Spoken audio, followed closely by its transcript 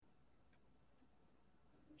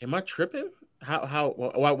Am I tripping?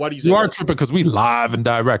 Why do you say You are that? tripping because we live and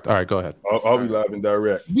direct. All right, go ahead. I'll be live and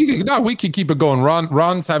direct. We can keep it going.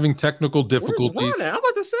 Ron's having technical difficulties. Where's Ron at? I'm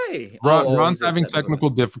about to say. Ron's having technical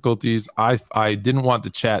difficulties. I didn't want the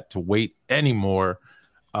chat to wait anymore.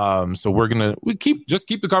 So we keep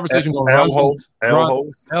the conversation going. L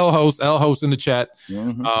host in the chat.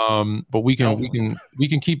 Mm-hmm. But we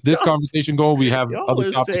can keep this conversation going. We have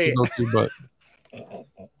other topics to go to, but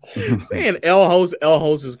saying L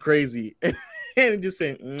host is crazy. And just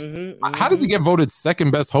saying, how does he get voted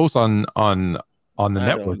second best host on the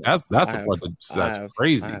network? That's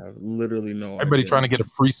crazy. I have literally no Everybody idea. trying to get a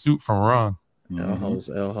free suit from Ron. L host.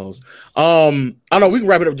 I don't know. We can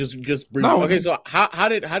wrap it up just briefly. No, okay, so how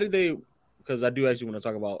did they? Because I do actually want to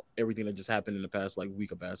talk about everything that just happened in the past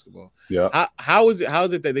week of basketball. Yeah. How is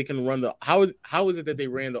it that they can run how is it that they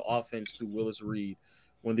ran the offense through Willis Reed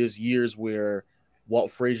when there's years where Walt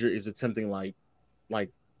Frazier is attempting like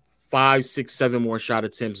 5, 6, 7 more shot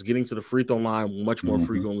attempts, getting to the free throw line much more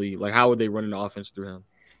frequently? Like, how are they running the offense through him?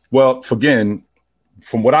 Well, again,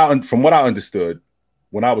 from what I understood,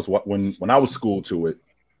 when I was schooled to it,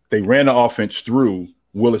 they ran the offense through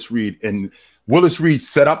Willis Reed, and Willis Reed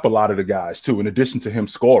set up a lot of the guys too. In addition to him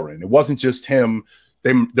scoring, it wasn't just them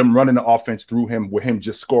running the offense through him with him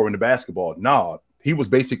just scoring the basketball. Nah, he was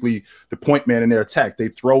basically the point man in their attack. They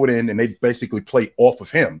throw it in and they basically play off of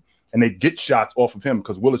him. And they get shots off of him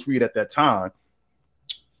because Willis Reed at that time,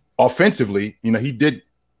 offensively, he did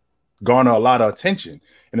garner a lot of attention.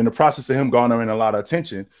 And in the process of him garnering a lot of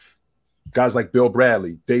attention, guys like Bill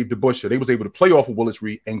Bradley, Dave DeBusschere, they was able to play off of Willis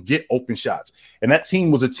Reed and get open shots. And that team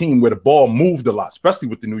was a team where the ball moved a lot, especially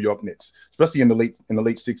with the New York Knicks, especially in the late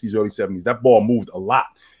 60s, early 70s. That ball moved a lot.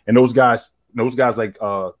 And those guys like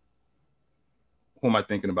who am I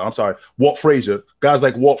thinking about? I'm sorry, Walt Frazier. Guys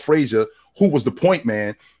like Walt Frazier, who was the point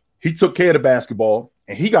man. He took care of the basketball,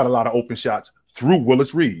 and he got a lot of open shots through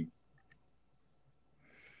Willis Reed.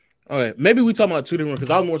 Okay, maybe we talking about two different,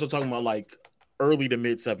 because I was more so talking about like early to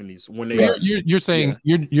mid 70s when they. You're saying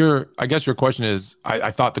you're. I guess your question is.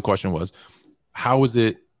 I thought the question was, how is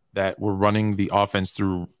it that we're running the offense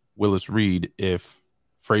through Willis Reed if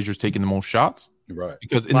Frazier's taking the most shots? Right.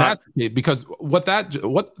 Because what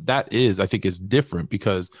that is, I think, is different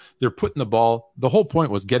because they're putting the ball. The whole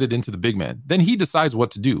point was get it into the big man. Then he decides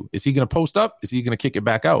what to do. Is he going to post up? Is he going to kick it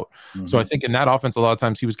back out? Mm-hmm. So I think in that offense, a lot of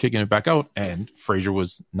times he was kicking it back out, and Frazier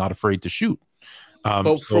was not afraid to shoot.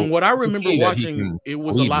 But from what I remember watching, it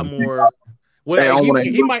was a lot more. Well,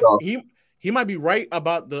 he might be right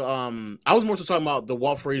about the. I was more so talking about the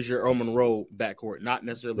Walt Frazier, Earl Monroe backcourt, not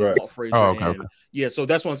necessarily Walt Frazier. Okay. Yeah, so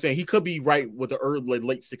that's what I'm saying. He could be right with the early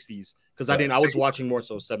late 60s because I was watching more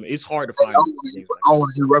so 7. It's hard to find. I don't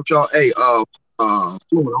want to interrupt y'all. Hey, Fluent,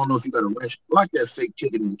 I don't know if you got a wrench. Block that fake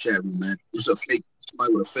ticket in the chat room, man. It's a fake.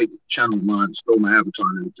 Somebody with a fake channel of mine stole my avatar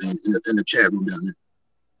and everything in the chat room down there.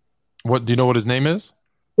 What do you know? What his name is?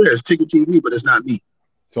 Yeah, it's Ticket TV, but it's not me.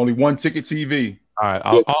 It's only one Ticket TV. All right,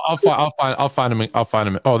 I'll find him. I'll find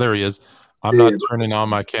him. Oh, there he is. I'm not turning on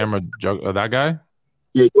my camera. That guy.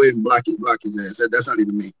 Yeah, go ahead and block his ass. That's not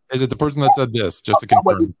even me. Is it the person that said this? Just to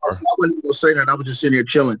confirm. I wasn't even gonna say that. I was just sitting here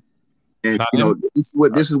chilling, and this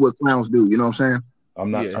is what clowns do. You know what I'm saying?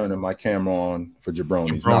 I'm not turning my camera on for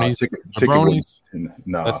jabronis. Jabronis.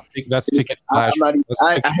 Nah. That's Ticket Slash.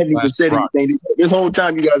 I haven't even said anything. This whole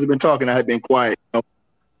time you guys have been talking, I have been quiet.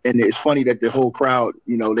 And it's funny that the whole crowd,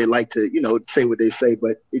 they like to, say what they say,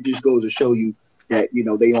 but it just goes to show you that,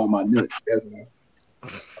 they on my nuts.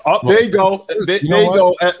 Oh, there you go. There you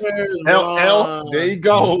go. L. There you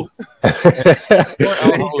go.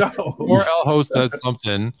 Or L host says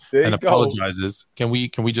something and apologizes. Can we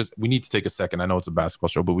need to take a second. I know it's a basketball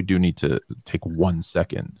show, but we do need to take 1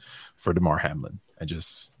 second for DeMar Hamlin and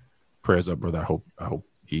just prayers up, brother. I hope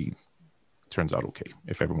he turns out okay.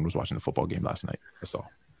 If everyone was watching the football game last night, that's all.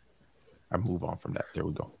 I move on from that. There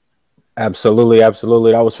we go. Absolutely.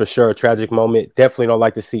 That was for sure a tragic moment. Definitely don't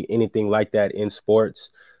like to see anything like that in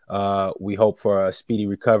sports. We hope for a speedy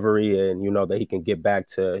recovery and, that he can get back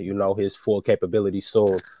to, his full capability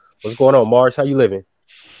soon. What's going on, Mars? How you living?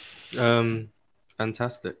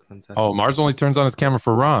 Fantastic. Oh, Mars only turns on his camera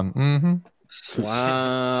for Ron. Mm-hmm.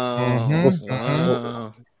 Wow. Mm-hmm.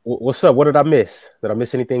 Wow. What's up? What did I miss? Did I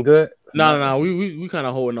miss anything good? No. We kind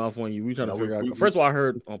of holding off on you. We trying to figure out. First of all, I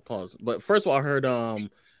heard. Pause. But first of all, I heard.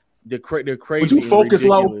 They're crazy. Would you focus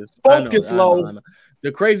low? Focus low.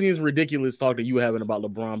 The crazy is ridiculous talk that you were having about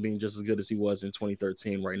LeBron being just as good as he was in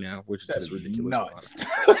 2013 right now, which is just ridiculous. Nuts.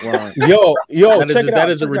 Ron. Yo, that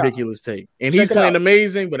is a ridiculous take, and he's playing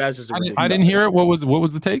amazing, but that's just. I didn't hear it. What was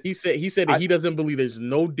the take? He said that he doesn't believe there's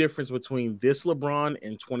no difference between this LeBron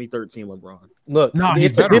and 2013 LeBron. Look, no,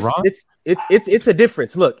 he's better, Ron. It's a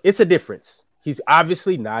difference. Look, it's a difference. He's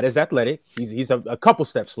obviously not as athletic. He's a couple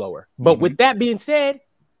steps slower. But with that being said,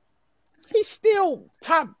 he's still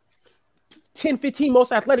top 10, 15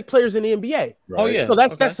 most athletic players in the NBA. Right. Oh yeah. So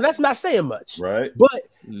that's not saying much. Right. But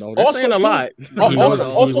no, that's saying a lot. He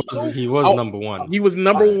was number one. He was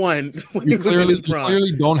number one. You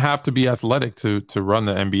clearly don't have to be athletic to run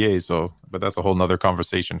the NBA. So, but that's a whole nother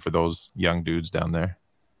conversation for those young dudes down there.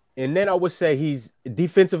 And then I would say he's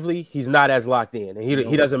defensively, he's not as locked in, and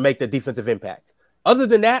he doesn't make the defensive impact. Other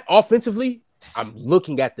than that, offensively, I'm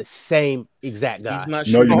looking at the same exact guy. He's not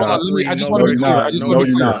No, you're not. I just want to be clear. No,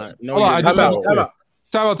 you're not.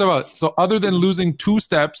 Time out. So other than losing 2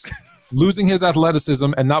 steps, losing his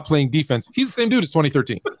athleticism, and not playing defense, he's the same dude as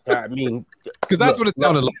 2013. I mean, because that's what it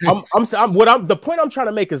sounded like. The point I'm trying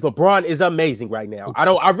to make is LeBron is amazing right now.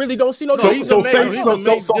 I really don't see no. Say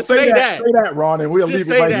that, Ron, and we'll leave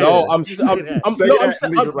it right there.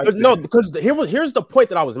 No, because here's the point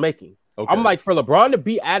that I was making. Okay. I'm like, for LeBron to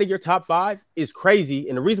be out of your top 5 is crazy,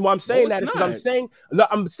 and the reason why I'm saying that is because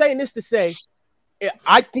I'm saying this to say,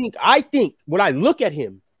 I think when I look at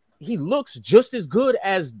him, he looks just as good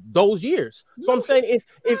as those years. So I'm saying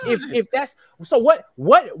if that's so, what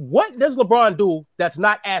does LeBron do that's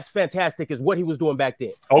not as fantastic as what he was doing back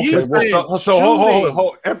then? Okay,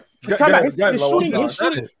 hold.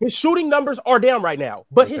 His shooting numbers are down right now,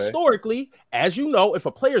 but historically, as you know, if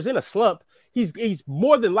a player's in a slump, he's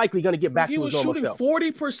more than likely going to get back to his normal self.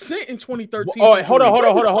 He was shooting 40% in 2013. Oh, hold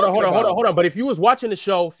on. But if you was watching the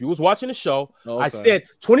show, I said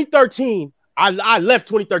 2013. I left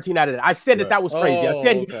 2013 out of it. I said that was crazy.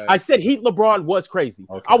 I said Heat LeBron was crazy.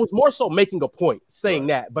 Okay. I was more so making a point saying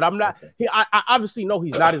that, but I'm not. Okay. I obviously know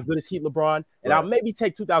he's not as good as Heat LeBron, and I'll maybe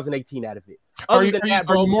take 2018 out of it. Are you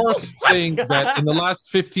more saying that in the last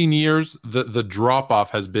 15 years, the drop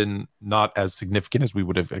off has been not as significant as we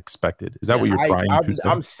would have expected? Is that what you're trying to say?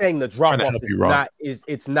 I'm saying the drop off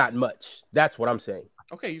it's not much. That's what I'm saying.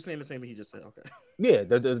 Okay, you're saying the same thing he just said. Okay. Yeah,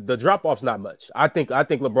 the drop off's not much. I think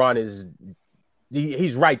LeBron is.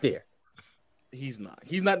 He's right there. He's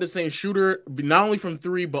not the same shooter, not only from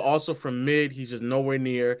 3, but also from mid. He's just nowhere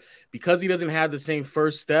near, because he doesn't have the same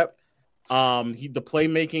first step. The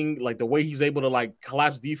playmaking, like the way he's able to like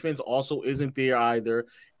collapse defense, also isn't there either.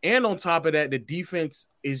 And on top of that, the defense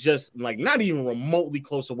is just like not even remotely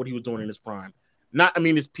close to what he was doing in his prime.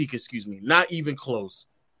 His peak, excuse me. Not even close.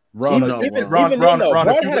 Ron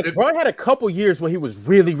had a couple years where he was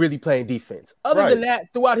really, really playing defense. Other than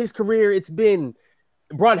that, throughout his career, it's been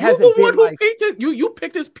Bron hasn't been like you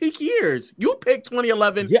picked his peak years. You picked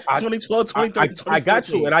 2011, 2012, 2013. I got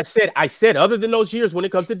you, and I said other than those years, when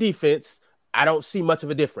it comes to defense, I don't see much of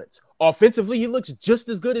a difference. Offensively, he looks just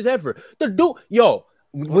as good as ever. That's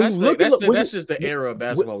just the era of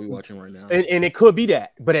basketball we're watching right now, and it could be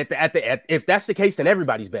that. But if that's the case, then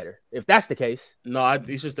everybody's better. If that's the case,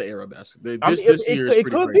 it's just the era of basketball. It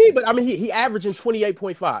could be, but I mean, he averaging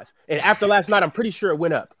 28.5, and after last night, I'm pretty sure it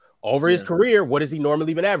went up over his career. What has he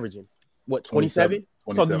normally been averaging? What, 27?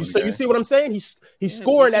 So you see what I'm saying? He's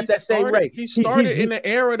scoring at that same rate. He started in an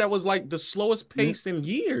era that was like the slowest pace in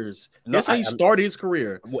years. That's how he started his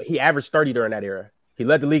career. He averaged 30 during that era. He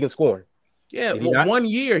led the league in scoring. Yeah, well, 1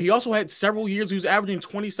 year. He also had several years he was averaging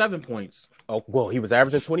 27 points. Oh, well, he was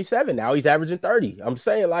averaging 27. Now he's averaging 30. I'm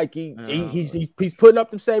saying, like, he's putting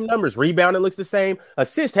up the same numbers. Rebounding looks the same.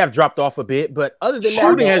 Assists have dropped off a bit, but other than that,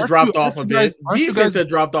 shooting has dropped off a bit. Defense has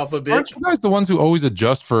dropped off a bit. Aren't you guys the ones who always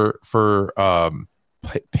adjust for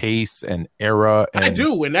pace and era? I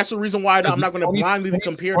do, and that's the reason why I'm not going to blindly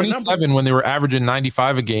compare 27 when they were averaging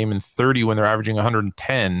 95 a game and 30 when they're averaging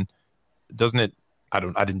 110. Doesn't it? I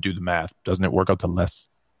didn't do the math. Doesn't it work out to less?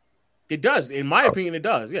 It does. In my opinion, it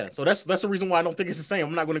does. Yeah. So that's the reason why I don't think it's the same.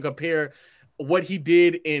 I'm not going to compare what he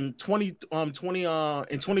did in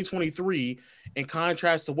 2023 in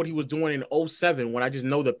contrast to what he was doing in 2007, when I just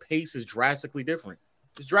know the pace is drastically different.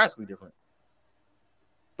 It's drastically different.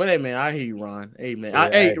 But hey, man, I hear you, Ron. Hey, man.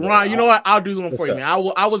 Ron, you know what? I'll do one for you,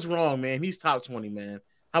 man. I was wrong, man. He's top 20, man.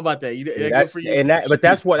 How about that?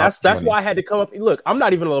 That's why I had to come up. Look, I'm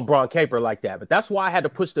not even a LeBron caper like that, but that's why I had to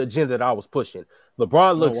push the agenda that I was pushing.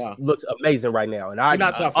 LeBron looks amazing right now, and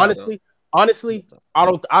honestly, I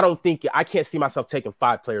don't think I can't see myself taking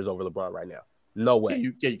 5 players over LeBron right now. No way.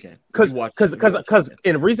 Yeah, you can. Because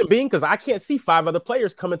and reason being, because I can't see 5 other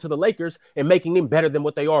players coming to the Lakers and making them better than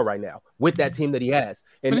what they are right now with that team that he has.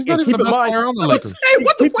 And keep in mind, what are you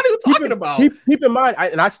talking about? Keep in mind,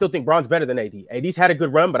 I still think Bron's better than AD. AD's had a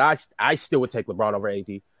good run, but I still would take LeBron over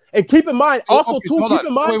AD. And keep in mind, also keep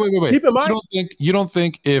in mind. Keep in mind. You don't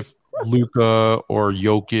think if Luka or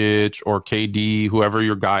Jokic or KD, whoever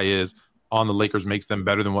your guy is on the Lakers, makes them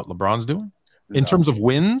better than what LeBron's doing in terms of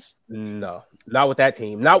wins? No. Not with that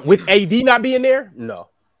team. Not with AD not being there. No,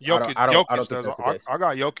 Jokic. I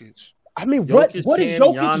got Jokic. I mean, what is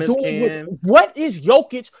Jokic doing? What is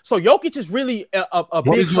Jokic? So Jokic is really a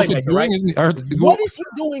big playmaker, right? What is he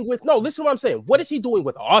doing with? No, listen to what I'm saying. What is he doing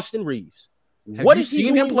with Austin Reeves? Have you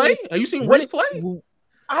seen him play? Are you seeing Reeves play?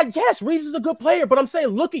 Yes, Reeves is a good player, but I'm saying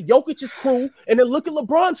look at Jokic's crew and then look at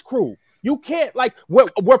LeBron's crew. You can't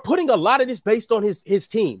we're putting a lot of this based on his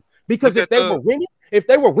team because if they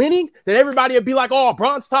were winning, then everybody would be like, "Oh,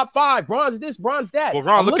 Bron's top 5, Bron's this, Bron's that." Well,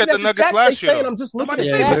 Ron, look at the Nuggets last year. I'm just looking at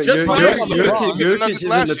Jokic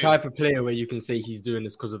isn't the type of player where you can say he's doing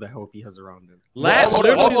this because of the help he has around him.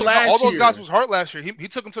 All those guys was hurt last year. He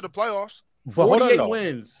took them to the playoffs. 48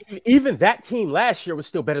 wins. Even that team last year was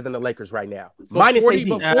still better than the Lakers right now. Minus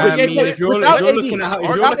 40, AD. If you're looking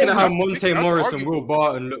at how Monte Morris and Will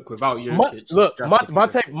Barton look without Jokic. Look,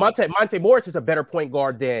 Monte Morris is a better point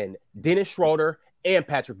guard than Dennis Schroeder and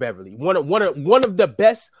Patrick Beverly. One of the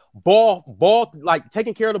best ball like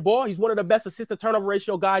taking care of the ball. He's one of the best assist to turnover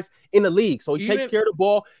ratio guys in the league. So he takes care of the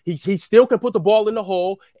ball. He still can put the ball in the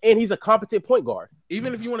hole, and he's a competent point guard.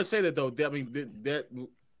 Even if you want to say that though, I mean that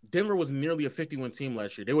Denver was nearly a 51 team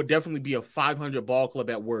last year. They would definitely be a 500 ball club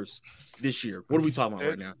at worst this year. What are we talking about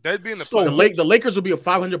right now? They'd be in the Lakers would be a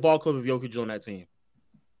 500 ball club if Jokic on that team.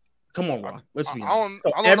 Come on, Ron. Let's be honest.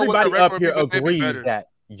 Everybody up here agrees that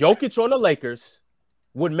Jokic on the Lakers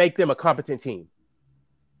would make them a competent team.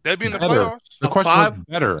 They'd be in the playoffs. The question was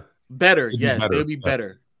better. Better, yes, they'd be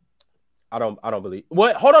better. I don't believe.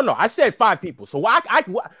 What? Hold on, no. I said 5 people, so I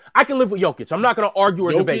can live with Jokic. I'm not going to argue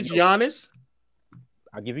or debate. Giannis.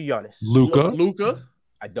 I'll give you Giannis. Luka.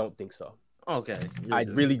 I don't think so. Okay. I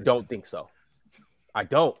really don't think so. I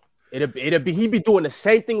don't. He'd be doing the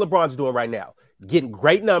same thing LeBron's doing right now, getting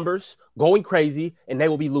great numbers, going crazy, and they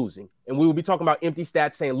will be losing. And we will be talking about empty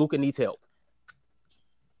stats saying Luka needs help.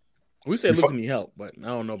 We say Luka need help, but I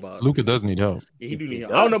don't know about Luka does need help. Yeah, he do need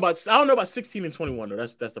help. I don't know about 16 and 21 though.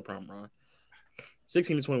 That's the problem, Ron.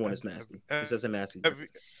 16 and 21 is nasty. It's just a nasty.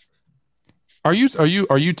 Are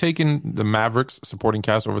you taking the Mavericks supporting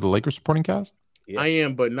cast over the Lakers supporting cast? Yeah. I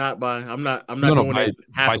am, but not by. I'm not doing it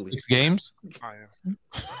by 6 games. I am.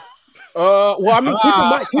 Well, I mean,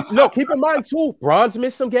 keep in mind too. Bron's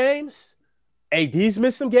missed some games. AD's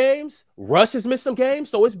missed some games. Russ has missed some games.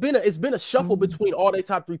 So it's been a shuffle between all their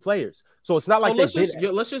top 3 players. So it's not like let's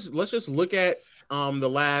just look at the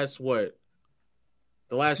last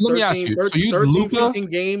 13, 15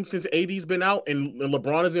 games since AD's been out and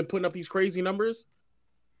LeBron has been putting up these crazy numbers.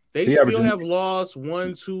 They still have lost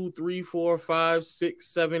 1, 2, 3, 4, 5, 6,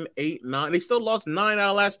 7, 8, 9. They still lost 9 out of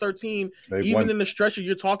the last 13, even in the stretch that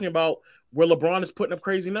you're talking about where LeBron is putting up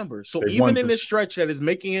crazy numbers. So even in this stretch that's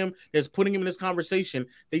putting him in this conversation,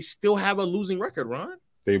 they still have a losing record, Ron.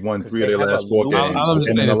 They won 3 of their last 4 games. I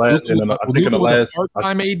think in the last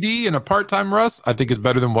part-time AD and a part-time Russ, I think is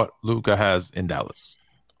better than what Luka has in Dallas.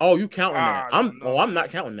 Oh, you counting that? I'm not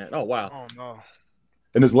counting that. Oh, wow. Oh no.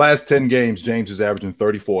 In his last 10 games, James is averaging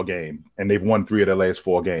 34 a game, and they've won 3 of their last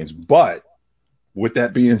 4 games. But with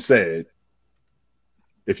that being said,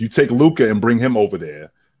 if you take Luka and bring him over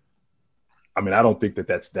there, I mean, I don't think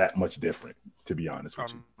that's that much different, to be honest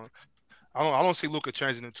with you. I don't see Luka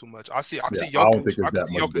changing it too much. I see Jokic. I don't think it's that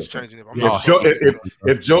much different. Changing it.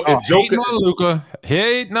 If Jokic,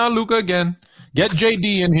 hey, now Luka again. Get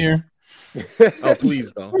JD in here. Oh,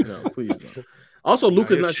 please don't. No, please don't. Also,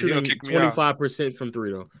 Luka's not shooting 25% from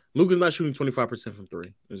 3 though. Luka's not shooting 25% from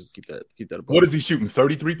 3. Let's just keep that above. What is he shooting?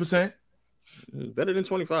 33%? Better than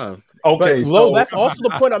 25. Okay, so that's also the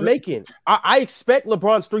point I'm making. I expect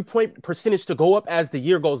LeBron's 3-point percentage to go up as the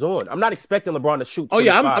year goes on. I'm not expecting LeBron to shoot. Oh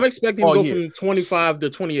yeah, I'm expecting to go from 25 to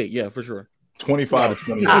 28. Yeah, for sure. 25 to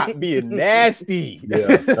 28. Not being nasty.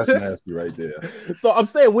 Yeah, that's nasty right there. So I'm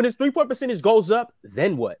saying when his 3-point percentage goes up,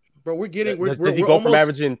 then what? Bro, we're does he go from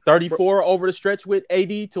averaging 34 over the stretch with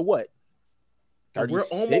AD to what? 36, we're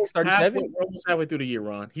almost 37? We're almost halfway through the year,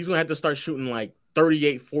 Ron. He's gonna have to start shooting like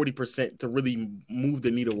 38-40% to really move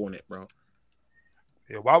the needle on it, bro.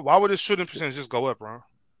 Yeah, why would his shooting percentage just go up, Ron?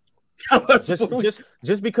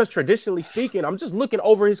 just because traditionally speaking, I'm just looking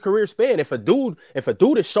over his career span. If a dude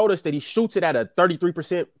has showed us that he shoots it at a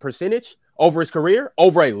 33% percentage over his career,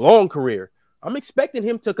 over a long career, I'm expecting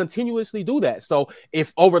him to continuously do that. So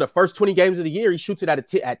if over the first 20 games of the year he shoots it at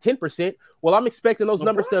 10%, well, I'm expecting those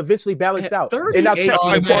numbers to eventually balance out. And now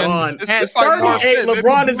LeBron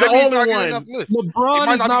is the only one.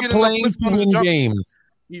 LeBron is not playing to win games.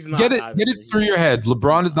 He's not get it through your head.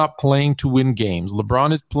 LeBron is not playing to win games.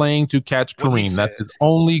 LeBron is playing to catch Kareem. That's his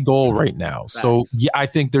only goal right now. So yeah, I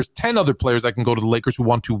think there's 10 other players that can go to the Lakers who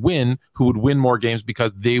want to win, who would win more games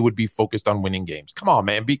because they would be focused on winning games. Come on,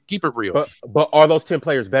 man, keep it real. But are those 10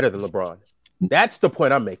 players better than LeBron? That's the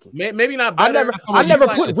point I'm making. Maybe not better. I never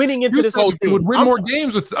put winning into this whole team. Would win more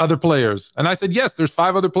games with other players, and I said yes. There's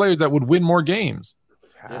 5 other players that would win more games.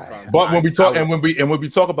 But when we talk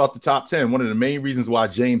about the top 10, one of the main reasons why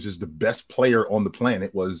James is the best player on the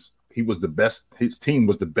planet was he was the best. His team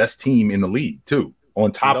was the best team in the league too.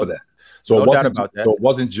 On top of that, so it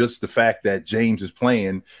wasn't just the fact that James is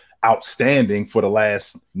playing outstanding for the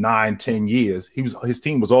last 9-10 years. His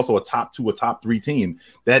team was also a top 2 or top 3 team.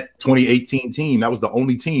 That 2018 team, that was the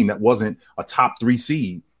only team that wasn't a top 3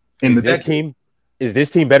 seed in the team. Is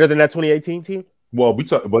this team better than that 2018 team? Well,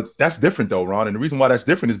 but that's different though, Ron. And the reason why that's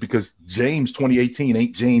different is because James 2018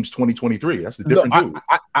 ain't James 2023. That's the different dude.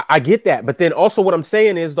 I get that, but then also what I'm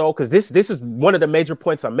saying is though, because this is one of the major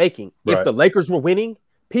points I'm making. Right. If the Lakers were winning,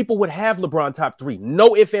 people would have LeBron top 3.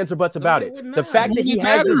 No ifs, ands, or buts about it. The fact that he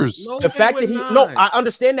has this, I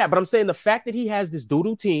understand that, but I'm saying the fact that he has this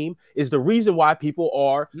doo-doo team is the reason why people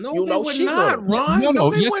are, shit on him.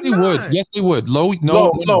 No, yes, they would. Yes, they would. Whoa.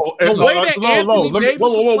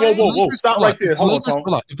 Stop right there. Hold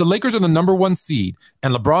on. If the Lakers are the number 1 seed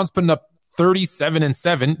and LeBron's putting up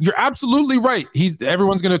 37-7, you're absolutely right.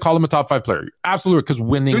 Everyone's going to call him a top 5 player. Absolutely, because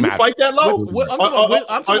winning matters. You fight that low?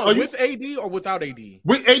 I'm talking about with AD or without AD?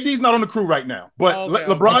 AD's not on the crew right now, but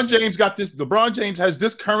LeBron James got this. LeBron James has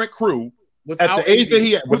this current crew at the age that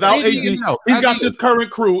he had. Without AD, he's got this current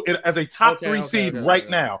crew as a top 3 seed right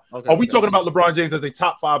now. Are we talking about LeBron James as a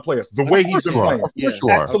top 5 player? The way he's been playing, for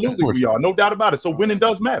sure. Absolutely, we are. No doubt about it. So winning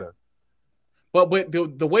does matter. But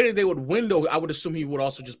the way that they would win, though, I would assume he would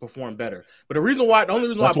also just perform better. But the only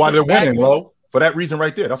reason that's why they're winning, Lo. For that reason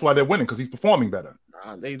right there, that's why they're winning, because he's performing better.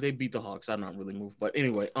 They beat the Hawks. I'm not really moved, but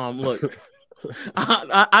anyway, look,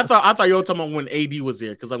 I thought you were talking about when AD was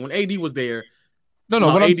there, because like when AD was there. No.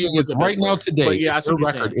 What I'm saying is right now today,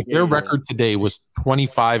 if their record today was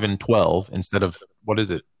 25-12 instead of what is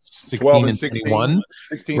it, 16-21,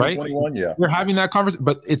 16-21, yeah, we're having that conversation.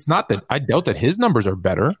 But it's not that I doubt that his numbers are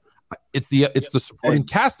better. It's the supporting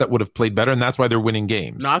cast that would have played better, and that's why they're winning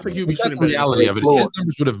games. No, I think that's the reality of it. His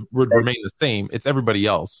numbers would remain the same. It's everybody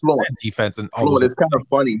else, and defense, and all. It's kind of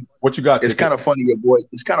funny. What you got? It's kind of funny.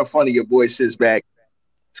 Your boy sits back,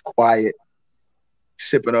 it's quiet,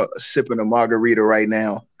 sipping a margarita right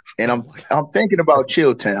now, and I'm thinking about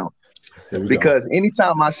Chilltown because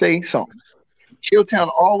anytime I say something, Chilltown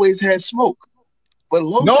always has smoke. But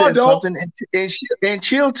Lo said something, and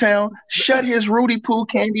Chilltown shut his Rudy Poo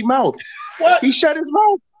candy mouth. What? He shut his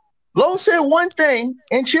mouth. Lo said one thing,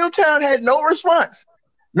 and Chilltown had no response.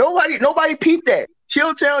 Nobody peeped that.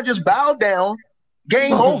 Chilltown just bowed down.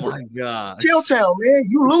 Game over. Oh my God, Chilltown, man,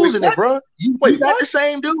 you losing it, bro. You not the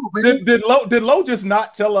same dude, man. Did Lo just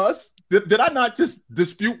not tell us? Did I not just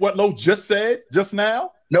dispute what Lo just said just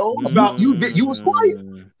now? No, about you was quiet.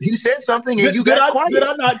 He said something and you got quiet. Did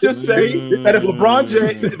I not just say that if LeBron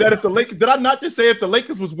James, that if the Lakers, did I not just say if the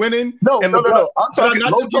Lakers was winning? No. I'm talking.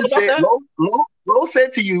 Lo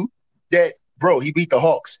said to you that, bro, he beat the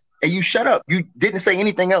Hawks, and you shut up. You didn't say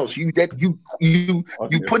anything else. You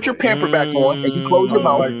put your pamper back on and you closed your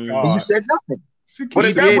mouth and you said nothing. But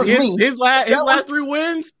if that was his last 3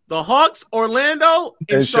 wins, the Hawks, Orlando,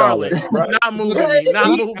 and Charlotte. Right. Not moving me.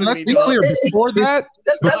 Let's be clear. Before that,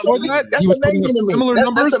 he was putting up similar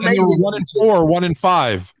numbers, and they were 1-4,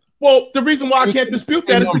 1-5. Well, the reason why I can't dispute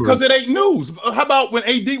that is because it ain't news. How about when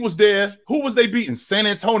AD was there? Who was they beating? San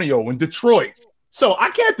Antonio and Detroit. So I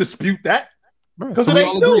can't dispute that. Because we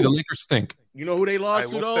all agree the Lakers stink. You know who they lost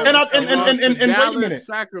to though? And wait a minute.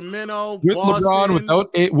 Sacramento, with Boston.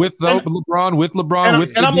 LeBron, without LeBron, with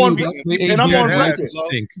LeBron, and I'm on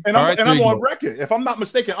record. If I'm not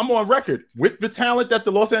mistaken, I'm on record with the talent that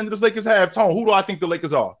the Los Angeles Lakers have. Tone, who do I think the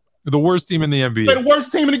Lakers are? The worst team in the NBA. They're the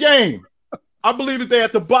worst team in the game. I believe that they're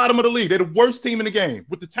at the bottom of the league. They're the worst team in the game.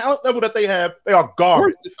 With the talent level that they have, they are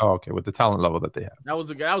garbage. Oh, okay. With the talent level that they have. That was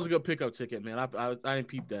a good pickup ticket, man. I didn't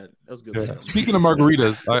peep that. That was good. Yeah. Speaking of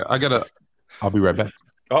margaritas, I'll be right back.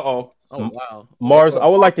 Oh wow. Mars, I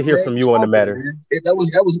would like to hear from you on the matter. That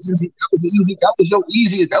was easy.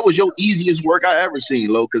 That was your easiest work I ever seen,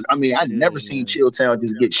 Lo. Because I never seen Chilltown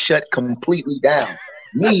just get shut completely down.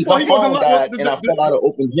 My phone died and I fell out of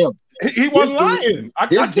open gym. He wasn't lying. I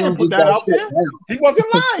can't put that out there. He wasn't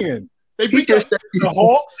lying. They beat the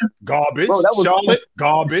Hawks, garbage. Bro, Charlotte,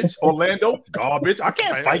 garbage. Orlando, garbage. I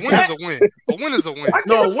can't fight that. A win is a win.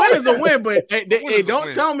 No, a win is a win. But hey,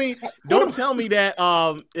 don't tell me that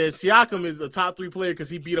Siakam is a top 3 player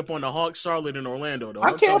because he beat up on the Hawks, Charlotte, and Orlando. Though.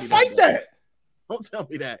 I can't fight that. Don't tell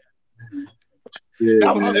me that.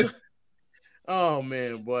 Yeah. Oh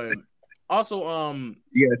man, but also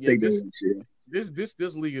you gotta take this.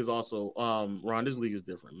 This league is also Ron. This league is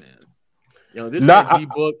different, man. You know, this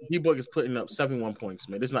D-Book is putting up 71 points,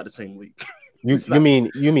 man. This is not the same league. You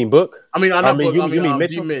mean Book? I mean, you mean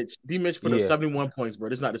Mitchell? D-Mitch put up 71 points, bro.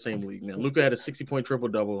 This is not the same league, man. Luka had a 60-point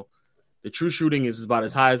triple-double. The true shooting is about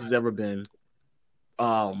as high as it's ever been.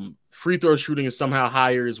 Free throw shooting is somehow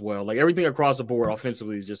higher as well. Like everything across the board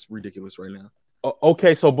offensively is just ridiculous right now.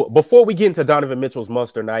 Okay, so before we get into Donovan Mitchell's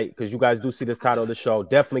Monster Night, because you guys do see this title of the show,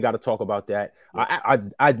 definitely got to talk about that. I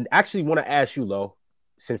actually want to ask you, Lo,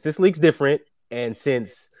 since this league's different, and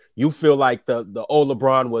since you feel like the old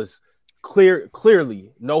LeBron was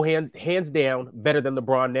clearly no hands down better than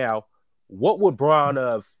LeBron now, what would Bron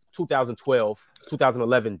of 2012,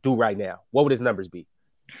 2011 do right now? What would his numbers be?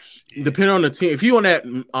 Depending on the team, if you're on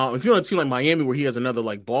a team like Miami where he has another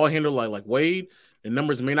like ball handler like Wade, the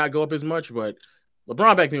numbers may not go up as much, but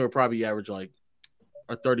LeBron back then would probably average like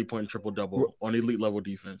a 30-point triple-double on elite level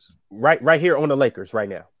defense. Right here on the Lakers right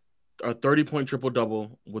now. A 30-point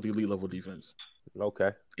triple-double with elite level defense.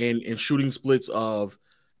 Okay. And shooting splits of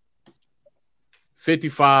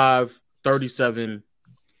 55, 37,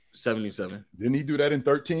 77. Didn't he do that in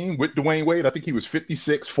 13 with Dwayne Wade? I think he was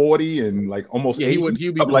 56, 40, and like almost 80,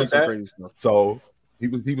 he'd be doing like some that. crazy stuff. So he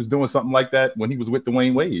was doing something like that when he was with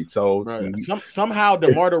Dwayne Wade. So right. Somehow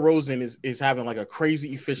DeMar DeRozan is having like a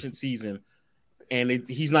crazy efficient season, and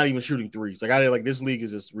he's not even shooting threes. Like this league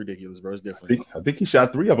is just ridiculous, bro. It's different. I think he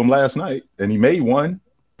shot 3 of them last night, and he made 1.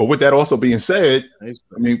 But with that also being said,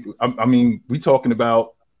 I mean, we talking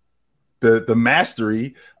about the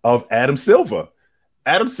mastery of Adam Silver.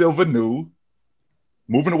 Adam Silver knew,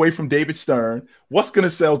 moving away from David Stern, what's going to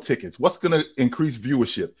sell tickets? What's going to increase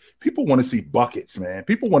viewership? People want to see buckets, man.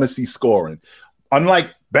 People want to see scoring.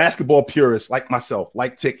 Unlike basketball purists like myself,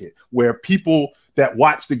 like Ticket, where people that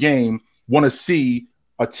watch the game want to see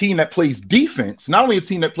a team that plays defense, not only a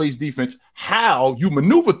team that plays defense, how you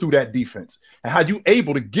maneuver through that defense and how you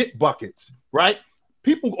able to get buckets, right?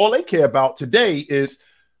 People, all they care about today is,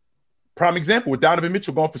 prime example, with Donovan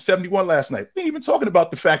Mitchell going for 71 last night. We ain't even talking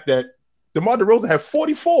about the fact that DeMar DeRozan had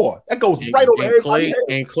 44. That goes right over everybody.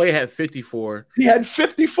 And Clay had 54. He had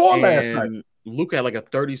 54 last night. Luka had like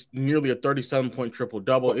nearly a 37-point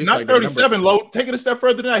triple-double. Not like 37, Low. Take it a step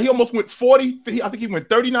further than that. He almost went 40. I think he went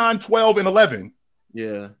 39, 12, and 11.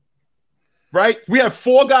 Yeah. Right? We have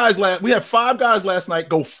 5 guys last night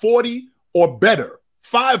go 40 or better.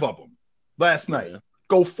 5 of them last night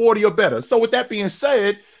go 40 or better. So with that being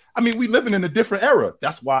said, I mean, we living in a different era.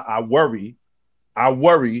 That's why I worry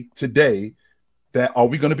today that are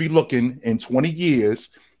we going to be looking in 20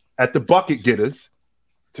 years at the bucket getters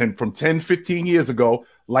from 10, 15 years ago,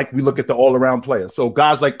 like we look at the all-around players. So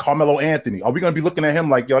guys like Carmelo Anthony, are we going to be looking at him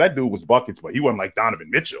like, yo, that dude was buckets, but he wasn't like Donovan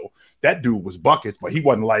Mitchell. That dude was buckets, but he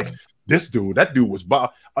wasn't like this dude. That dude was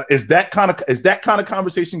is that kind of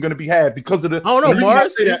conversation going to be had because of the? I don't know,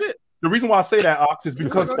 Mars. Is it? The reason why I say that, Ox, is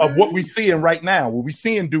because of what we're seeing right now. Where we're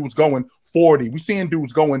seeing dudes going 40, we're seeing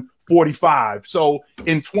dudes going 45. So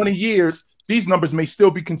in 20 years, these numbers may still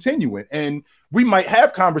be continuing, and we might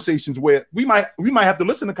have conversations where we might have to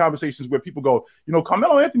listen to conversations where people go, you know,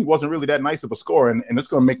 Carmelo Anthony wasn't really that nice of a scorer, and it's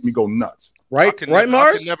going to make me go nuts. Right,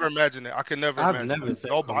 Mars? I can never imagine it. I can never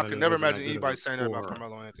imagine anybody saying that about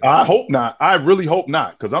Carmelo Anthony. I hope not. I really hope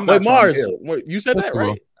not, because I'm not. Wait, Mars, you said that,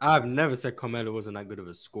 right? I've never said Carmelo wasn't that good of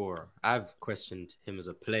a scorer. I've questioned him as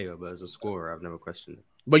a player, but as a scorer, I've never questioned him.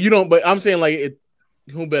 But you don't. But I'm saying like,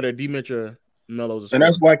 who better, D-Mitch or Melo's? And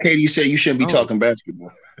that's why Katie said you shouldn't be talking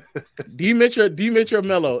basketball. D-Mitch or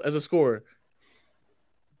Melo as a scorer?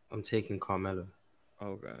 I'm taking Carmelo.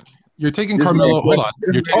 Oh god. You're taking Carmelo. Hold on.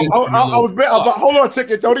 Hold on,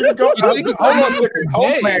 Ticket. Don't even go. Hold on, Ticket.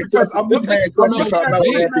 This man question Carmelo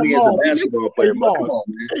Anthony as a basketball player. Come on,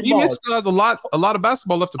 man. D-Mitch still has a lot of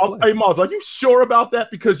basketball left to play. Hey, Mars, are you sure about that?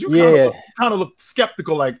 Because you kind of look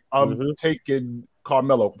skeptical, like I'm taking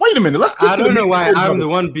Carmelo. Wait a minute. Let's get I don't know why I'm the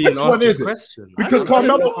one being asked this question. Because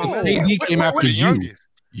Carmelo KD came after you.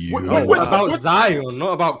 About Zion,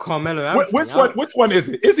 not about Carmelo. Which one is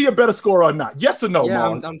it? Is he a better scorer or not? Yes or no, yeah,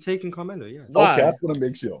 Mars? I'm taking Carmelo, yeah. Okay, I just want to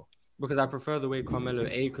make sure. Because I prefer the way Carmelo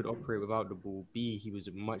A could operate without the ball. B, he was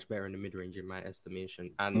much better in the mid-range in my estimation.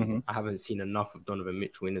 And I haven't seen enough of Donovan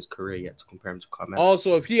Mitchell in his career yet to compare him to Carmelo.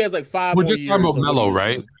 Also, if he has like 5 we're more just talking years about Melo,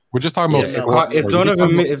 right? We're just talking about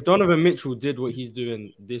if Donovan Mitchell did what he's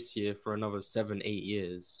doing this year for another 7-8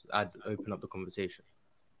 years, I'd open up the conversation.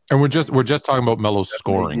 And we're just talking about Melo's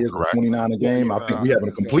scoring, correct? 29 a game. I think we're having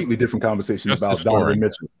a completely different conversation about Donovan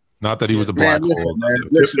Mitchell. Not that he was a black hole.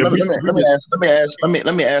 Listen,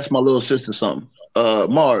 let me ask my little sister something.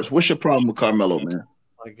 Mars, what's your problem with Carmelo, man?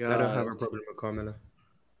 I don't have a problem with Carmelo.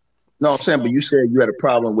 No, I'm saying, but you said you had a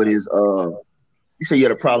problem with his. You said you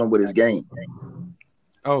had a problem with his game.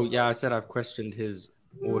 Oh yeah, I said I've questioned his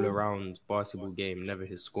all-around basketball game, never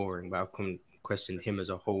his scoring, but I've questioned him as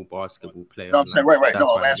a whole basketball player. No, I'm saying right.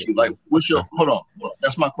 No, I'm asking you, like, what's your? Hold on,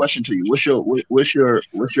 that's my question to you. What's your beef? What's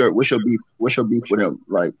your beef with him?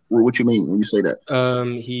 Like, what you mean when you say that?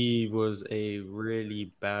 He was a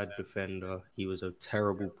really bad defender. He was a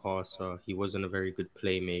terrible passer. He wasn't a very good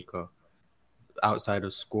playmaker. Outside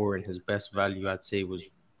of scoring, his best value, I'd say, was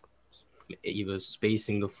either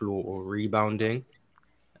spacing the floor or rebounding,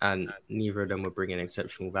 and neither of them were bringing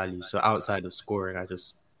exceptional value. So outside of scoring, I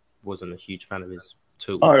just wasn't a huge fan of his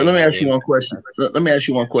total. All right, let me ask you one question.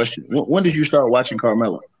 When did you start watching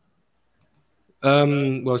Carmelo?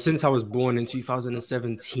 Well, since I was born in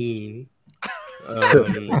 2017, all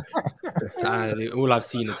I've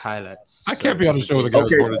seen is highlights. I can't be on the show with the guy.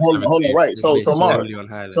 Okay, hold on, right? So Mark,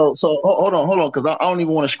 hold on, because I don't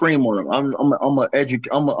even want to scream on him. I'm a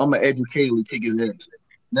educatedly kick his ass.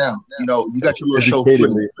 Now, you know, you got your little show footage,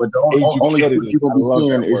 but the only footage you're gonna be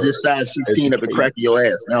seeing is this size 16 at the crack of your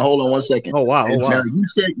ass. Now, hold on one second. Oh wow! Now,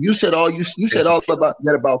 you said all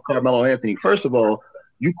about Carmelo Anthony. First of all,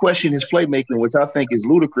 you question his playmaking, which I think is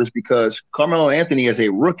ludicrous because Carmelo Anthony, as a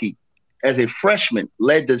rookie, as a freshman,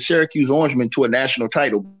 led the Syracuse Orangemen to a national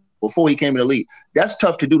title before he came in the league. That's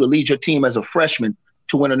tough to do, to lead your team as a freshman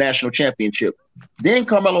to win a national championship. Then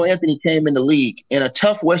Carmelo Anthony came in the league in a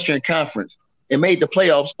tough Western Conference and made the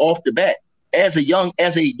playoffs off the bat. As a young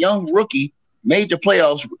rookie, made the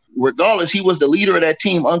playoffs. Regardless, he was the leader of that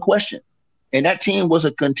team, unquestioned. And that team was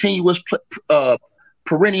a continuous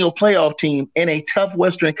perennial playoff team in a tough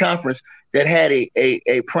Western Conference that had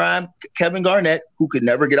a prime Kevin Garnett, who could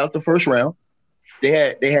never get out the first round. They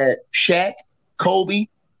had Shaq, Kobe,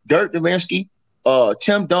 Dirk Nowitzki,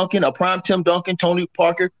 Tim Duncan, a prime Tim Duncan, Tony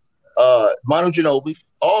Parker, Manu Ginobili.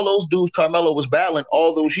 All those dudes Carmelo was battling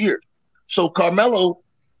all those years. So Carmelo,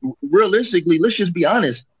 realistically, let's just be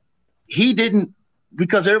honest, he didn't,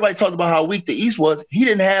 because everybody talked about how weak the East was, he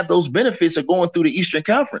didn't have those benefits of going through the Eastern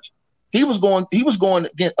Conference. He was going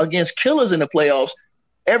against killers in the playoffs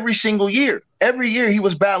every single year. Every year he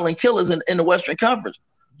was battling killers in the Western Conference.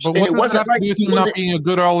 But what does that have to do with him not being a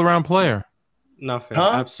good all-around player? Nothing.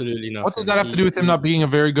 Absolutely nothing. What does that have to do with him not being a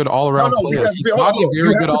very good all-around player? He's not a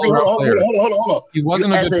very good all-around player. Hold on. He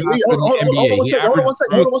wasn't a good passer in the NBA. Hold on one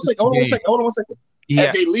second.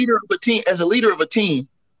 As a leader of a team,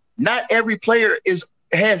 not every player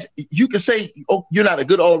has. You can say, oh, you're not a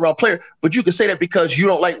good all-around player, but you can say that because you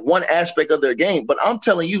don't like one aspect of their game. But I'm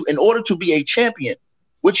telling you, in order to be a champion,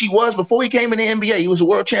 which he was before he came in the NBA, he was a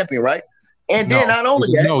world champion, right? And then not only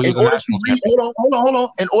that,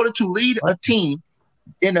 in order to lead a team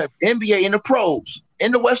in the NBA, in the pros,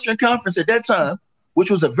 in the Western Conference at that time,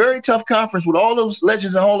 which was a very tough conference with all those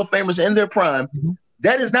legends and Hall of Famers in their prime,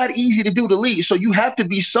 that is not easy to do to lead. So you have to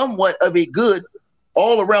be somewhat of a good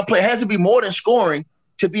all-around player. It has to be more than scoring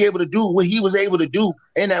to be able to do what he was able to do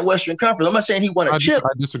in that Western Conference. I'm not saying he won a chip. I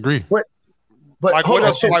disagree. But what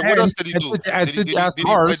else did he do? Since you asked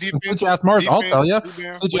Mars, I'll tell you.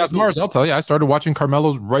 Since you asked Mars, I'll tell you. I started watching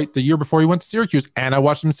Carmelo right the year before he went to Syracuse, and I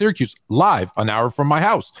watched him in Syracuse live, an hour from my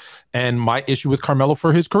house. And my issue with Carmelo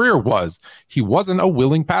for his career was he wasn't a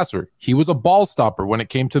willing passer. He was a ball stopper when it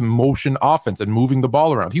came to motion offense and moving the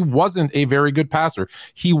ball around. He wasn't a very good passer.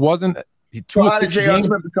 He wasn't. How did J.R.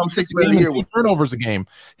 Smith become 6 man a year with turnovers a game?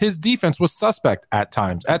 His defense was suspect at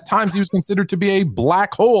times. At times, he was considered to be a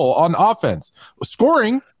black hole on offense.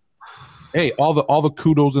 Scoring, hey, all the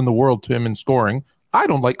kudos in the world to him in scoring. I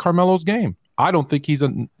don't like Carmelo's game. I don't think he's a.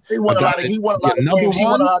 He won a lot of games. He won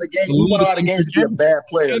a lot of games to be a bad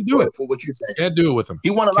player. Can't do it for what you're saying. Can't do it with him. He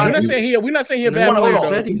won a lot. We're not saying he's a bad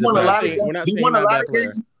player. He won a lot of games. He won a lot of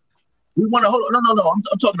games. He won I'm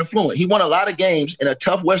talking to Fluent. He won a lot of games in a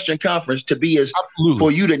tough Western Conference to be as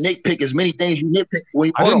for you to nitpick as many things you nitpick.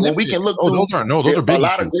 When we can look through those are big a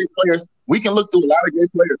lot of great players. We can look through a lot of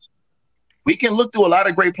great players. We can look through a lot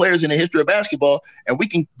of great players in the history of basketball, and we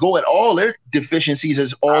can go at all their deficiencies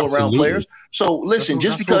as all-around players. So listen,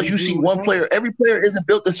 just because you see one player, every player isn't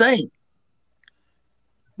built the same.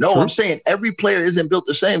 No, I'm saying every player isn't built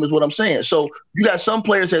the same is what I'm saying. So you got some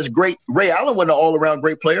players that's great. Ray Allen wasn't an all-around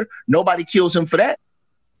great player. Nobody kills him for that.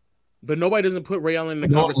 But nobody doesn't put Ray Allen in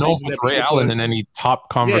the conversation. No, Ray Allen in any top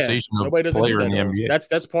conversation of player in the NBA.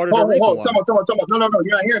 That's part of the reason. Tell me. No.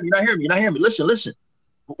 You're not hearing me. Listen.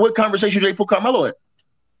 What conversation do they put Carmelo in?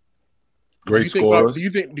 Great scorers. Do you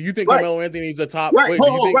think Carmelo Anthony is a top? Right.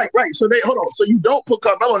 Right. So hold on. So you don't put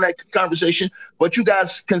Carmelo in that conversation, but you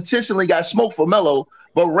guys consistently got smoke for Melo.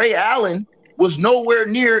 But Ray Allen was nowhere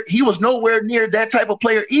near. He was nowhere near that type of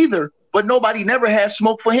player either. But nobody never had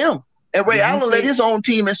smoke for him. And Ray Allen led his own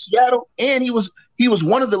team in Seattle, and he was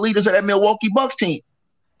one of the leaders of that Milwaukee Bucks team.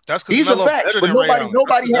 That's these are facts, but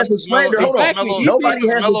nobody has the slander. Hold on, nobody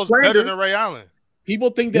has the slander better than Ray Allen. People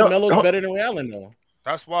think that Melo's better than Ray Allen, though.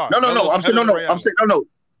 That's why. No. I'm saying no.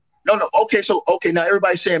 Okay, now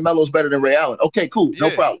everybody's saying Melo's better than Ray Allen. Okay, cool, no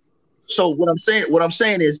problem. So what I'm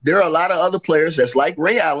saying is there are a lot of other players that's like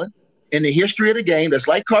Ray Allen in the history of the game that's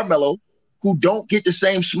like Carmelo, who don't get the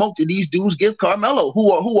same smoke that these dudes give Carmelo,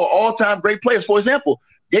 who are all-time great players. For example,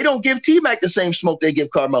 they don't give T-Mac the same smoke they give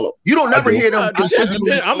Carmelo. You don't never hear them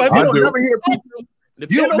consistently.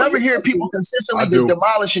 You don't never hear people consistently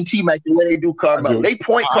demolishing T-Mac the way they do Carmelo. They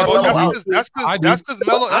point Carmelo out. That's because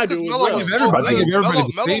Melo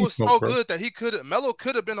was so good that Melo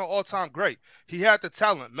could have been an all-time great. He had the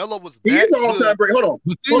talent. Melo was he is an all-time great. Hold on.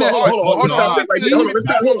 Let's stop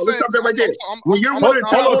that right there. When you're one of the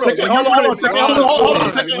top, hold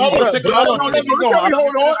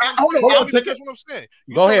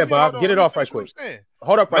on. Go ahead, Bob. Get it off right quick.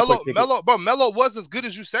 Hold up, right quick. Melo was as good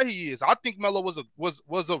as you say he is. I think Melo was a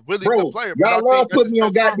really good player. Y'all love putting me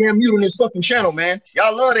on goddamn mute on this fucking channel, man.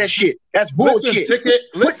 Y'all love that shit. That's bullshit.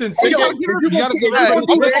 Listen, Ticket. You gotta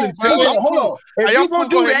hold on. If you gonna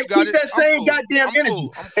do that, keep that same goddamn energy.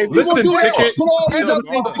 If you gonna do that, put all these other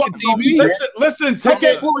motherfuckers on me. Listen,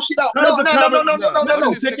 Ticket. Bullshit out. No.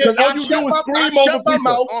 Ticket. All you do is scream over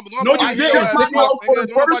people. No, you didn't.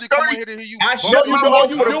 I shut my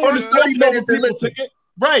mouth for the first 30 minutes and listen.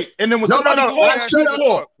 Right, and then when somebody talks, you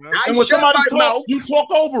talk. And when somebody talks, you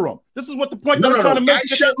talk over them. This is what the point that I'm trying to make.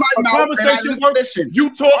 A conversation works.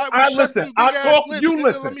 You talk, I listen. I talk, you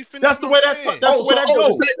listen. That's the way that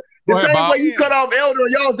goes. The same way you cut off Elder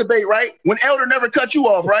in y'all's debate, right? When Elder never cut you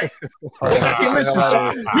off, right? Go back and listen.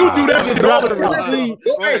 You do that shit all the time. You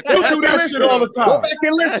do that shit all the time. Go back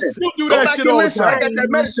and listen. You do that shit all the time.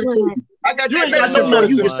 I got that medicine for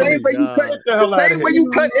you. The same way you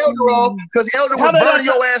cut Elder off, because Elder was burning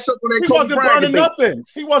your ass up when they He wasn't burning nothing.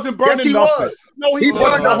 He wasn't burning nothing. No, he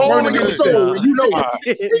burned the hole in your soul. You know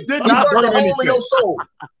it. He did not burn the hole in your soul.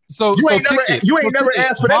 So you ain't never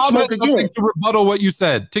asked for that Bob smoke again. To rebuttal what you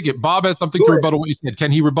said. Ticket. Bob has something to rebuttal what you said.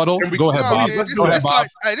 Can he rebuttal? Go ahead, Bob. Go ahead, Bob.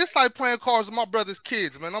 This like playing cards with my brother's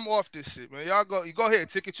kids, man. I'm off this shit, man. Y'all go ahead,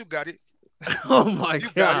 Ticket. You got it. Oh my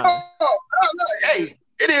God. Hey,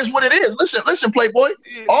 it is what it is. Listen, Playboy.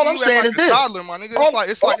 All I'm saying is this. Toddler, my nigga.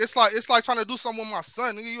 It's like trying to do something with my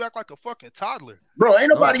son, nigga. You act like a fucking toddler. Bro, ain't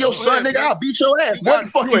nobody your son, nigga. I'll beat your ass. What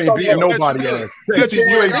the fuck you talking about? Nobody ass.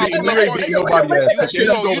 You ain't beating nobody ass.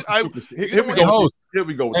 Here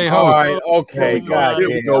we go. Hey, host. Okay, God. Here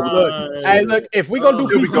we go. Look, if we gonna do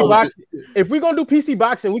PC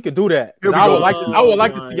boxing, we could do that. I would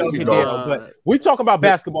like to see y'all get down, but we talk about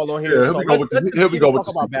basketball on here. Here we go. Talk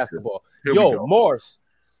about basketball. Yo, Morse.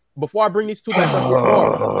 Before I bring these two back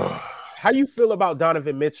up, how you feel about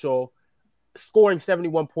Donovan Mitchell scoring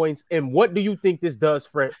 71 points, and what do you think this does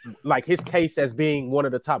for like his case as being one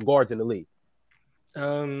of the top guards in the league?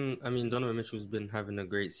 I mean, Donovan Mitchell's been having a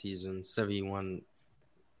great season, 71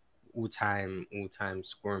 all-time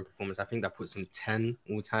scoring performance. I think that puts him 10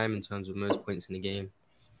 all-time in terms of most points in the game.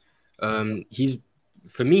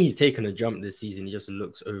 He's taken a jump this season. He just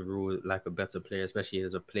looks overall like a better player, especially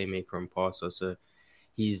as a playmaker and passer. So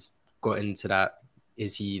he's got into that,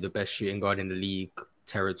 is he the best shooting guard in the league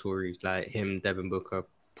territory? Like him, Devin Booker,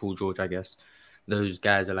 Paul George, I guess. Those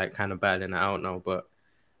guys are like kind of battling it out now. But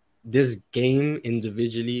this game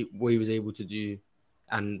individually, what he was able to do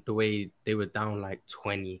and the way they were down like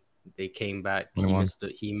 20, they came back.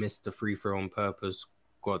 He missed the free throw on purpose,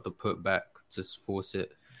 got the putback to force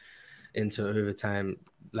it into overtime.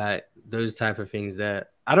 Like those type of things there.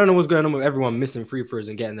 I don't know what's going on with everyone missing free throws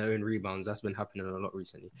and getting their own rebounds. That's been happening a lot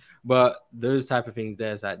recently. But those type of things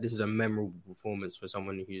there, it's like this is a memorable performance for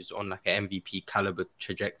someone who's on like an MVP caliber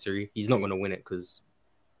trajectory. He's not going to win it because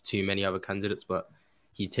too many other candidates, but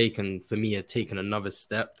he's taken another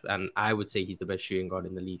step, and I would say he's the best shooting guard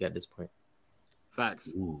in the league at this point.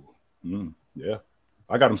 Facts. Yeah.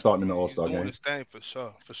 I got him starting in the All-Star game. For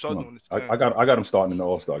sure. Doing this thing. I got him starting in the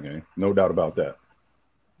All-Star game. No doubt about that.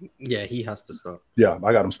 Yeah, he has to start. Yeah,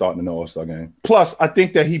 I got him starting in the All-Star game. Plus, I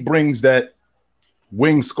think that he brings that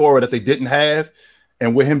wing scorer that they didn't have.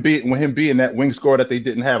 And with him being that wing scorer that they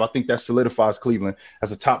didn't have, I think that solidifies Cleveland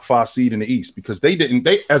as a top 5 seed in the East, because they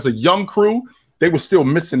as a young crew, they were still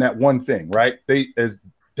missing that one thing, right? As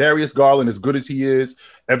Darius Garland, as good as he is,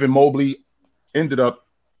 Evan Mobley ended up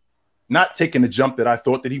not taking the jump that I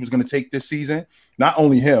thought that he was going to take this season. Not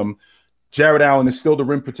only him, Jared Allen is still the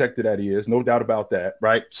rim protector that he is, no doubt about that,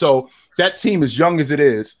 right? So that team, as young as it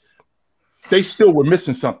is, they still were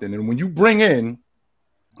missing something. And when you bring in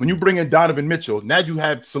Donovan Mitchell, now you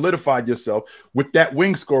have solidified yourself with that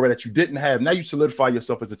wing scorer that you didn't have. Now you solidify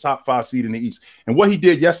yourself as a top 5 seed in the East. And what he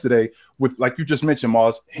did yesterday with, like you just mentioned,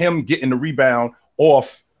 Mars, him getting the rebound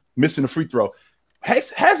off missing the free throw,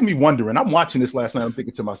 has me wondering. I'm watching this last night. I'm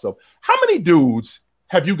thinking to myself, how many dudes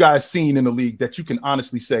have you guys seen in the league that you can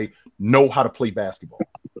honestly say know how to play basketball?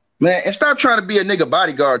 Man, and stop trying to be a nigga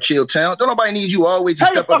bodyguard, Chill Town. Don't nobody need you always to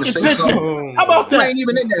step up and say something. How about that? You ain't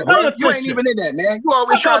even in that, bro. You ain't even in that, man. You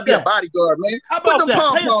always trying to be a bodyguard, man. Put them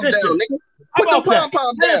pom-poms down, nigga. Put them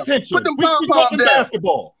pom-poms down. Put them pom-poms down.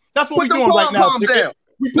 Basketball. That's what we're doing right now.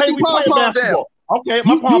 We playing basketball. Okay,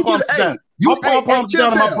 my pom-poms down. My pom-poms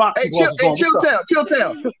down and my boxing gloves is on.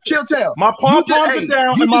 Chill Town. My pom-poms are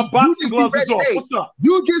down and my boxing gloves is on. What's up?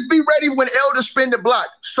 You just be ready when Elder spin the block,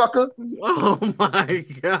 sucker. Oh my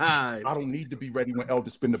God. I don't need to be ready when Elder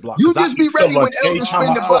spin the block. You just be ready when Elder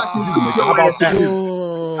spin the block. How about that?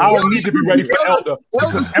 I don't need to be ready for Elder,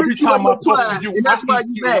 because every time I talk to you,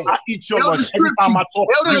 I eat your lunch. Every time I talk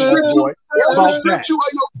to you, boy. Elder stripped you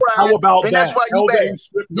of your pride. How about that? And that's why you bad.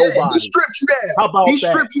 Yeah, he stripped you down. How about that? He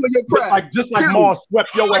stripped you of your pride. Just like Mars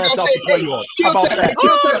swept your ass out the playoffs. How about that?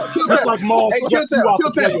 Just like Mars swept you out the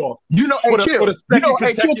playoffs. You know,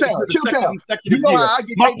 Chill Town. You know how I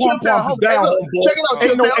get Chill Town. Check it out,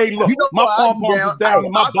 Chill Town. You know my pom-poms is down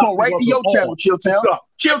and my I come right to your channel, Chill Town.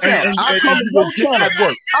 Chill Town. I come to your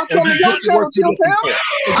channel. I come to your channel, Chill Town.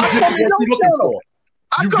 I come to your channel.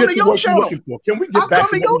 I come to your channel. Can we get back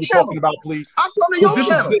to what we're talking about, please? I come to your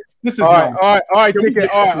channel. This is all right, Ticket.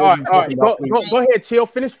 All right. Go ahead, Chill.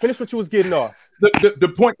 Finish what you was getting off.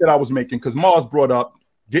 The point that I was making, because Mars brought up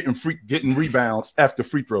getting rebounds after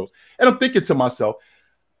free throws, and I'm thinking to myself,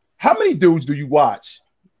 how many dudes do you watch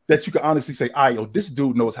that you can honestly say, this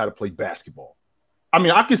dude knows how to play basketball? I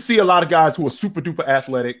mean, I can see a lot of guys who are super duper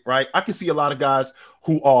athletic, right? I can see a lot of guys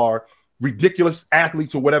who are ridiculous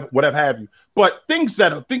athletes or whatever have you. But things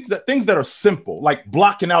that are simple, like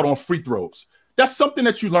blocking out on free throws, that's something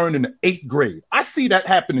that you learn in the 8th grade. I see that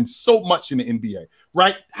happening so much in the NBA,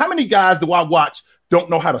 right? How many guys do I watch don't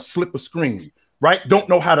know how to slip a screen, right? Don't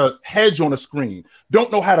know how to hedge on a screen,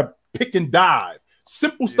 don't know how to pick and dive,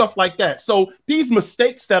 simple stuff like that. So these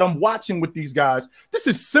mistakes that I'm watching with these guys, this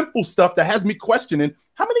is simple stuff that has me questioning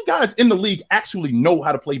how many guys in the league actually know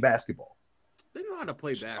how to play basketball. They know how to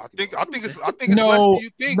play basketball. I think it's less than you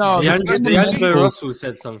think. No, D'Angelo Russell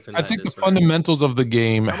said something. I think the fundamentals of the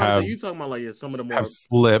game have you talking about like some of them have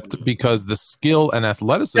slipped because the skill and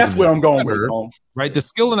athleticism. That's where I'm going with Tom. Right, the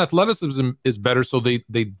skill and athleticism is better, so they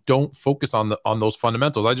don't focus on those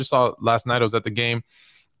fundamentals. I just saw last night. I was at the game,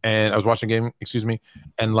 and I was watching a game. Excuse me,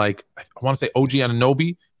 and like I want to say OG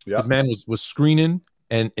Anunoby, his man was screening.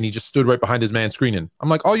 And he just stood right behind his man screening. I'm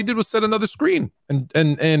like, all you did was set another screen.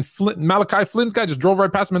 And Flynn, Malachi Flynn's guy just drove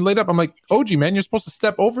right past him and laid up. I'm like, OG, man, you're supposed to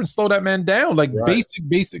step over and slow that man down. Like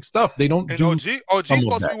basic stuff. They don't do. OG's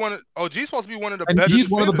supposed to be one of the and better. He's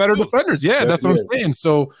one of the better defenders. Yeah, that's what I'm saying.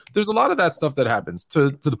 So there's a lot of that stuff that happens. To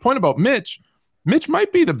the point about Mitch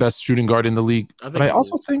might be the best shooting guard in the league. But I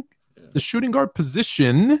also think the shooting guard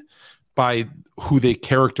position, by who they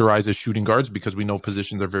characterize as shooting guards, because we know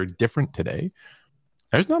positions are very different today,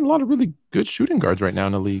 there's not a lot of really good shooting guards right now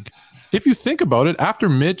in the league. If you think about it, after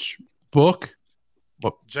Mitch, Book,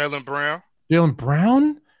 Jaylen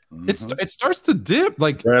Brown, it starts to dip.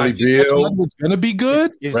 Like Bradley Beal is going to be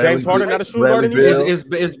good. Is James Harden not a shooting guard anymore?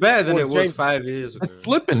 It's better than it was 5 years ago. It's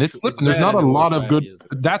slipping. There's not a lot of good.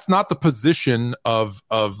 That's not the position of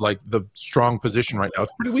like the strong position right now.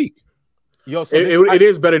 It's pretty weak. Yo, so it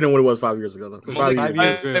is better than what it was 5 years ago, though. 5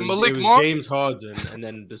 years ago, and Malik Monk, James Harden, and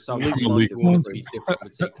then the summer Malik Monk to be different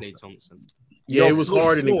with Klay Thompson. Yeah, it was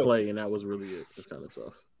Harden and Klay, and that was really it. It's kind of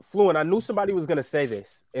tough. Fluent, I knew somebody was going to say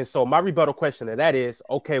this, and so my rebuttal question to that is: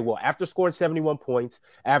 okay, well, after scoring 71 points,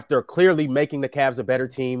 after clearly making the Cavs a better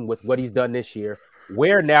team with what he's done this year,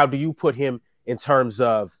 where now do you put him in terms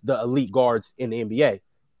of the elite guards in the NBA?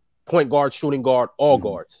 Point guard, shooting guard, all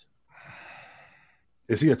guards.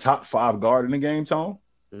 Is he a top 5 guard in the game, Tom?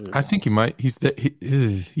 I think he might. He's the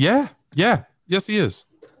yes, he is.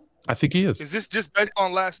 I think he is. Is this just based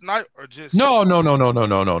on last night or just No.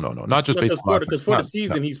 Not just based on because for the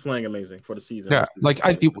season he's playing amazing for the season. Yeah, like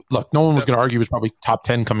look, no one was going to argue he was probably top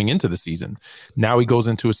 10 coming into the season. Now he goes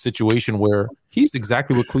into a situation where he's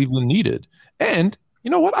exactly what Cleveland needed. And you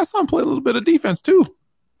know what? I saw him play a little bit of defense too.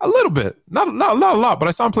 A little bit. Not a lot, but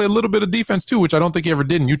I saw him play a little bit of defense too, which I don't think he ever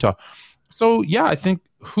did in Utah. So yeah, I think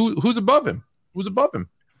who's above him? Who's above him?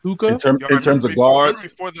 Luka? In terms of guards.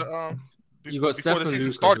 You got before the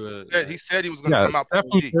season started, he said he was going to come out.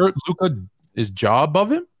 Luka is Ja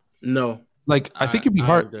above him? No. Like I think it'd be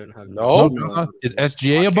hard. No. Is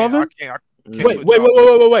SGA above him?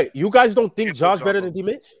 Wait. You guys don't think Ja's better than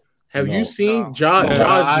D-Mitch? Have you seen Ja?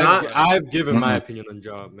 I've given my opinion on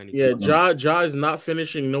Ja many times. Ja is not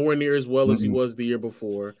finishing nowhere near as well as he was the year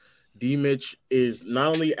before. D-Mitch is not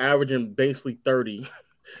only averaging basically 30,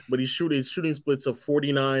 but he's shooting splits of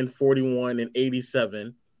 49, 41, and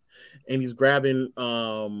 87. And he's grabbing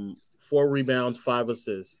 4 rebounds, 5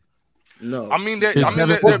 assists. No, I mean they're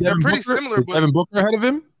pretty similar. Is Devin Booker ahead of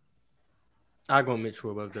him? I got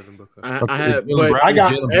Mitchell above Devin Booker. Those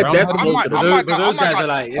guys are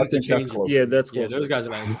like interchangeable. Yeah, that's close. Yeah, those guys are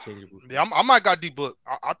like interchangeable. Yeah, I might got D-Book.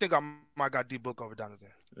 I think I might got D-Book over Donovan.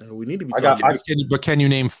 We need to be talking. But can you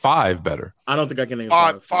name 5 better? I don't think I can name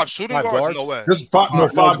 5 shooting guards. No way. Just 5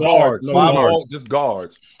 guards. 5 guards. Just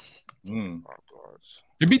guards.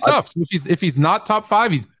 It'd be tough. So if he's not top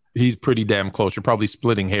 5, he's pretty damn close. You're probably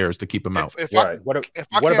splitting hairs to keep him out. What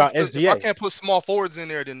about SGA? If I can't put small forwards in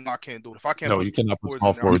there, then I can't do it. If I can't, you cannot put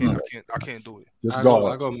small forwards in there. I can't do it. Just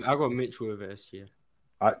guards. I got Mitchell over SGA.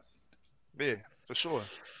 Yeah, for sure.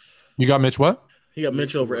 You got Mitch what? He got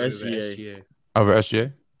Mitchell over SGA. Over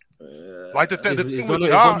SGA? Like the thing with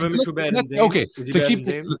okay,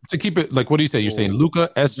 to keep it like, what do you say? You're saying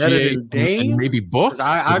Luka, SGA, and maybe Book?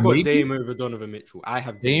 I got Dame over Donovan Mitchell. I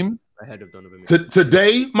have Dame ahead of Donovan Mitchell.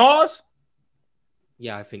 Today, Mars?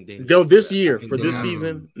 Yeah, I think Dame. Yo, this year for this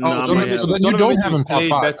season. So then you don't have him top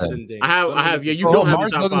 5. Better than Dame. I have. Yeah, you don't have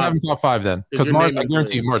Mars doesn't have him top 5 then, because Mars, I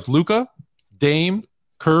guarantee you, Mars, Luka, Dame,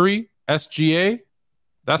 Curry, SGA.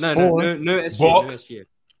 That's 4. No SGA.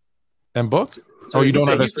 And Book? So you don't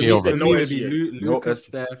have SGA over. For me, it would be Luka,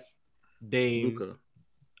 Steph, Dame,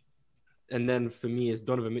 and then for me, it's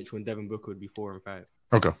Donovan Mitchell and Devin Booker would be 4 and 5.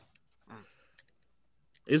 Okay.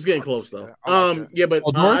 It's getting close though. Yeah, but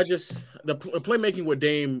I just the playmaking with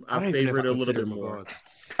Dame, I favorite a little bit more.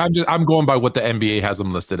 I'm going by what the NBA has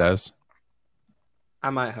him listed as. Hey,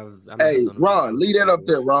 Ron, leave that up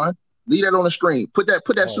there, Ron. Leave that on the screen. Put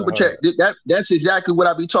that super chat. That's exactly what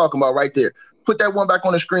I be talking about right there. Put that one back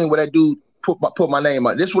on the screen where that dude put my name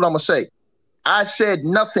on. This is what I'm gonna say. I said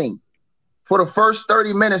nothing for the first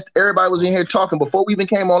 30 minutes. Everybody was in here talking before we even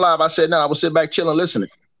came on live. I said, no, I was sitting back chilling, listening.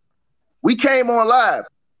 We came on live.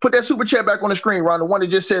 Put that super chat back on the screen, Ron. The one that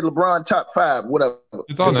just said LeBron top 5, whatever.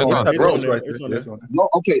 It's on there.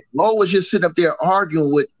 Okay, Lo was just sitting up there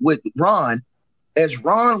arguing with Ron. As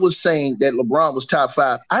Ron was saying that LeBron was top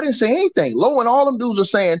 5, I didn't say anything. Lo and all them dudes are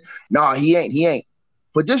saying, nah, he ain't.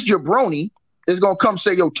 But this jabroni is going to come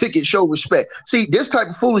say, yo, Ticket, show respect. See, this type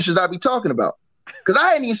of foolishness I be talking about. Because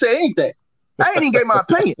I ain't even say anything. I ain't even gave my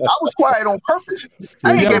opinion. I was quiet on purpose.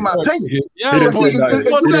 I ain't gave my opinion. Hold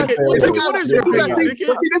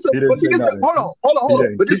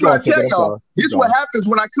on. But this is what I tell y'all. This is what happens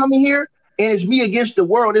when I come in here and it's me against the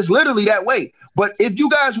world. It's literally that way. But if you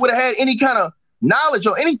guys would have had any kind of knowledge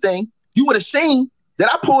or anything, you would have seen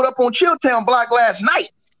that I pulled up on Chilltown block last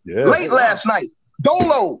night. Late last night.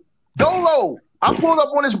 Dolo. I pulled up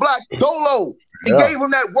on his block, Dolo, and gave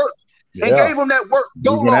him that work. And gave him that work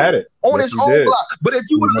Dolo on his own block. But if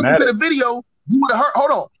you would have listened to the video, you would have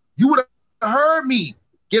heard, you would have heard me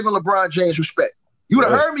giving LeBron James respect. You would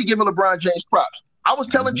have heard me giving LeBron James props. I was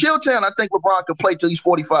telling Chilltown I think LeBron could play till he's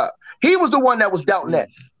 45. He was the one that was doubting that.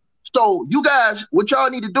 So you guys, what y'all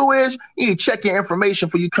need to do is you need to check your information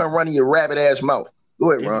before you come running your rabbit ass mouth.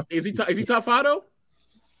 Go ahead, Ron. Is he top 5 though?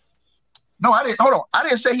 No, I didn't. Hold on. I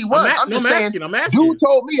didn't say he was. I'm asking. Dude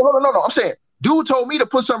told me. Hold on. No. I'm saying. Dude told me to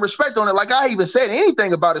put some respect on it. Like I even said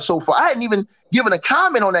anything about it so far. I hadn't even given a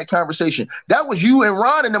comment on that conversation. That was you and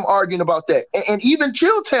Ron and them arguing about that. And even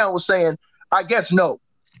Chilltown was saying, I guess no,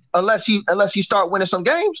 unless he start winning some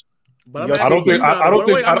games. But I don't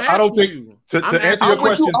think. To answer your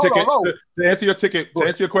question, Ticket. To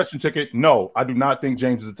answer your question, Ticket. No, I do not think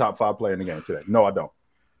James is a top 5 player in the game today. No, I don't.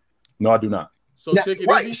 No, I do not. So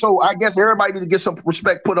right. So I guess everybody need to get some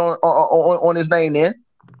respect put on his name then.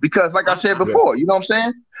 Because like I said before, you know what I'm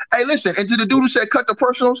saying? Hey, listen, and to the dude who said cut the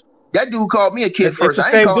personals, that dude called me a kid first.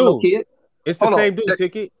 I ain't calling no kid. It's the same dude,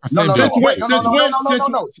 Ticket. No.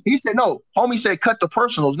 He said no. Homie said cut the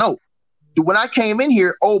personals. No. when I came in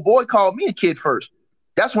here, old boy called me a kid first.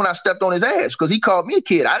 That's when I stepped on his ass because he called me a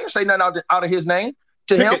kid. I didn't say nothing out of his name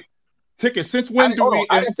to him. Ticket. Since when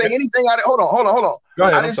I didn't say anything out of hold on. Go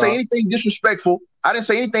ahead, I didn't say anything disrespectful. I didn't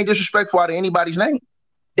say anything disrespectful out of anybody's name.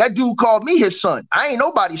 That dude called me his son. I ain't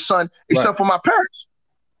nobody's son except for my parents.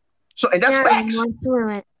 So, and that's facts.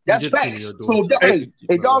 That's facts. So, hey,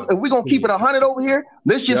 dog, if we're gonna keep it 100 over here,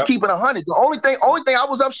 let's just keep it 100. The only thing I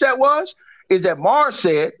was upset is that Mars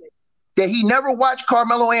said that he never watched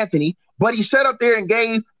Carmelo Anthony, but he sat up there and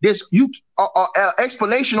gave this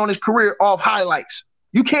explanation on his career off highlights.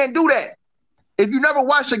 You can't do that. If you never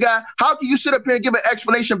watched a guy, how can you sit up here and give an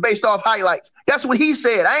explanation based off highlights? That's what he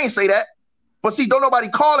said. I ain't say that. But see, don't nobody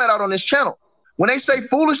call that out on this channel. When they say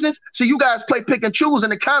foolishness, see, you guys play pick and choose in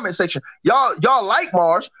the comment section. Y'all like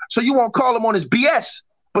Mars, so you won't call him on his BS.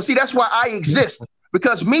 But see, that's why I exist.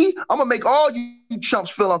 Because me, I'm gonna make all you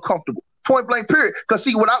chumps feel uncomfortable. Point blank, period. Because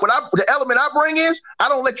see, the element I bring is I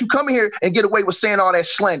don't let you come in here and get away with saying all that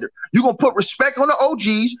slander. You're gonna put respect on the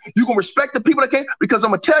OGs. You're gonna respect the people that came, because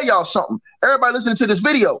I'm gonna tell y'all something. Everybody listening to this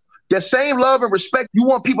video, that same love and respect you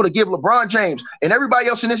want people to give LeBron James and everybody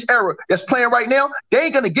else in this era that's playing right now, they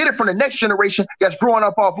ain't gonna get it from the next generation that's growing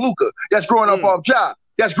up off Luka, that's growing up off Ja,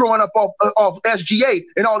 that's growing up off SGA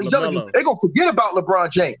and all these other dudes. They're gonna forget about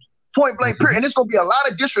LeBron James. Point blank, period. And it's going to be a lot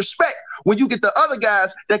of disrespect when you get the other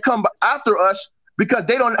guys that come after us because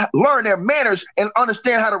they don't learn their manners and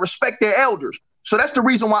understand how to respect their elders. So that's the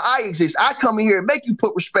reason why I exist. I come in here and make you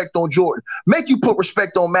put respect on Jordan, make you put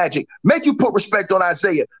respect on Magic, make you put respect on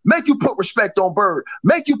Isaiah, make you put respect on Bird,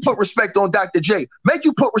 make you put respect on Dr. J, make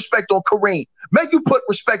you put respect on Kareem, make you put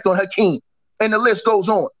respect on Hakeem, and the list goes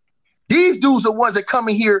on. These dudes are ones that come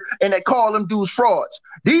in here and they call them dudes frauds.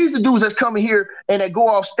 These are dudes that come in here and they go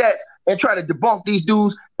off stats and try to debunk these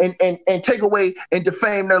dudes and take away and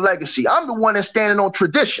defame their legacy. I'm the one that's standing on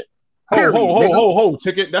tradition. Ho,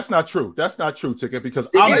 Ticket. That's not true. That's not true, Ticket, because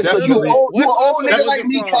I'm definitely... You're an old nigga like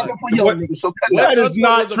me coming for young niggas. So that is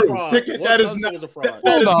not true, Ticket. That is not true.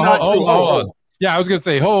 Hold on. Yeah, I was going to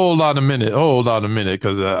say, hold on a minute,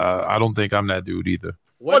 because I don't think I'm that dude either.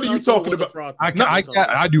 What are you talking about?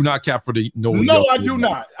 I do not cap for the no. No, I do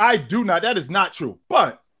not. I do not. That is not true.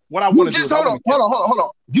 But what I want to do. Hold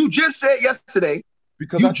on. You just said yesterday. That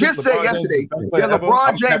LeBron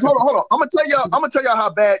James. Hold on. I'm gonna tell y'all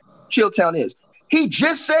how bad Chilltown is. He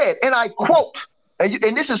just said, and I quote,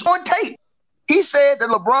 and this is on tape. He said that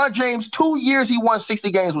LeBron James 2 years he won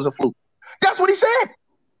 60 games was a fluke. That's what he said.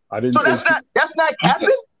 I didn't. So that's not capping.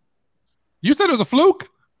 You said it was a fluke.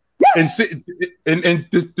 Yes. And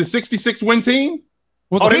the 66 win team?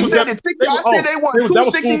 He said the 60. I said they won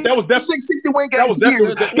 260. That was 60 win games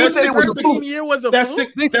year. He said it was a fluke. Year was a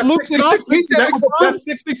fluke. That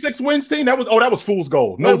 66 wins team. That was fool's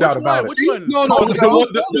gold. No doubt about it. No,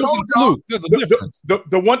 there's a difference.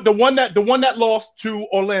 The one that lost to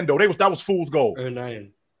Orlando. That was fool's gold.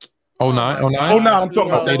 09. I'm talking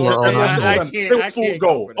about that. They were fool's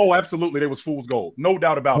gold. Oh, absolutely, they was fool's gold. No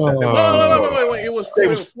doubt about that. Wait. It was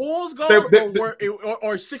fool's gold,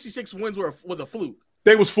 or 66 wins was a fluke.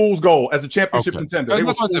 They was fool's gold as a championship contender.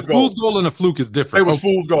 That's why I said fool's gold and a fluke is different. They was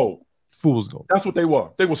fool's gold. Fool's gold. That's what they were.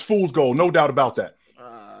 They was fool's gold. No doubt about that.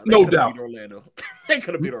 No doubt. They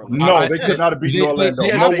could have beat Orlando. No, they could not have beaten Orlando.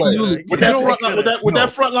 No way. With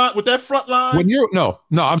that front line.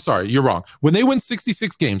 I'm sorry, you're wrong. When they win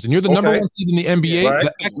 66 games and you're the number one seed in the NBA,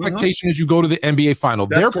 the expectation is you go to the NBA final.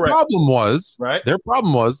 Their problem was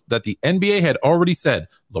that the NBA had already said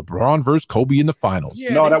LeBron versus Kobe in the finals.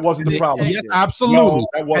 No, that wasn't the problem. Yes, absolutely.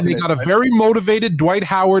 And they got a very motivated Dwight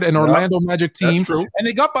Howard and Orlando Magic team, and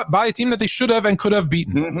they got by a team that they should have and could have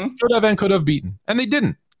beaten. And they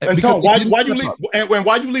didn't. And Tom, why you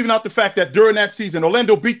leaving out the fact that during that season,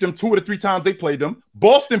 Orlando beat them 2 of the 3 times they played them.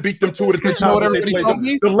 Boston beat them 2 of the 3 times they played them.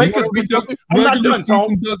 The Lakers beat them. I'm not done,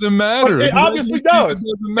 Tom. Doesn't matter. It obviously does.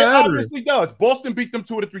 It obviously does. Boston beat them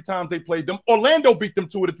 2 of the 3 times they played them. Orlando beat them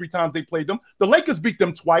 2 of the 3 times they played them. The Lakers beat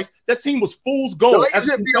them twice. That team was fool's gold. The Lakers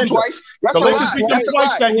didn't beat them twice. The Lakers beat them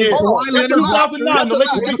twice that year. In 2009, the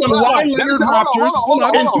Lakers beat them twice. In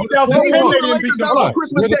 2010, they didn't beat them twice.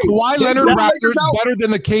 Were the Kawhi Leonard Raptors better than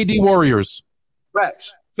the KD Warriors?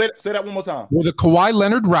 Facts. Say that one more time. Were the Kawhi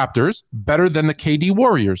Leonard Raptors better than the KD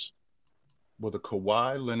Warriors? Were the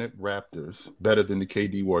Kawhi Leonard Raptors better than the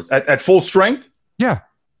KD Warriors? At full strength? Yeah.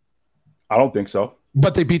 I don't think so.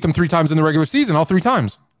 But they beat them 3 times in the regular season, all 3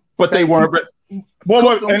 times. But they weren't. Hold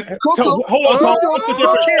on, Tone. What's the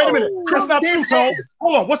difference? Wait a minute. That's not true, Tone.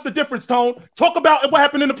 Hold on. What's the difference, Tone? Talk about what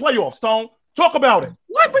happened in the playoffs, Tone. Talk about it.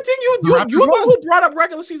 What? But then you the one who brought up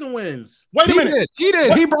regular season wins. Wait a minute. He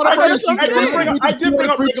did. He brought up regular season wins. I did bring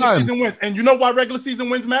up regular season wins. And you know why regular season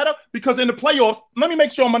wins matter? Because in the playoffs, let me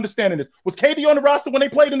make sure I'm understanding this. Was KD on the roster when they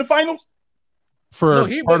played in the finals? For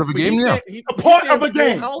part of a game, yeah. Part of a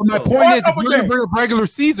game. My point is, if you're going to bring up regular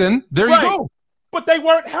season, there you go. But they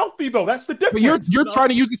weren't healthy, though. That's the difference. But you're trying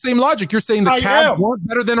to use the same logic. You're saying the Cavs weren't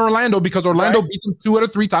better than Orlando because Orlando beat them 2 out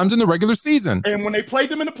of 3 times in the regular season. And when they played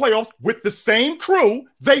them in the playoffs with the same crew,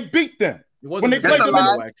 they beat them. That's a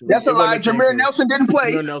lie. Jameer Nelson didn't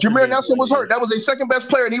play. Jameer Nelson was hurt. That was their second best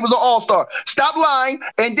player, and he was an all-star. Stop lying.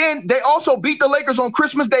 And then they also beat the Lakers on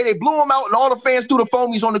Christmas Day. They blew them out, and all the fans threw the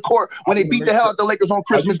foamies on the court when they beat the hell out the Lakers on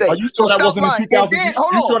Christmas Day. Are you sure that wasn't in 2000? You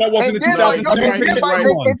sure that wasn't in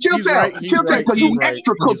 2010? Chill town, because you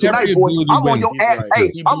extra cook tonight, boy. I'm on your ass.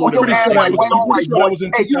 Hey, I'm on your ass like white on white, boy.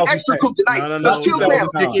 Hey, you extra cook tonight. Chill town.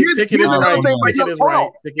 Here's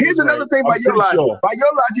another thing by your logic. By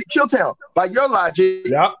your logic, chill town. By your logic,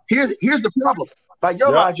 here's the problem. By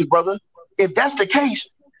your logic, brother, if that's the case,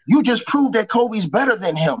 you just proved that Kobe's better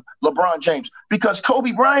than him, LeBron James, because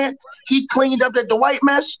Kobe Bryant, he cleaned up that Dwight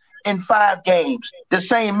mess in 5 games. The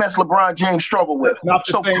same mess LeBron James struggled with. Not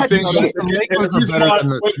the same thing.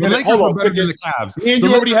 The Lakers are better than the Cavs. And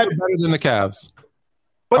you already had better than the Cavs.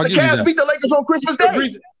 But the Cavs beat the Lakers on Christmas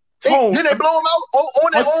Day. Didn't they blow them out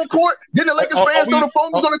on their own court? Didn't the Lakers fans throw the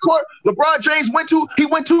foamies on the court? LeBron James went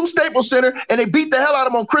to Staples Center and they beat the hell out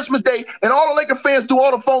of him on Christmas Day, and all the Laker fans do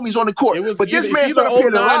all the foamies on the court. But this man sat up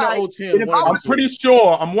here to lie. I'm pretty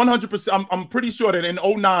sure. I'm 100%. I'm pretty sure that in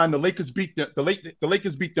 2009 the Lakers beat them. The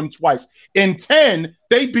Lakers beat them twice. In 2010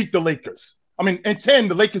 they beat the Lakers. I mean, in 2010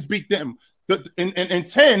 the Lakers beat them. In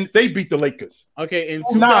 2010 they beat the Lakers. Okay, in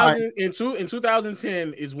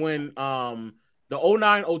 2010 is when the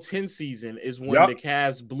 09-010 season is when the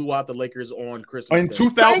Cavs blew out the Lakers on Christmas in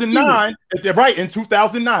 2009, right? In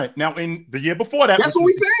 2009. Now, in the year before that, that's what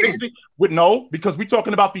we said. Because we're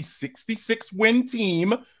talking about the 66-win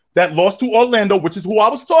team that lost to Orlando, which is who I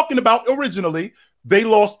was talking about originally. They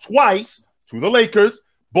lost twice to the Lakers.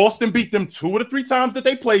 Boston beat them 2 of the 3 times that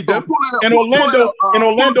they played them, and Orlando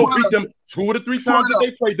beat them 2 of the 3 times that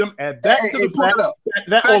they played them. Add that to the fact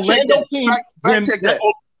that Orlando team.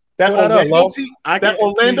 That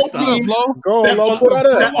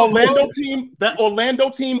Orlando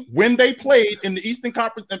team, when they played in the Eastern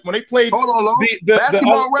Conference, when they played,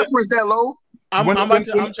 basketball reference that low.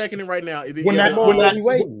 I'm checking it right now.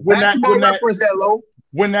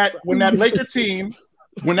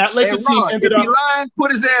 When that Laker team ended up, lying,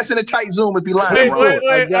 put his ass in a tight zoom. If he lying, wait,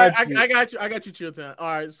 I got you, Chill Town. All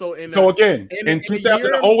right, so in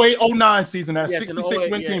 2008-09 season, that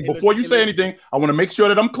 66-win team. Before you say anything, I want to make sure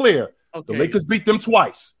that I'm clear. Okay. The Lakers beat them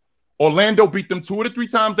twice. Orlando beat them 2 of the 3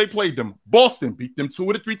 times they played them. Boston beat them 2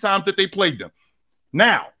 of the 3 times that they played them.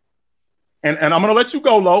 Now, and I'm gonna let you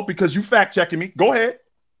go, Lo, because you fact checking me. Go ahead.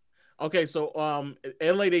 Okay, so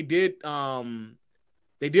LA they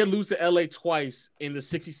did lose to LA twice in the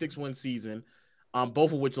 66-win season,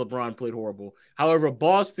 both of which LeBron played horrible. However,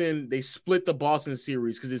 Boston, they split the Boston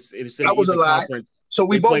series because it said that was a lie. So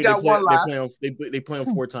we both got one lie. They play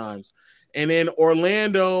them 4 times, and then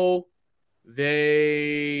Orlando,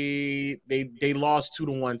 they lost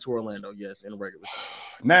 2-1 to Orlando. Yes, in the regular season.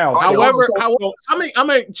 Now, however, I'm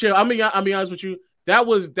gonna be honest with you. That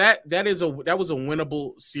was a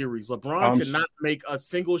winnable series. LeBron could not make a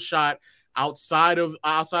single shot outside of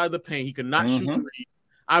the paint. He could not shoot 3.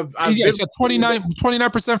 I've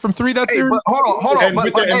 29% from 3 that series. But hold on.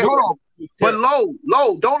 But low,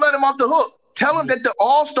 don't let him off the hook. Tell him that the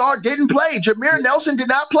All-Star didn't play. Jameer Nelson did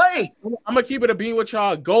not play. I'm gonna keep it a bean with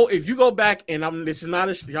y'all. If you go back and this is not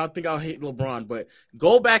y'all think I'll hate LeBron, but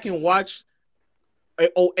go back and watch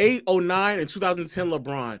 08, 09, and 2010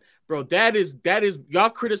 LeBron. Bro, that is y'all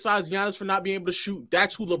criticize Giannis for not being able to shoot.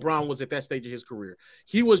 That's who LeBron was at that stage of his career.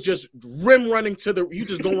 He was just rim running to the. You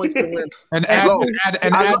just going to the rim and add 4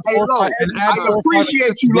 5. I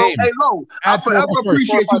appreciate you, Lo. Hey, Lo. I forever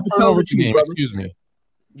appreciate you for telling the truth, brother. Excuse me.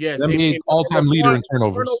 Yes, that means all-time leader in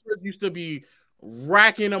turnovers. Turnovers used to be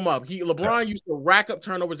racking them up. LeBron used to rack up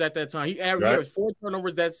turnovers at that time. He averaged 4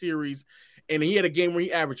 turnovers that series. And he had a game where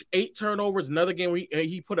he averaged 8 turnovers. Another game where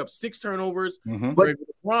he put up 6 turnovers. Mm-hmm. But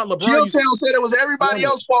LeBron Chilltown said it was everybody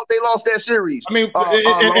else's fault they lost that series. I mean,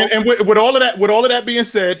 and with all of that being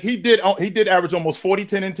said, he did average almost 40,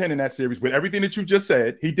 10, and 10 in that series. With everything that you just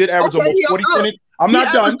said, he did average almost 40, 10. I'm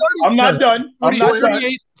not done.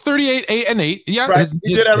 38, 8, and 8. Yeah, right.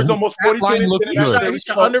 He did average almost 40, 10, and 10.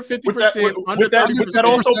 Under 50%, under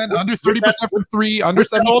 30% from 3, under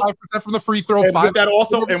 75% from the free throw. With that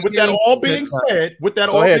all being said,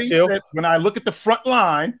 when I look at the front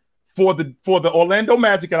line for the Orlando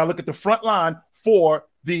Magic and I look at the front line for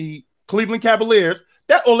the Cleveland Cavaliers,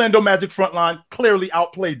 that Orlando Magic front line clearly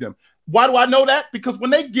outplayed them. Why do I know that? Because when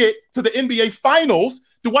they get to the NBA Finals,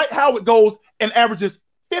 Dwight Howard goes and averages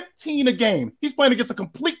 15 a game. He's playing against a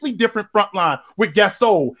completely different front line with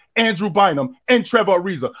Gasol, Andrew Bynum, and Trevor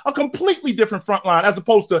Ariza. A completely different front line as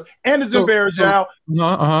opposed to Anderson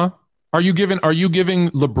Varejao. Are you giving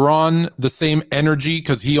LeBron the same energy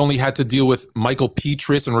because he only had to deal with Michael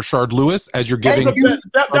Petris and Rashard Lewis as you're giving?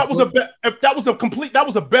 That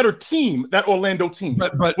was a better team, that Orlando team.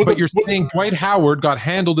 But you're saying Dwight Howard got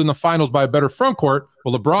handled in the finals by a better front court.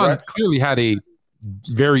 Well, LeBron clearly had a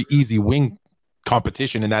very easy wing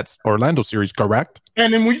competition in that Orlando series, correct?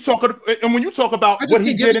 And then when you talk about what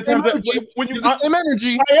he did in terms of the same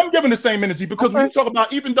energy, I am giving the same energy because when you talk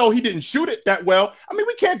about even though he didn't shoot it that well, I mean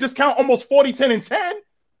we can't discount almost 40, 10, and 10.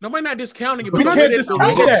 Nobody not discounting it. We can't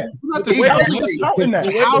discount that.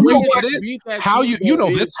 How you know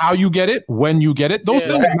this, how you get it, when you get it, those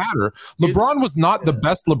things matter. LeBron was not the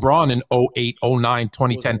best LeBron in 08, 09,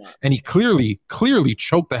 2010, and he clearly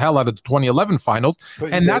choked the hell out of the 2011 finals.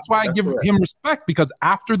 And that's why I give him respect, because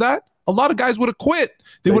after that, a lot of guys would have quit.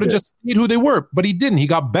 They would have just stayed who they were, but he didn't. He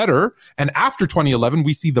got better. And after 2011,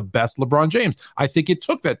 we see the best LeBron James. I think it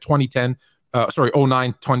took that 09,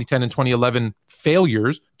 2010, and 2011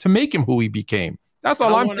 failures to make him who he became. That's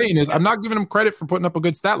all I'm saying is I'm not giving him credit for putting up a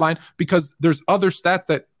good stat line because there's other stats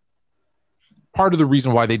that part of the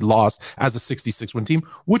reason why they lost as a 66-win team,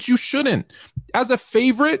 which you shouldn't. As a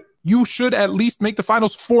favorite, you should at least make the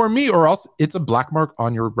finals for me, or else it's a black mark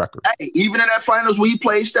on your record. Hey, even in that finals when he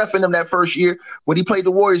played Steph in them that first year, when he played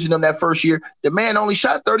the Warriors in them that first year, the man only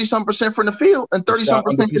shot 30-some% from the field and 30-some%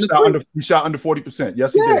 from the three. He shot under 40%.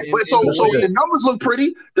 Yes, he did. But so the numbers look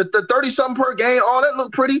pretty. The 30-something per game, all that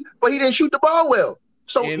looked pretty, but he didn't shoot the ball well.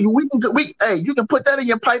 So you can put that in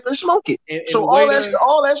your pipe and smoke it. So all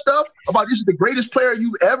that stuff about this is the greatest player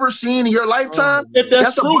you've ever seen in your lifetime. If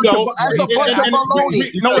that's true, though, that's a bunch of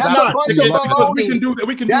baloney. No, it's not. Because we can do that.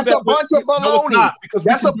 We can do that. That's a bunch of baloney.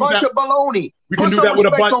 That's a bunch of baloney. We can do that with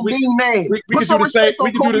a bunch. We can do the same.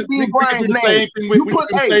 We can do the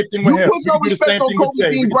same thing with him. You put some respect on Kobe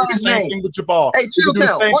Bean Bryant's name. With your ball. Hey,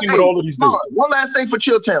 Chilltown. One last thing for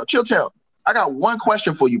Chilltown. I got one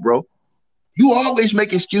question for you, bro. You always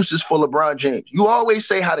make excuses for LeBron James. You always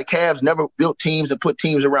say how the Cavs never built teams and put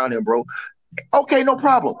teams around him, bro. Okay, no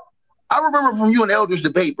problem. I remember from you and Elder's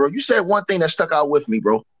debate, bro, you said one thing that stuck out with me,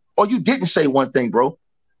 bro. Or you didn't say one thing, bro.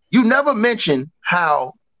 You never mentioned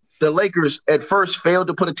how the Lakers at first failed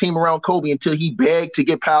to put a team around Kobe until he begged to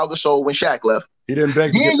get Pau Gasol when Shaq left. He didn't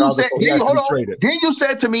beg to get Pau Gasol. Then you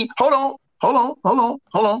said to me, hold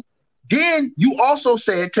on. Then you also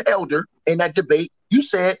said to Elder in that debate, you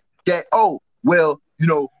said that,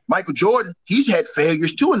 Michael Jordan, he's had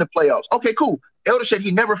failures too in the playoffs. Okay, cool. Elder said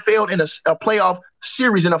he never failed in a playoff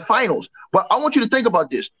series in the finals. But I want you to think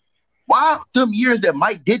about this. Why them years that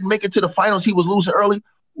Mike didn't make it to the finals, he was losing early?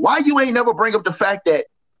 Why you ain't never bring up the fact that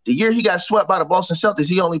the year he got swept by the Boston Celtics,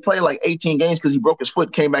 he only played like 18 games because he broke his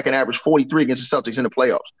foot, came back and averaged 43 against the Celtics in the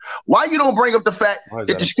playoffs? Why you don't bring up the fact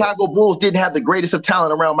that the Chicago Bulls didn't have the greatest of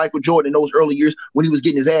talent around Michael Jordan in those early years when he was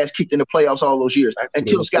getting his ass kicked in the playoffs all those years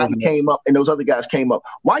until Scottie came up and those other guys came up?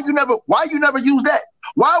 Why you never use that?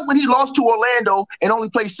 Why when he lost to Orlando and only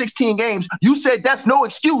played 16 games, you said that's no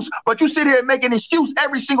excuse, but you sit here and make an excuse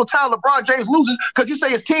every single time LeBron James loses because you say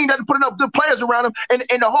his team doesn't put enough good players around him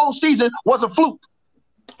and the whole season was a fluke?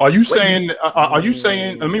 Are you saying?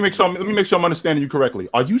 Let me make sure I'm understanding you correctly.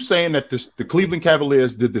 Are you saying that the Cleveland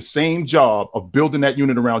Cavaliers did the same job of building that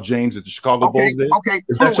unit around James that the Chicago Bulls did? Okay,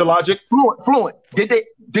 is that your logic? Fluent. Did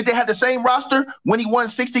they have the same roster when he won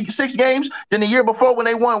 66 games than the year before when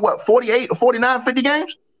they won 48 or 49, 50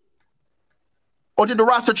 games? Or did the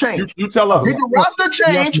roster change? You tell us. Did the roster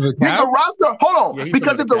change? Hold on,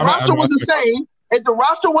 because if the roster was the same. If the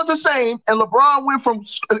roster was the same and LeBron went from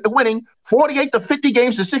winning 48 to 50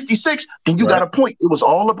 games to 66, then you got a point. It was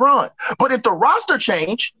all LeBron. But if the roster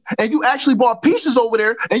changed and you actually bought pieces over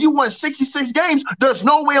there and you won 66 games, there's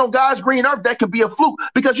no way on God's green earth that could be a fluke.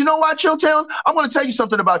 Because you know what, Chilltown? I'm going to tell you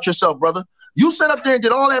something about yourself, brother. You sat up there and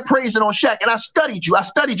did all that praising on Shaq, and I studied you. I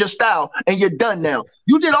studied your style, and you're done now.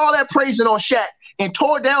 You did all that praising on Shaq and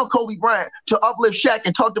tore down Kobe Bryant to uplift Shaq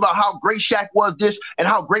and talked about how great Shaq was this and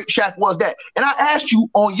how great Shaq was that. And I asked you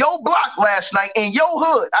on your block last night in your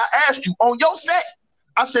hood, I asked you on your set,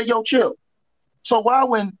 I said, yo, chill. So why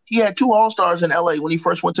when he had 2 All-Stars in LA when he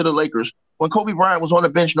first went to the Lakers, when Kobe Bryant was on the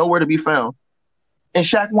bench, nowhere to be found, and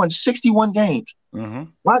Shaq won 61 games,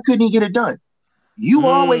 why couldn't he get it done? You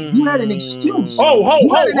had an excuse. Hold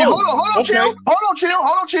on,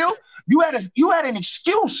 chill. You had an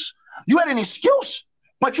excuse You had an excuse,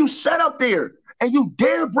 but you sat up there and you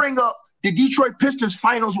dare bring up the Detroit Pistons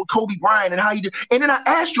finals with Kobe Bryant and how you did. And then I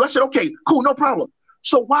asked you, I said, okay, cool, no problem.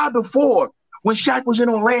 So why before, when Shaq was in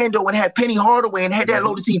Orlando and had Penny Hardaway and had that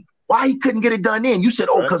loaded team, why he couldn't get it done then? You said,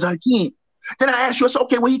 oh, because Hakeem. Then I asked you, I said,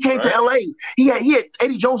 okay, when he came to LA, he had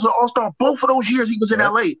Eddie Jones, an all-star, both of those years he was in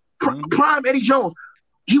LA. Prime Eddie Jones.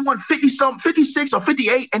 He won 56 or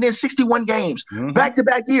 58 and then 61 games,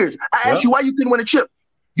 back-to-back years. I asked you why you couldn't win a chip.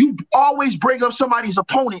 You always bring up somebody's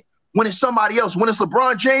opponent when it's somebody else. When it's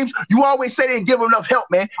LeBron James, you always say they didn't give him enough help,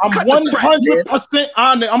 man. I'm 100%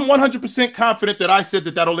 honest. I'm 100% confident that I said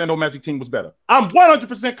that Orlando Magic team was better. I'm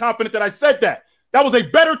 100% confident that I said that. That was a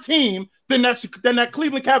better team than that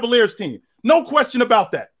Cleveland Cavaliers team. No question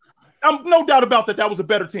about that. No doubt about that. That was a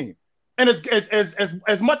better team. And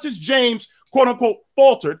as much as James, quote unquote,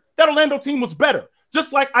 faltered, that Orlando team was better.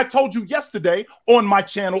 Just like I told you yesterday on my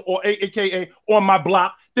channel, or AKA on my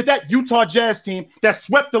block, that Utah Jazz team that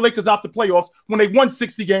swept the Lakers out the playoffs when they won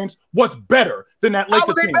 60 games was better than that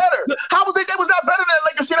Lakers team. How was they better? How was it? They was not better than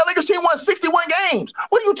that Lakers team. That Lakers team won 61 games.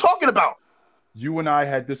 What are you talking about? You and I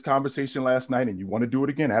had this conversation last night, and you want to do it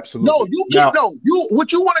again? Absolutely. No, you can't. No,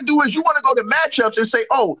 what you want to do is you want to go to matchups and say,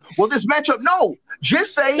 "Oh, well, this matchup." No,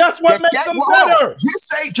 just say that's what makes them better.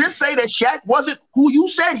 Just say that Shaq wasn't who you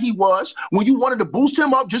said he was when you wanted to boost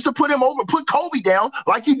him up, just to put him over, put Kobe down,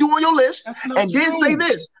 like you do on your list, and then say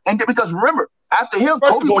this. And then, because remember, after him,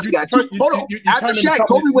 Kobe would have got two. Hold on. After Shaq,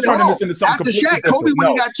 Kobe would have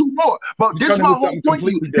got two more. But this is my whole point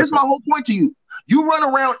to you. This is my whole point to you. You run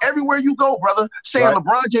around everywhere you go, brother, saying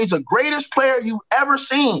LeBron James the greatest player you've ever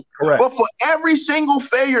seen. Correct. But for every single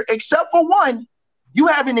failure, except for one, you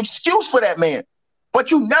have an excuse for that man. But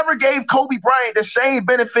you never gave Kobe Bryant the same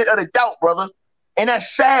benefit of the doubt, brother. And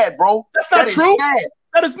that's sad, bro. That's not true. Sad.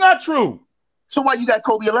 That is not true. So why you got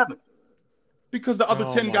Kobe 11? Because the other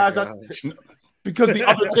 10 guys, because the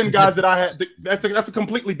other 10 guys that I had, that's a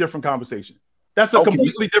completely different conversation. That's a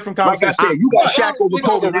completely different conversation. Like I said, you got Shaq over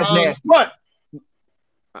Kobe. That's nasty. But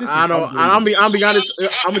I'm be honest.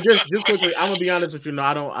 I'm gonna be honest with you. No,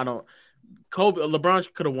 I don't. Kobe,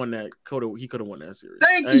 LeBron could have won that. He could have won that series.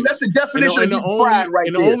 Thank you. That's the definition of getting fried right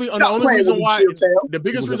there. The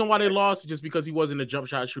biggest reason why they lost is just because he wasn't a jump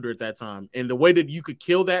shot shooter at that time. And the way that you could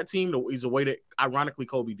kill that team is the way that, ironically,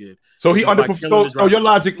 Kobe did. So he underperformed. So your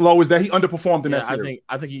logic, Low, is that he underperformed in that series.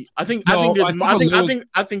 I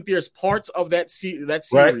think there's parts of that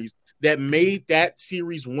series that made that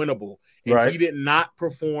series winnable. And he did not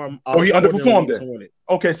perform. He underperformed it.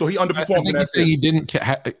 Okay, so he underperformed. I think he didn't.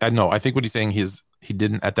 No, I think what he's saying is he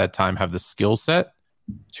didn't at that time have the skill set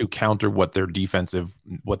to counter what that defensive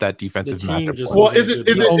matchup was. Well,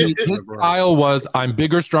 his style was, I'm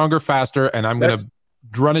bigger, stronger, faster, and I'm going to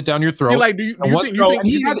run it down your throat. Do you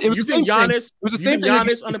think Giannis? It was the same thing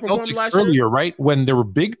Giannis underperformed last year, earlier, right? When there were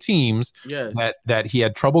big teams that he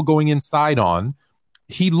had trouble going inside on,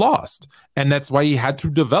 he lost, and that's why he had to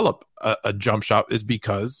develop a jump shot, is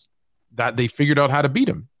because that they figured out how to beat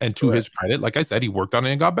him. And to his credit, like I said, he worked on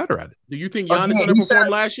it and got better at it. Do you think Giannis underperformed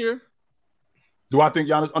last year? Do I think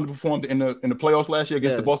Giannis underperformed in the playoffs last year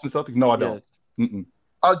against the Boston Celtics? No, I don't.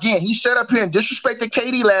 Again, he sat up here and disrespected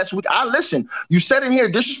KD last week. Listen, you sat in here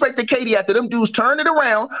disrespected KD after them dudes turned it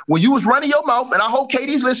around when you was running your mouth, and I hope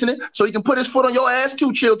KD's listening so he can put his foot on your ass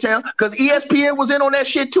too, Chill Town, because ESPN was in on that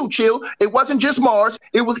shit too, Chill. It wasn't just Mars.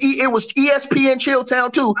 It was ESPN Chill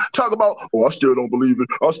Town too. Talk about, I still don't believe it.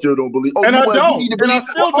 I still don't believe it. And I don't. And I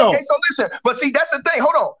still don't. Okay, so listen. But see, that's the thing.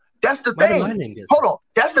 Hold on. That's the thing. Hold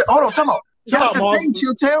on. Time out. That's the thing,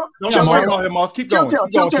 Chill Town.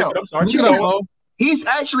 Chill Town. I'm sorry. He's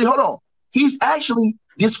actually, he's actually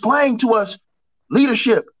displaying to us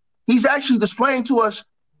leadership. He's actually displaying to us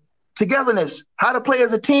togetherness, how to play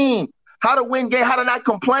as a team, how to win game, how to not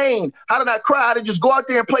complain, how to not cry, how to just go out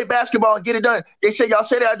there and play basketball and get it done. They say, y'all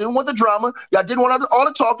said that I didn't want the drama. Y'all didn't want all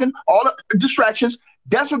the talking, all the distractions.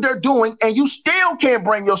 That's what they're doing. And you still can't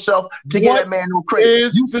bring yourself to get that man no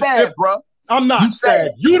credit. You sad, bro. I'm not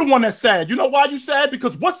sad. You're the one that's sad. You know why you sad?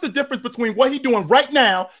 Because what's the difference between what he's doing right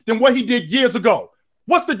now than what he did years ago?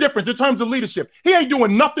 What's the difference in terms of leadership? He ain't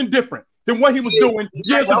doing nothing different than what he was doing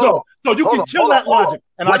years ago. So you can kill that logic.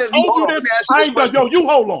 And I told you this. I ain't done. Yo, you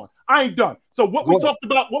hold on. I ain't done. So what we talked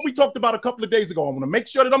about a couple of days ago, I want to make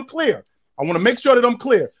sure that I'm clear.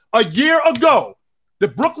 A year ago, the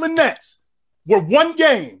Brooklyn Nets were one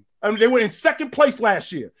game. I mean, they were in second place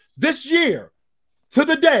last year. This year, to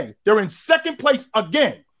the day, they're in second place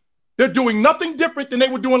again. They're doing nothing different than they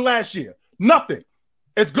were doing last year. Nothing.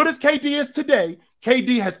 As good as KD is today,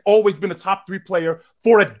 KD has always been a top 3 player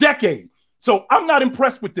for a decade. So I'm not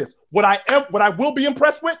impressed with this. What I will be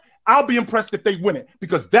impressed with I'll be impressed if they win it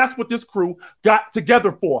because that's what this crew got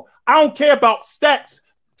together for. I don't care about stats,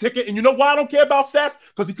 Ticket. And you know why I don't care about stats?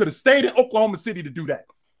 Because he could have stayed in Oklahoma City to do that.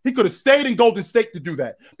 He could have stayed in Golden State to do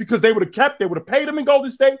that because they would have paid him in Golden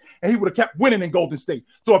State and he would have kept winning in Golden State.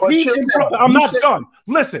 So if he's in Brooklyn, I'm not done.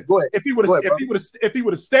 Listen, if he would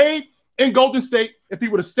have stayed in Golden State, if he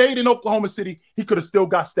would have stayed in Oklahoma City, he could have still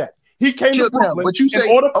got stats. He came to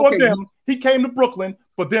Brooklyn he came to Brooklyn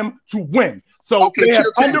for them to win. So they have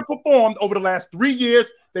underperformed over the last 3 years.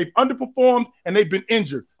 They've underperformed and they've been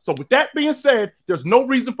injured. So with that being said, there's no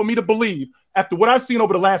reason for me to believe after what I've seen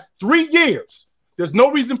over the last 3 years, there's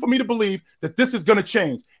no reason for me to believe that this is going to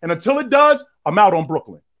change. And until it does, I'm out on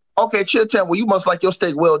Brooklyn. Okay, Chill Town. Well, you must like your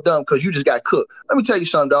steak well done because you just got cooked. Let me tell you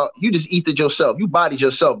something, dog. You just eat it yourself. You bodied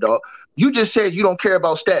yourself, dog. You just said you don't care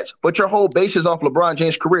about stats, but your whole basis off LeBron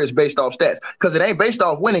James' career is based off stats because it ain't based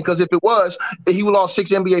off winning. Because if it was, he would lost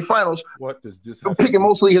 6 NBA Finals. What does this picking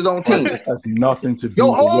mostly his own team? This has nothing to do.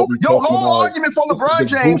 Your whole argument for LeBron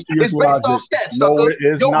James is based off stats, sucker.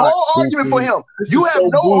 Your whole argument for him. You have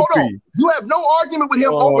no argument with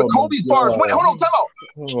him over Kobe as far as winning. Hold on, time out.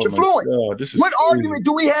 Fluent. What argument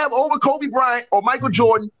do we have over Kobe Bryant or Michael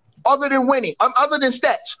Jordan? Other than winning, other than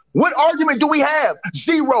stats, what argument do we have?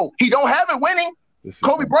 Zero. He don't have it winning.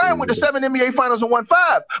 Kobe Bryant went to 7 NBA Finals and won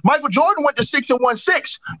 5. Michael Jordan went to 6 and won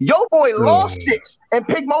 6. Your boy lost 6 and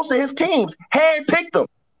picked most of his teams, hand-picked them.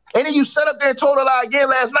 And then you set up there and told a lie again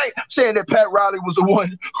last night, saying that Pat Riley was the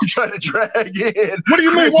one who tried to drag in. What do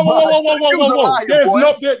you mean?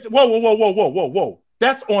 Whoa.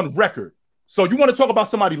 That's on record. So you want to talk about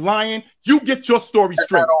somebody lying? You get your story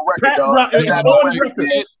straight. I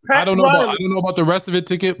don't know about the rest of it,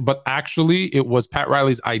 Ticket, but actually it was Pat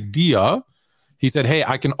Riley's idea. He said, "Hey,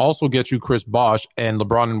 I can also get you Chris Bosh," and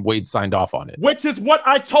LeBron and Wade signed off on it. Which is what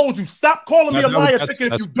I told you. Stop calling me a liar,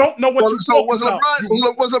 Ticket, if you don't know what you're talking about.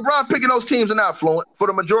 Was LeBron picking those teams or not, Fluent, for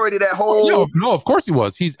the majority of that whole? No, of course he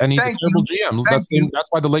was. He's a terrible GM. That's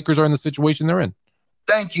why the Lakers are in the situation they're in.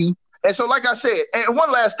 Thank you. And so, like I said, and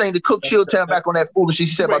one last thing to cook Chill Town back on that foolishness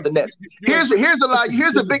he said about the Nets. Here's a lie.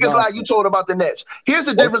 Here's the biggest lie you told about the Nets. Here's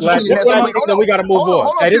the difference between the Nets. We got to move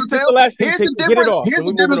on. Here's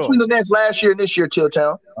the difference between the Nets last year and this year, Chill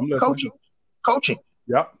Town. Coaching.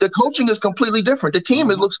 Yeah. The coaching is completely different. The team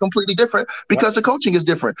looks completely different because the coaching is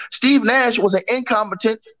different. Steve Nash was an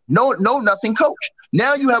incompetent, nothing coach.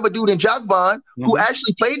 Now you have a dude in Jacques Vaughn who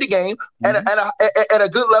actually played the game at a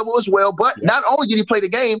good level as well. But not only did he play the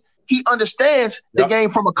game, he understands the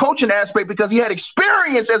game from a coaching aspect because he had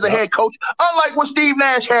experience as a head coach, unlike what Steve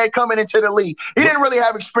Nash had coming into the league. He didn't really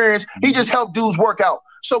have experience. He just helped dudes work out.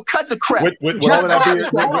 So cut the crap. With all of that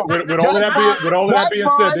being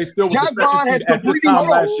said, they still Jacques Vaughn has completely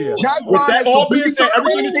last year. With that all being said,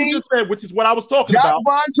 everything that you just said, which is what I was talking about. Jacques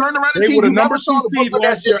Vaughn turned around the team. They were the number 2 seed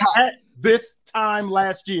last year at this time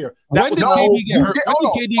last year. When did KD get hurt?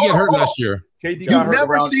 When did KD get hurt last year? You've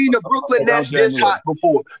never seen the Brooklyn Nets this hot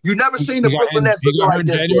before. You've never seen the Brooklyn Nets look like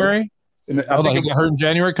this. January? He got hurt in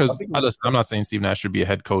January because I'm not saying Steve Nash should be a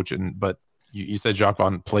head coach, but you said Jacques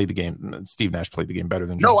Vaughn played the game. Steve Nash played the game better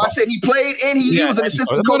than Jacques Vaughn. I said he played and he was an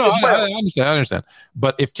assistant coach as well. I understand.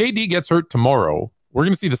 But if KD gets hurt tomorrow, we're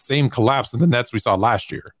going to see the same collapse in the Nets we saw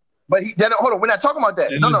last year. But hold on, we're not talking about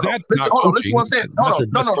that. No. Listen, hold on. Listen what I'm saying. No.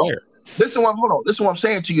 Listen what I'm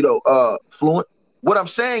saying to you though, Fluent. What I'm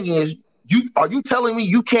saying is, are you telling me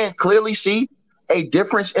you can't clearly see a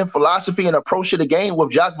difference in philosophy and approach to the game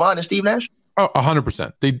with Jacques Vaughn and Steve Nash?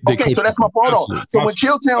 100%. Okay, so that's my point. So when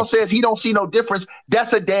Chill Town says he don't see no difference,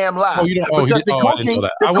 that's a damn lie. The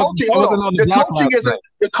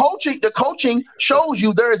coaching shows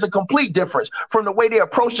you there is a complete difference from the way they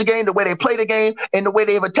approach the game, the way they play the game, and the way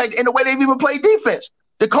they've attacked, and the way they've even played defense.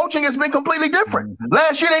 The coaching has been completely different.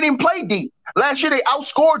 Last year they didn't play deep. Last year they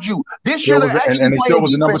outscored you. This year they're actually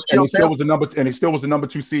playing defense. And he still was the number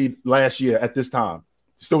 2 seed last year at this time.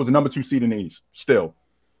 He still was the number 2 seed in the East. Still.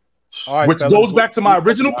 All right, which goes back to my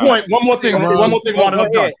original point. One more thing, Ron, and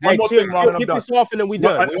I'm done. One more thing, Ron,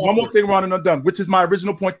 and I'm done. Which is my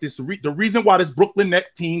original point. The reason why this Brooklyn Nets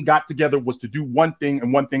team got together was to do one thing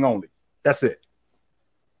and one thing only. That's it.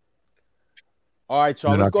 All right,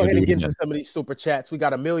 y'all. Let's go ahead and get into some of these super chats. We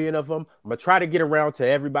got 1 million of them. I'm gonna try to get around to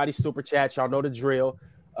everybody's super chats. Y'all know the drill.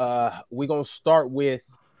 We're gonna start with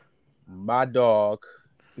my dog.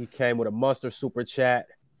 He came with a monster super chat.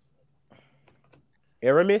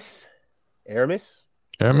 Aramis Jones.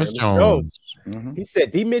 Mm-hmm. He said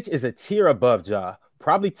D Mitch is a tier above Ja,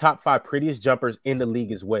 probably top 5 prettiest jumpers in the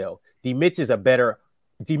league as well. D Mitch is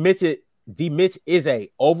a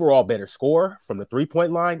overall better scorer from the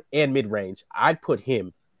 3-point line and mid range. I'd put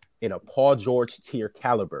him in a Paul George tier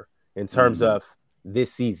caliber in terms of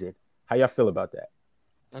this season. How y'all feel about that?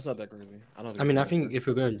 That's not that crazy. I think if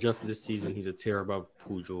we're going just this season, he's a tier above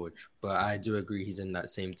Paul George. But I do agree he's in that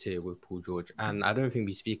same tier with Paul George. And I don't think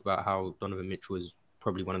we speak about how Donovan Mitchell is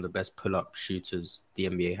probably one of the best pull-up shooters the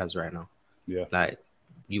NBA has right now. Yeah. Like,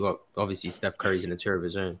 you got, obviously, Steph Curry's in a tier of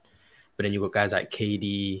his own. But then you got guys like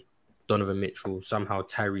KD, Donovan Mitchell, somehow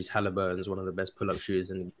Tyrese Halliburton's one of the best pull-up shooters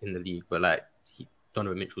in the league. But, like,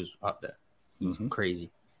 Donovan Mitchell's up there. He's crazy.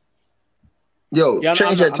 Yo,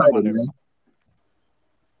 change that title, man.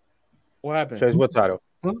 What happened? Change what title?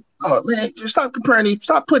 Oh man, just stop comparing.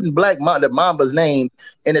 Stop putting the Mamba's name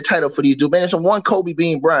in the title for these dudes, man. It's a one Kobe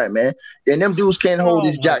Bean Bryant, man. And them dudes can't hold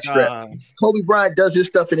his jock strap. Kobe Bryant does this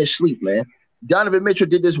stuff in his sleep, man. Donovan Mitchell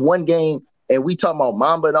did this one game, and we talking about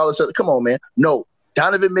Mamba and all this other. Come on, man. No,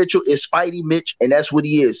 Donovan Mitchell is Spidey Mitch, and that's what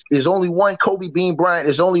he is. There's only one Kobe Bean Bryant.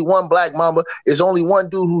 There's only one Black Mamba. There's only one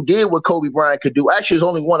dude who did what Kobe Bryant could do. Actually, there's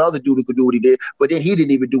only one other dude who could do what he did, but then he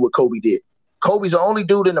didn't even do what Kobe did. Kobe's the only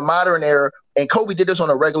dude in the modern era, and Kobe did this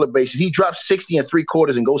on a regular basis. He dropped 60 and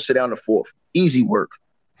 3/4 and goes sit down the fourth. Easy work.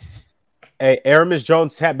 Hey, Aramis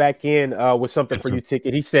Jones tapped back in with something for you,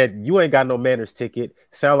 Ticket. He said, you ain't got no manners, Ticket.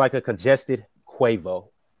 Sound like a congested Quavo.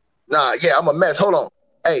 Nah, yeah, I'm a mess. Hold on.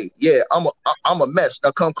 Hey, yeah, I'm a mess.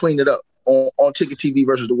 Now come clean it up on Ticket TV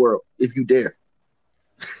versus the World, if you dare.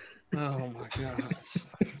 Oh, my God.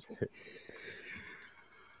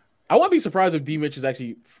 I wouldn't be surprised if D. Mitch is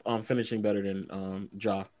actually finishing better than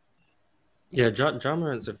Ja. Yeah, Ja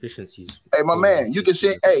Morant's efficiencies. Hey, my man, you can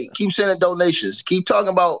say, hey, keep sending donations. Keep talking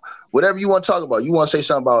about whatever you want to talk about. You want to say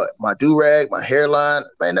something about my do-rag, my hairline.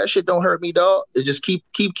 Man, that shit don't hurt me, dog. It just keep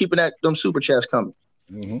keeping them super chats coming.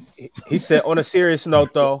 Mm-hmm. He said, on a serious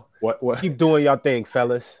note, though, what? Keep doing your thing,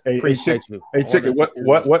 fellas. Appreciate you. Hey, Ticket,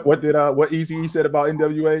 what Easy said about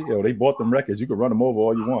NWA? Yo, they bought them records. You can run them over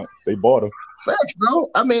all you want. They bought them. Facts, bro.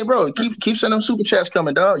 I mean, bro, keep sending them super chats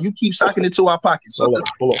coming, dog. You keep socking it to our pockets. So.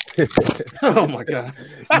 Pull up. Oh my God.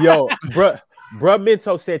 Yo, bro,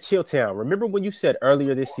 Minto said Chilltown. Remember when you said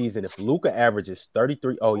earlier this season if Luka averages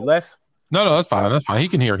 33? Oh, he left? No, that's fine. That's fine. He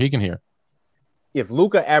can hear. If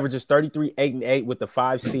Luka averages 33, 8-8 with the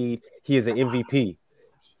 5 seed, he is an MVP.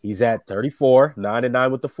 He's at 34,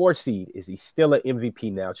 9-9 with the 4 seed. Is he still an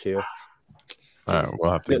MVP now, Chill? All right,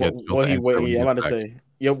 we'll have to get. I'm about to say.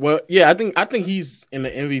 Yeah, well, yeah, I think he's in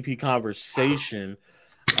the MVP conversation.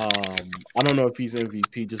 I don't know if he's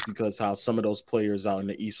MVP just because how some of those players out in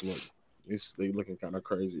the East look. They looking kind of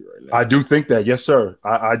crazy right now. I do think that, yes, sir.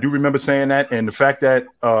 I do remember saying that, and the fact that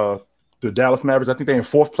the Dallas Mavericks, I think they're in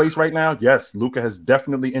 4th place right now. Yes, Luka has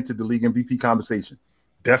definitely entered the league MVP conversation.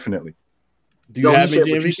 Definitely. Do you have him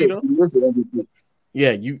as MVP though? He is an MVP.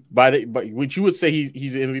 Yeah, but which you would say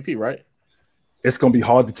he's an MVP, right? It's gonna be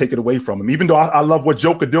hard to take it away from him. Even though I love what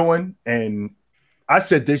Joker doing, and I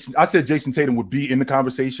said Jason Tatum would be in the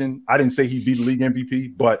conversation. I didn't say he'd be the league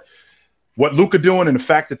MVP, but what Luka doing and the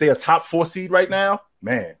fact that they are top 4 seed right now,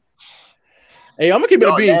 man. Hey, I'm gonna keep it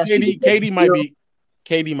a beat.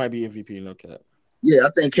 KD might be MVP. No cap. Yeah, I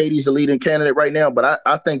think KD's the leading candidate right now, but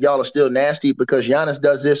I think y'all are still nasty because Giannis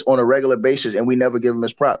does this on a regular basis and we never give him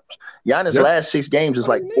his props. Giannis' last 6 games is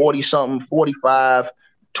like 40-something, 45,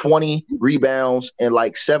 20 rebounds, and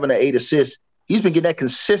like 7 or 8 assists. He's been getting that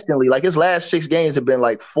consistently. Like his last 6 games have been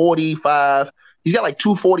like 45. He's got like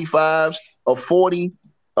 2 45s, a 40,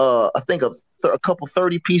 I think a couple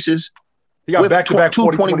 30 pieces. He got back-to-back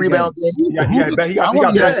 220 rebound games. He got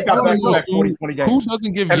back-to-back 40-20 games. Who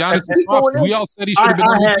doesn't give Giannis props? We all said he should have been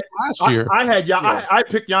last year. I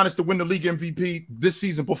picked Giannis to win the league MVP this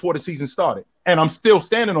season before the season started, and I'm still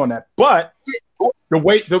standing on that. But the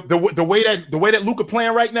way that Luka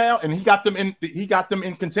playing right now, and he got them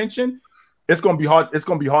in contention. It's gonna be hard. It's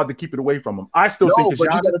gonna be hard to keep it away from him. I still think.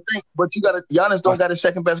 Giannis don't got a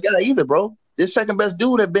second best guy either, bro. This second best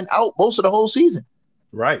dude have been out most of the whole season.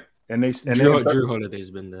 Right. And Drew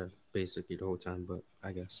Holiday's been there basically the whole time, but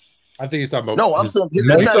I guess I think he's talking about. No, I'm saying he's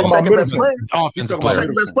not the second best player. Offensive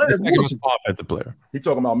player. He's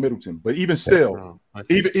talking about Middleton, but even still,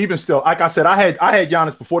 like I said, I had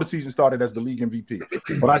Giannis before the season started as the league MVP.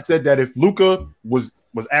 But I said that if Luka was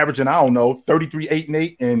averaging, I don't know, 33,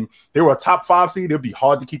 8-8, and they were a top 5 seed, it'd be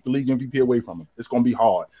hard to keep the league MVP away from him. It's gonna be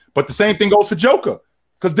hard. But the same thing goes for Joker,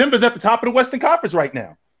 because Denver's at the top of the Western Conference right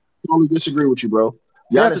now. Totally disagree with you, bro.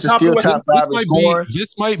 Giannis is still top 5 in scoring.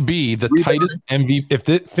 This might be the tightest MVP if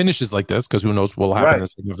it finishes like this, because who knows what will happen.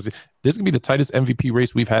 Right. This could be the tightest MVP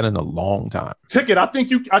race we've had in a long time. Ticket, I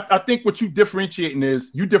think what you differentiating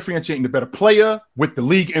is you differentiating the better player with the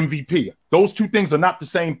league MVP. Those two things are not the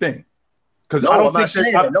same thing. Because I'm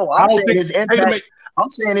saying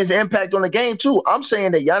his impact on the game too. I'm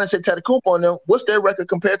saying that Giannis Antetokounmpo on them. What's their record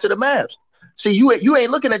compared to the Mavs? See, you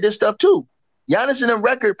ain't looking at this stuff too. Giannis in the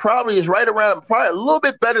record probably is right around, probably a little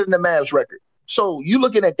bit better than the Mavs record. So you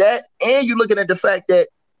looking at that, and you looking at the fact that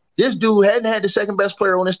this dude hadn't had the second best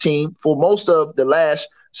player on his team for most of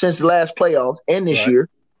since the last playoffs and this year.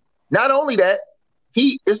 Not only that,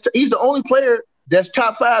 he's the only player that's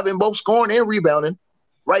top 5 in both scoring and rebounding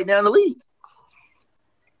right now in the league.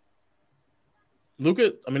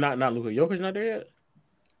 Luka, I mean not Luka. Jokic not there yet.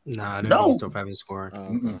 Nah, I don't think he's top 5 in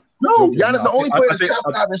scoring. No, Giannis the only player that's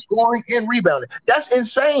top 5 in scoring and rebounding. That's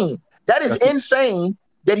insane. That is insane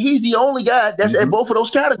that he's the only guy that's at both of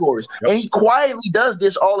those categories. Yep. And he quietly does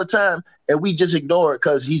this all the time, and we just ignore it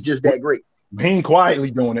because he's just that great. He ain't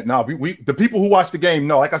quietly doing it now. The people who watch the game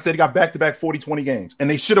know, like I said, he got back-to-back 40-20 games. And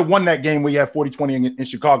they should have won that game where he had 40-20 in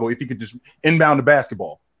Chicago if he could just inbound the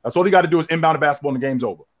basketball. That's all he got to do is inbound the basketball and the game's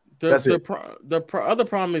over. The other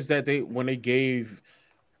problem is that when they gave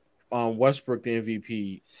Westbrook the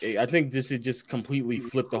MVP, I think this had just completely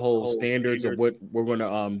flipped the whole standards of what we're going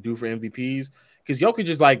to do for MVPs. Because Jokic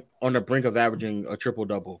is like on the brink of averaging a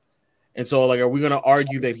triple-double. And so, like, are we going to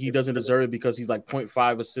argue that he doesn't deserve it because he's like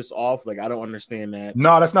 0.5 assists off? Like, I don't understand that.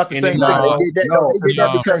 No, that's not the same thing. They did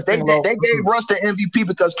that because they gave Russ the MVP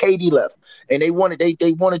because KD left, and they wanted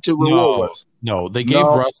to reward Russ. No, they gave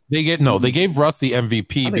Russ. They gave Russ the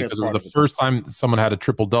MVP because it was the first time someone had a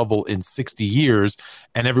triple double in 60 years,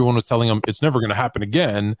 and everyone was telling him it's never going to happen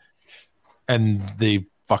again, and they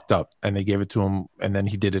fucked up and they gave it to him, and then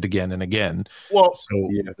he did it again and again. Well, so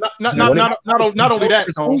not only that,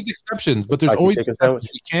 there's always exceptions, but there's always exceptions.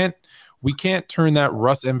 We can't turn that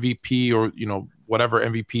Russ MVP or whatever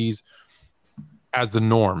MVPs as the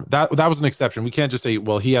norm. That was an exception. We can't just say,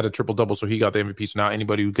 well, he had a triple double, so he got the MVP. So now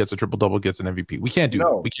anybody who gets a triple double gets an MVP. We can't do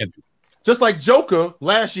that. We can't do that. Just like Joker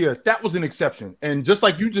last year, that was an exception. And just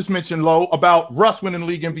like you just mentioned, Lo, about Russ winning the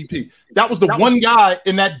league MVP, that was the one guy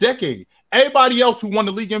in that decade. Everybody else who won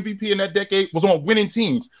the league MVP in that decade was on winning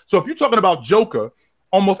teams. So if you're talking about Joker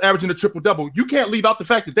almost averaging a triple-double, you can't leave out the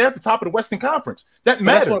fact that they're at the top of the Western Conference. That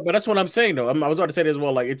matters. But that's what I'm saying, though. I was about to say that as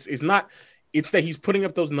well. Like, it's that he's putting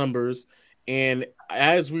up those numbers. And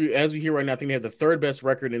as we hear right now, I think they have the third best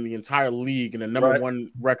record in the entire league and the number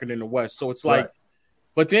one record in the West. So it's like,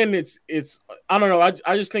 but then it's I don't know.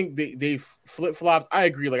 I just think they flip-flopped. I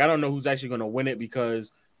agree. Like, I don't know who's actually going to win it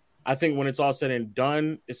because I think when it's all said and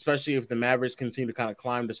done, especially if the Mavericks continue to kind of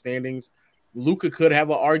climb the standings, Luka could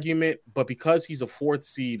have an argument, but because he's a 4th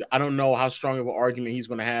seed, I don't know how strong of an argument he's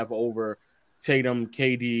going to have over Tatum,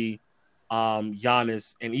 KD,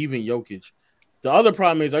 Giannis, and even Jokic. The other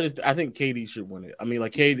problem is I think KD should win it. I mean,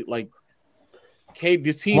 like KD,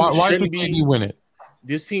 this team shouldn't be win it.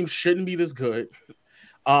 This team shouldn't be this good.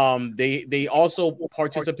 They also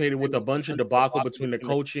participated with a bunch of debacle between the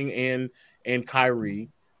coaching and Kyrie.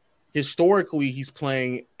 Historically, he's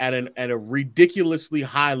playing at a ridiculously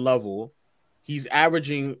high level. He's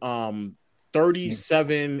averaging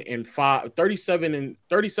 37 and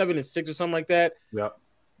 6 or something like that. Yeah.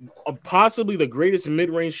 Possibly the greatest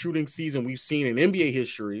mid-range shooting season we've seen in NBA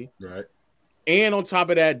history. Right. And on top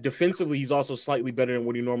of that, defensively, he's also slightly better than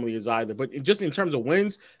what he normally is either. But just in terms of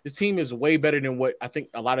wins, this team is way better than what I think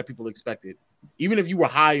a lot of people expected. Even if you were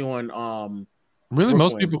high on really,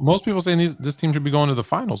 most people saying this team should be going to the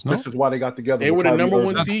finals. No, this is why they got together. They were the number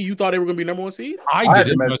 1 seed. You thought they were going to be number 1 seed? I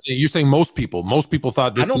didn't. You're saying most people. Most people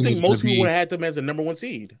thought this. I don't think most people would have had them as a number 1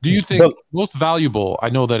 seed. Do you think most valuable? I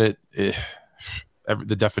know that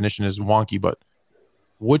the definition is wonky, but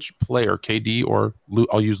which player, KD or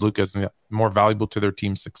I'll use Luka, as more valuable to their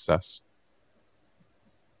team's success?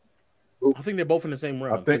 I think they're both in the same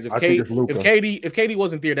realm. If KD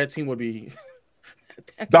wasn't there, that team would be.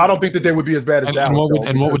 I don't think that they would be as bad as Dallas.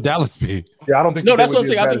 What would Dallas be? Yeah, I don't think. No, that's what I'm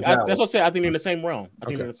saying. That's what I'm saying. I think they're in the same realm.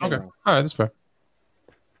 All right, that's fair.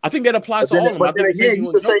 I think that applies to all of them. But then again,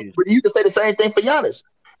 you can say the same thing for Giannis.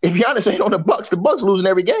 If Giannis ain't on the Bucks losing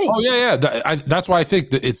every game. Oh yeah. That's why I think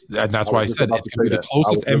that that's why I said it's going to be the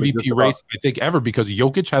closest MVP race I think ever because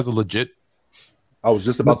Jokic has a legit. I was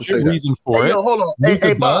just about to say that. Reason for it. Hold on.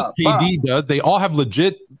 Luka does. KD does. They all have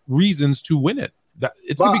legit reasons to win it.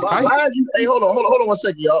 It's gonna be tight. Hold on 1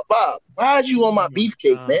 second, y'all. Bob, why are you on my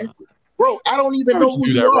beefcake, man? Bro, I don't even know who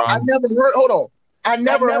you are. I never heard. Hold on. I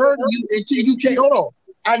never heard of you until you came. Hold on.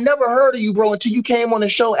 I never heard of you, bro, until you came on the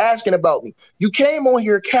show asking about me. You came on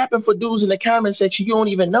here capping for dudes in the comment section you don't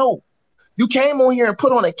even know. You came on here and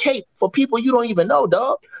put on a cape for people you don't even know,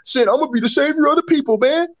 dog. Said, I'm gonna be the savior of the people,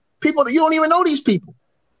 man. People you don't even know these people.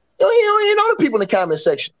 You don't even know the people in the comment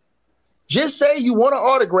section. Just say you want an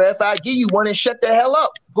autograph, I'll give you one and shut the hell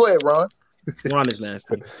up. Go ahead, Ron. Ron is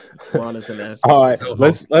nasty. Ron is a nasty. All right,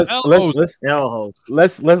 let's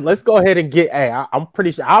go ahead and get. Hey, I'm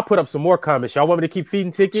pretty sure I'll put up some more comments. Y'all want me to keep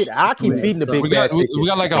feeding Ticket? I'll keep feeding the big bad Ticket. We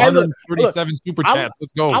got like 137 super chats.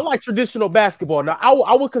 Let's go. I like traditional basketball. Now,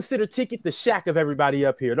 I would consider Ticket the Shaq of everybody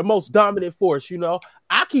up here, the most dominant force. You know,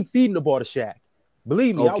 I keep feeding the ball to Shaq.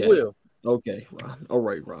 Believe me, I will. Okay, Ron. All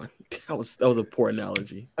right, Ron. That was a poor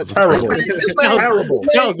analogy. Terrible. This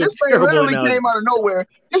man literally came out of nowhere.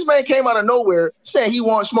 This man came out of nowhere saying he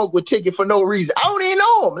wants smoke with Ticket for no reason. I don't even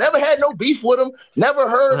know him. Never had no beef with him. Never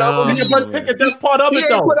heard of him. But Ticket, that's part of it,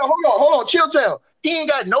 though. Hold on, Chill Town. He ain't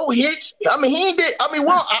got no hits. I mean, we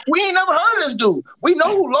ain't never heard of this dude. We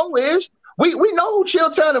know who Low is. We know who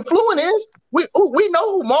Chill Town and Fluent is. We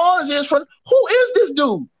know who Mars is. Who is this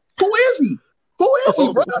dude? Who is he? Who is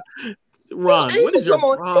he, bro? Ron, what is your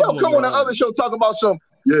problem? He'll come on the other show talk about some.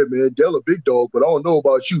 Yeah, man, Dell a big dog, but I don't know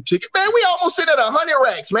about you, Ticket. Man, we almost sit at 100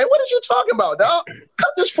 racks, man. What are you talking about, dog? Cut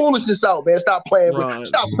this foolishness out, man. Stop playing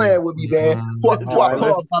with me, man. Before I pull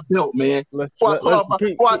off my belt, man. Before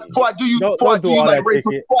I do you like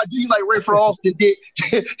Ray for Austin did,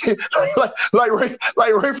 like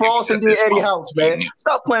Ray for Austin did Eddie House, man.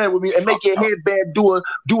 Stop playing with me and make your headband do a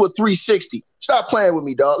 360. Stop playing with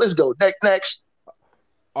me, dog. Let's go. Next.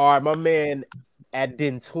 All right, my man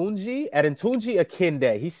Adintunji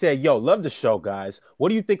Akinde. He said, yo, love the show, guys. What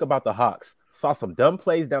do you think about the Hawks? Saw some dumb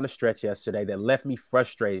plays down the stretch yesterday that left me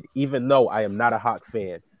frustrated, even though I am not a Hawk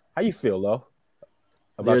fan. How you feel, Lo?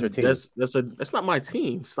 About your team? That's not my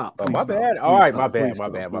team. Stop. Oh, my bad. All right, my bad.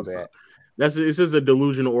 This is a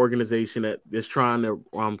delusional organization that is trying to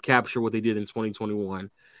capture what they did in 2021.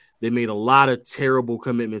 They made a lot of terrible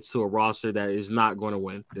commitments to a roster that is not going to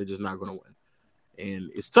win. They're just not going to win.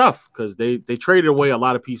 And it's tough because they traded away a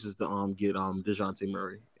lot of pieces to get DeJounte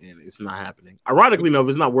Murray, and it's not happening. Ironically enough,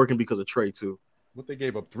 it's not working because of Trey too. What they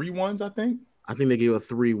gave up 3 1s, I think. I think they gave up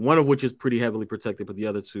 3, one of which is pretty heavily protected, but the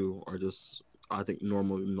other 2 are just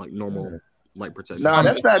normal light protection. Nah,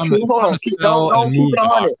 that's not true. Hold on, don't keep it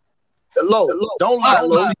 100. Don't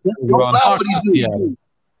lie, Don't lie for these dudes.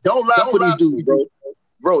 Don't lie for these dudes, bro.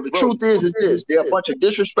 Bro, the truth is this. They're a bunch of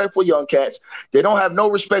disrespectful young cats. They don't have no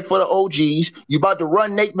respect for the OGs. You about to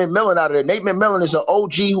run Nate McMillan out of there. Nate McMillan is an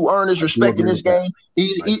OG who earned his respect in this game.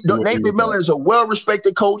 Nate McMillan is a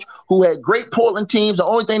well-respected coach who had great Portland teams. The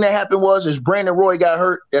only thing that happened is Brandon Roy got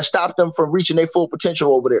hurt. That stopped them from reaching their full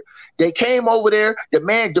potential over there. They came over there. The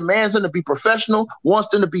man demands them to be professional, wants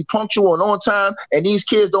them to be punctual and on time, and these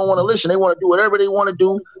kids don't want to listen. They want to do whatever they want to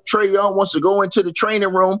do. Trey Young wants to go into the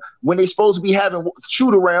training room when they're supposed to be having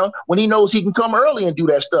shoot around when he knows he can come early and do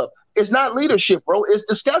that stuff. It's not leadership, bro. It's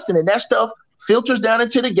disgusting. And that stuff filters down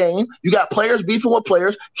into the game. You got players beefing with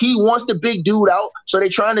players. He wants the big dude out. So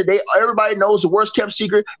everybody knows the worst kept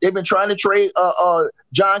secret. They've been trying to trade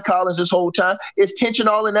John Collins this whole time. It's tension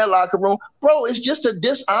all in that locker room. Bro, it's just a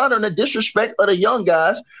dishonor and a disrespect of the young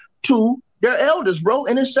guys to their elders, bro.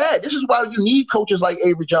 And it's sad. This is why you need coaches like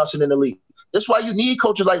Avery Johnson in the league. That's why you need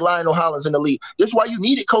coaches like Lionel Hollins in the league. That's why you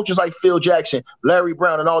needed coaches like Phil Jackson, Larry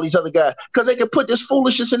Brown, and all these other guys, because they can put this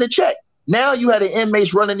foolishness in the check. Now you had an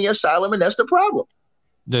inmates running the asylum, and that's the problem.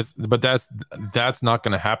 That's not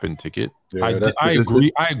going to happen, Ticket. Yeah,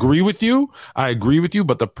 I agree with you.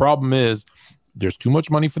 But the problem is there's too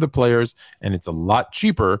much money for the players, and it's a lot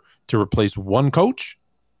cheaper to replace one coach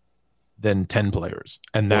than 10 players.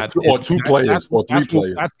 And that's 2 players or 3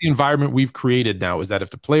 players. That's the environment we've created now, is that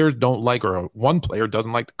if the players don't like, or one player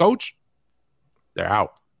doesn't like the coach, they're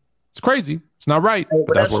out. It's crazy. It's not right. Hey,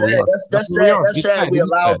 but that's sad. That's sad. That's sad we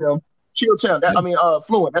allow them. Chill Town.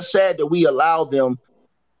 Fluent. That's sad that we allow them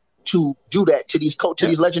to do that to these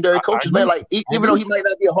legendary coaches, man. Like, even though he might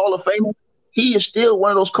not be a Hall of Famer, he is still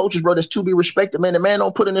one of those coaches, bro, that's to be respected, man. The man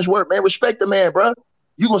don't put in his work, man. Respect the man, bro.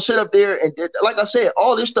 You gonna sit up there and, like I said,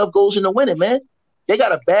 all this stuff goes into winning, man. They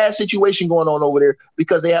got a bad situation going on over there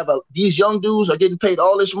because they have these young dudes are getting paid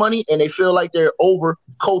all this money and they feel like they're over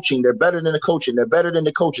coaching. They're better than the coaching. They're better than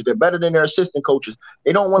the coaches. They're better than their assistant coaches.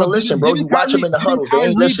 They don't want to listen, bro. You watch them in the huddle. They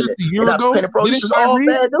ain't listening. Bro, this is all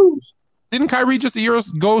bad news. Didn't Kyrie just a year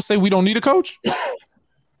ago say we don't need a coach?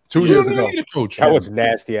 2 years ago. That was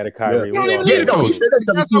nasty out of Kyrie. Yeah, he said that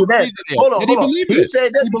because of Steve Nash. Hold on. He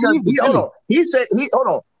said that because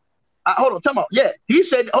hold on, time out. Yeah, he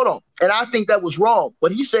said, hold on. And I think that was wrong.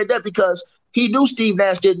 But he said that because he knew Steve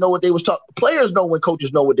Nash didn't know what they was talking. Players know when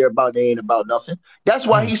coaches know what they're about. They ain't about nothing. That's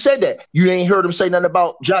why he said that. You ain't heard him say nothing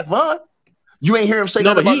about Jacque Vaughn. You ain't hear him say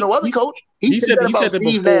nothing about no other coach. He said that about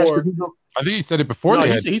Steve Nash. I think he said it before.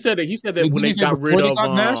 He said that when they got rid of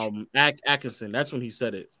Atkinson. That's when he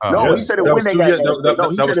said it. No, he said it when they got Nash. No,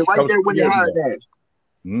 he said it right there when they hired Nash.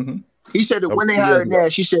 Mm-hmm. He said that when they hired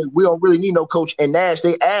Nash, he said we don't really need no coach. And Nash,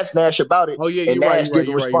 they asked Nash about it. Oh yeah, and Nash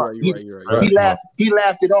didn't respond. He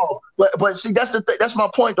laughed it off. But see, that's the thing. That's my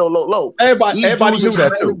point though, Low. Everybody knew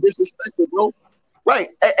that too. Disrespectful, bro. Right?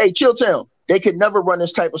 Hey, Chilltown. They could never run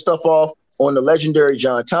this type of stuff off on the legendary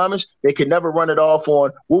John Thomas. They could never run it off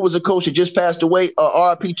on what was the coach that just passed away?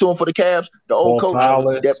 RIP to him for the Cavs. The old Paul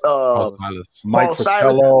coach, Silas. Mike Paul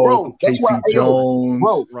Silas. Bro, that's Casey why, Jones,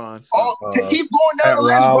 bro. To keep going down the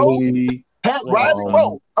list, Riley, bro. Pat Riley,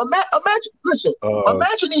 bro.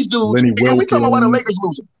 Imagine these dudes. Lenny And we talking about why the Wilkins. Lakers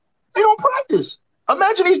losing. They don't practice.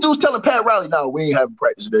 Imagine these dudes telling Pat Riley, "No, we ain't having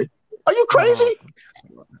practice today." Are you crazy?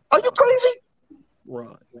 Are you crazy?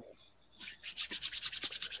 Ron.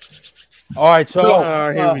 All right, so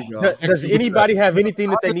here we go. Does anybody have anything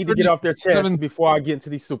that they need to get off their chest before I get into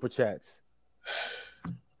these super chats?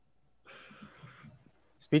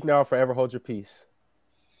 Speak now or forever hold your peace.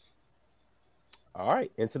 All right,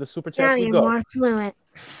 into the super chats we go. More fluent.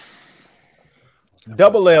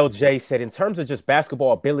 Double LJ said, in terms of just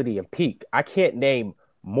basketball ability and peak, I can't name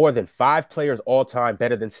more than 5 players all time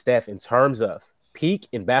better than Steph in terms of peak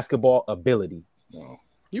in basketball ability. No.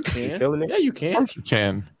 You can. You feeling it? Yeah, you can. Of course you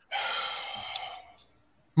can.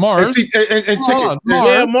 Mars. Mars,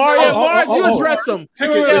 you address him.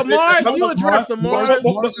 Mars, you address him, Mars.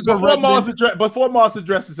 Before Mars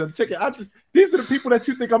addresses him, Ticket. These are the people that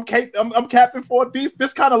you think I'm capping for.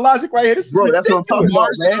 This kind of logic right here. This is ridiculous. That's what I'm talking about,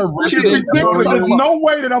 man. This is ridiculous. There's no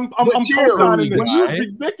way that I'm co-signing this. It's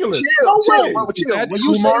ridiculous. No way.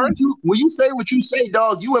 When you say what you say,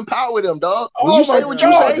 dog, you empower them, dog. When Oh you say my what you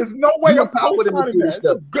God, say, there's no way you I'm empower them to co-signing see this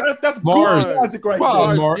stuff. that. That's Mars. goofy logic right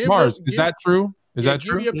there. Mars, is that true? Is that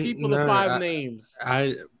Give true? your people the 5 names.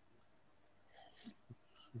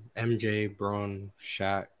 MJ, Bron,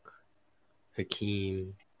 Shaq,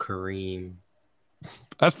 Hakeem, Kareem.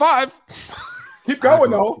 That's 5. Keep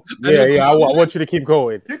going though. Yeah. I want you to keep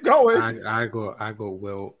going. Keep going. I go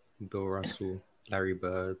Wilt, Bill Russell, Larry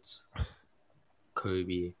Bird,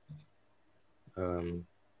 Kobe.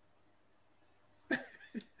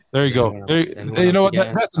 There you go. You know what?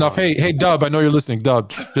 That's enough. Hey, Dub. I know you're listening.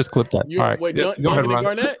 Dub, just clip that. All right. Wait, go ahead, Ron.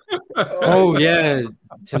 Garnett? Oh yeah,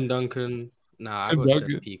 Tim Duncan. Nah, I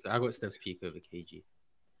got Steph's peak over KG.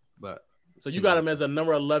 But so you got him as a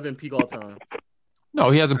number 11 peak all time. No,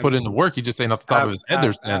 he hasn't put in the work. He's just saying off the top of his head.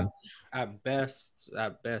 There's 10. At best,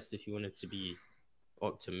 if you wanted to be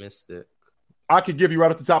optimistic, I could give you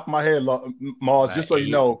right off the top of my head, Mars, just so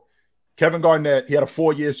you know. Kevin Garnett, he had a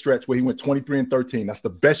 4-year stretch where he went 23-13. That's the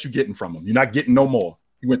best you're getting from him. You're not getting no more.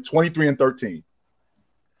 He went 23-13.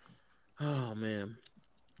 Oh man.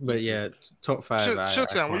 But yeah, top 5.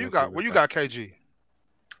 Chilltown, where you got KG?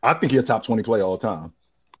 I think he's a top 20 player all time.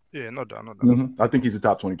 Yeah, no doubt. I think he's a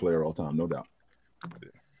top 20 player all time, no doubt.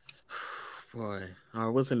 Boy. All right,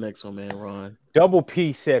 what's the next one, man, Ron? Double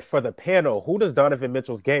P said, for the panel, who does Donovan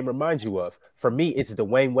Mitchell's game remind you of? For me, it's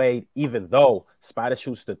Dwayne Wade, even though Spider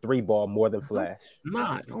shoots the 3 ball more than Flash.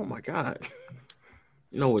 Not. Oh, my God.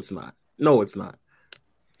 No, it's not. No, it's not.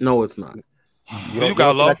 No, it's not. Who you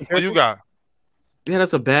got, Lo? Who you got? Yeah,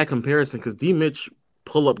 that's a bad comparison because D. Mitch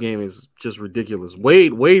pull-up game is just ridiculous.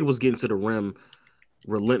 Wade was getting to the rim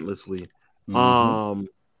relentlessly. Mm-hmm.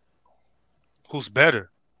 Who's better?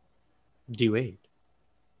 D Wade.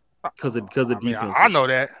 Because of defense. I know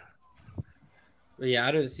that. But yeah,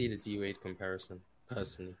 I don't see the D Wade comparison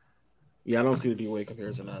personally. Yeah, I don't see the D Wade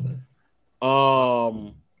comparison either.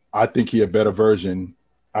 I think he's a better version.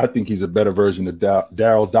 I think he's a better version of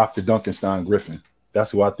Daryl Dr. Duncanstein Griffin.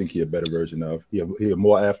 That's who I think he's a better version of. He a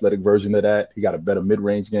more athletic version of that. He got a better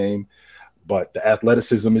mid-range game, but the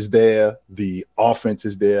athleticism is there. The offense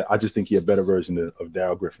is there. I just think he's a better version of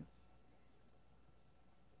Daryl Griffin.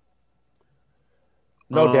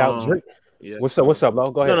 No doubt. Yeah. What's up,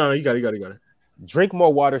 Lo? Go ahead. No, you got it. Drink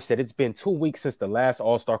More Water said it's been 2 weeks since the last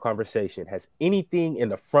All-Star conversation. Has anything in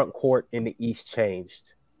the front court in the East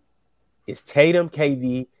changed? Is Tatum,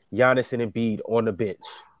 KD, Giannis, and Embiid on the bench?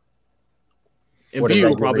 Embiid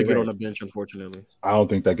will probably get on the bench, unfortunately. I don't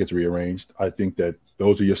think that gets rearranged. I think that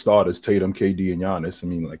those are your starters, Tatum, KD, and Giannis. I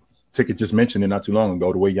mean, like Ticket just mentioned it not too long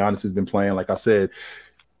ago, the way Giannis has been playing. Like I said,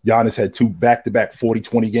 Giannis had 2 back-to-back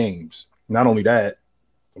 40-20 games. Not only that,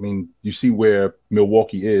 I mean, you see where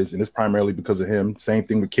Milwaukee is, and it's primarily because of him. Same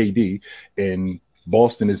thing with KD, and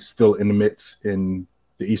Boston is still in the mix in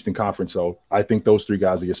the Eastern Conference. So I think those 3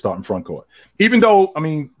 guys are your starting front court. Even though, I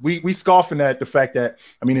mean, we scoffing at the fact that,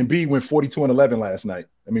 I mean, Embiid went 42-11 last night.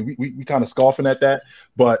 I mean, we kind of scoffing at that,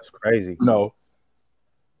 but it's crazy. No,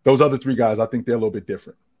 those other 3 guys, I think they're a little bit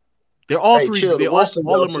different. They're all 3. All of them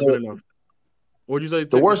are good enough. What'd you say?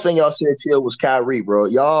 The worst thing y'all said, Till, was Kyrie, bro.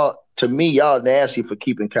 Y'all to me, y'all nasty for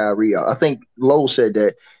keeping Kyrie out. I think Lowe said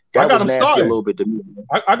that. That was nasty a little bit to me.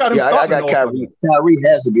 I got him starting. I got Kyrie. Kyrie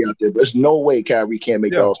has to be out there. There's no way Kyrie can't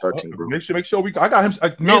make the All-Star team, bro. Make sure we. I got him.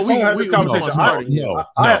 Me and Tone had this conversation.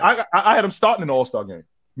 I had him starting in the All-Star game.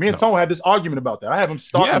 Me and Tone had this argument about that. I have him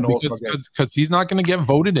starting in the All-Star game because he's not going to get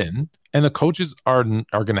voted in, and the coaches are going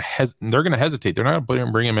to they're going to hesitate. They're not going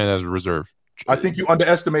to bring him in as a reserve. I think you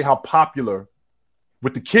underestimate how popular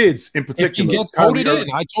with the kids in particular. If he gets voted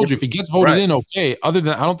in, I told you, if he gets voted in, okay. Other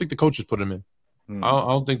than I don't think the coaches put him in. I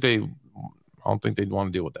don't think they'd want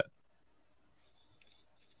to deal with that.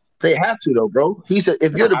 They have to though, bro.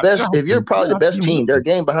 If you're the best, if you're probably the best team, they're a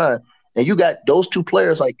game behind, and you got those two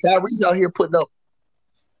players like Kyrie's out here putting up.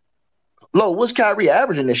 Low, what's Kyrie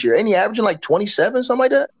averaging this year? Ain't he averaging like 27, something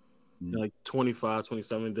like that? Like 25,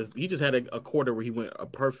 27. He just had a quarter where he went a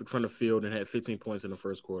perfect from the field and had 15 points in the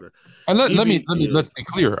first quarter. And let's be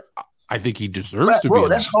clear. I think he deserves to be. Bro,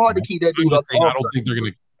 that's hard to keep that dude up. I don't think they're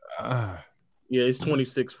gonna. Yeah, he's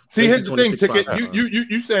 26. See, here's the thing, Ticket.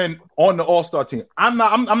 You saying on the All-Star team. I'm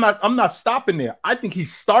not stopping there. I think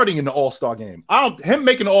he's starting in the All-Star game. Him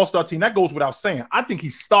making the All-Star team, that goes without saying. I think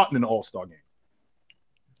he's starting in the All-Star game.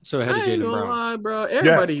 So ahead of Jaylen Brown. Lie, bro.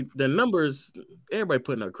 Everybody, the numbers, everybody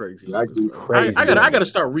putting up crazy. I gotta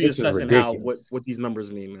start reassessing what these numbers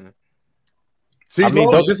mean, man. See,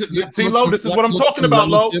 Lo, this is what I'm talking about,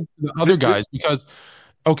 Lo. The other guys, because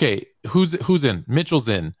who's in? Mitchell's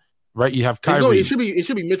in. Right, you have Kyrie. It should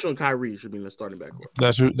be Mitchell and Kyrie should be in the starting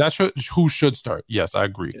backcourt. That's who should start. Yes, I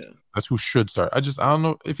agree. Yeah. That's who should start. I don't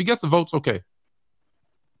know if he gets the votes. Okay.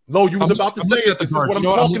 Lo, you was about to say it. This is what I'm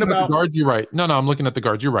talking about. Guards, you're right. No, I'm looking at the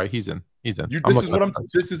guards. You're right. He's in. This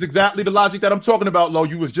is exactly the logic that I'm talking about, Lo.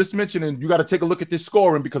 You was just mentioning you got to take a look at this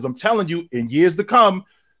scoring because I'm telling you, in years to come,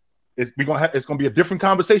 it's gonna be a different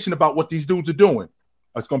conversation about what these dudes are doing.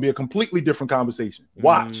 It's gonna be a completely different conversation.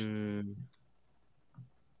 Watch.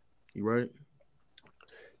 You right?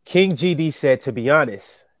 King GD said, to be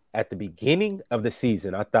honest, at the beginning of the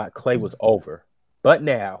season, I thought Klay was over. But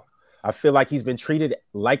now, I feel like he's been treated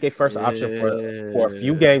like a first option for a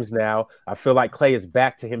few games now. I feel like Klay is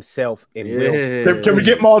back to himself and will. Can we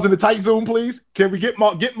get Mars in the tight zoom, please? Can we get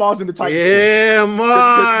Mars in the tight zoom? Yeah,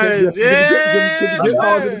 Mars.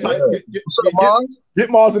 Get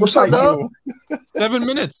Mars in the tight zoom. 7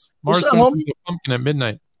 minutes. Mars turns into a pumpkin at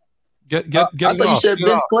midnight. Get I thought you said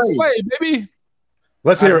bench Klay. Wait, baby.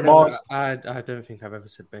 Let's hear it, Mars. I don't think I've ever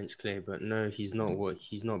said bench Klay, but no, he's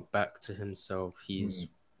not back to himself.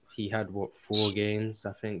 He had 4 games.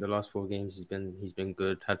 I think the last 4 games he's been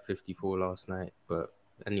good. Had 54 last night. But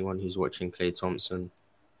anyone who's watching Klay Thompson,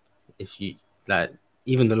 if you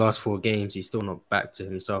even the last 4 games, he's still not back to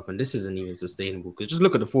himself, and this isn't even sustainable. Because just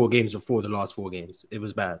look at the 4 games before the last 4 games. It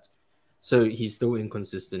was bad. So he's still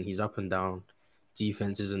inconsistent. He's up and down.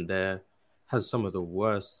 Defense isn't there. Has some of the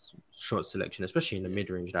worst shot selection, especially in the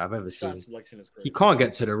mid-range that I've ever seen. He can't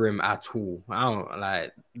get to the rim at all. I don't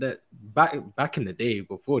like that. Back in the day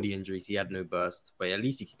before the injuries, he had no burst, but at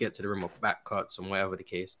least he could get to the rim off back cuts and whatever the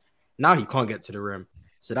case. Now he can't get to the rim,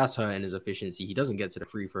 so that's hurting his efficiency. He doesn't get to the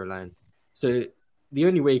free throw line. So the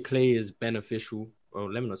only way Klay is beneficial,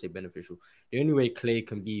 or let me not say beneficial, the only way Klay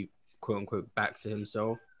can be quote unquote back to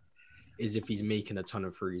himself is if he's making a ton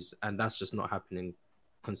of threes, and that's just not happening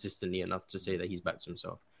consistently enough to say that he's back to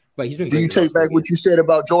himself. But he's been. Do you take back what you said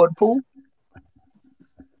about Jordan Poole?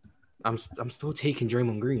 I'm still taking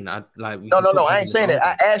Draymond Green. No. I ain't saying that.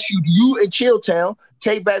 I asked you, do you in Chilltown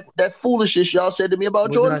take back that foolishness y'all said to me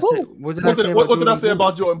about Jordan Poole? What did I say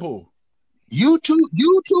about Jordan Poole? You two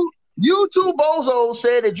bozos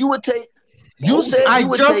said that you would take. You said I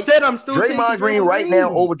just said I'm still taking Draymond Green right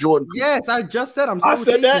now over Jordan Poole. Yes, I just said I'm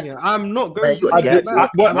still taking him. I'm not going to take it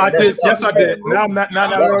back. Yes, I did. Now I'm not.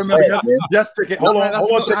 Now I remember. Yes, take it. Hold on.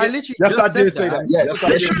 Yes, I did say that. Yes, I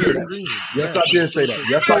did say that.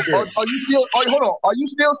 Yes, I did. Are you still? Hold on. Are you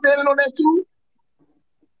still standing on that too?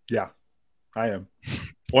 Yeah, I am.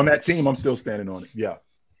 On that team, I'm still standing on it. Yeah.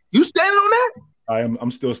 You standing on that? I am.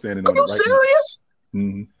 I'm still standing on it. Are you serious?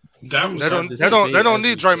 Mm-hmm. They don't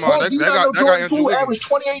need Draymond. They got Andrew Wiggins. Average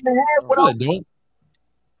 28 and a half without.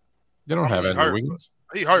 They don't have Andrew Wiggins.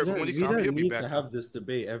 He hurt, but when he comes, he'll be back. To have this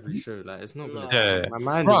debate every show. Like it's not. Yeah. My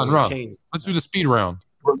mind Ron. change. Let's do the speed round.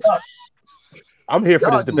 I'm here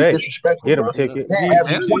for this debate. Get him a ticket.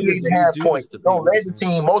 Average 28 and a half points. Don't let the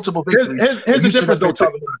team multiple victories. Here's the difference, though.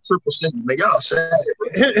 Talking about triple single, man. Y'all sad.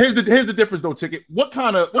 Here's the difference, though. Ticket. What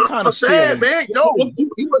kind of sad, man? No, he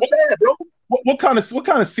was sad, bro. What kind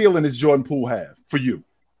of ceiling does Jordan Poole have for you?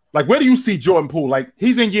 Like, where do you see Jordan Poole? Like,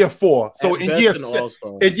 he's in year 4. So in year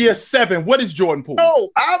 7, what is Jordan Poole? No,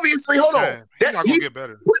 obviously, hold on. He's not gonna get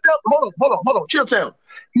better. Hold on. Chill town.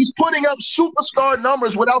 He's putting up superstar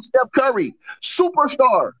numbers without Steph Curry.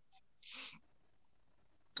 Superstar.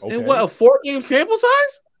 Okay. And what, a 4-game sample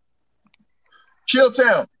size? Chill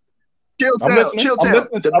town. The man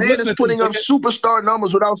is putting up superstar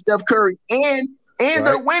numbers without Steph Curry, and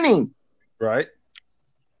they're winning. Right.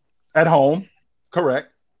 At home, correct.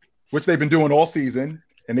 Which they've been doing all season,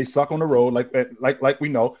 and they suck on the road, like we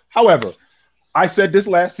know. However, I said this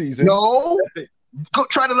last season. No, go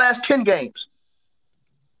try the last 10 games.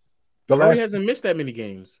 Curry hasn't missed that many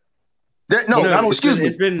games. Excuse me.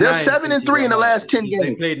 They're 7-3 in the last 10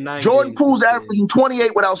 games. Jordan Poole's averaging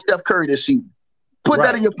 28 without Steph Curry this season. Put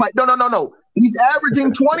that in your pipe. No. He's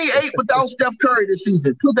averaging 28 without Steph Curry this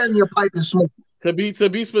season. Put that in your pipe and smoke. To be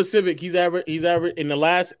specific, he's averaged in the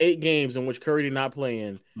last 8 games in which Curry did not play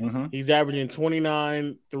in. Mm-hmm. He's averaging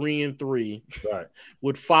 29, 3-3, right,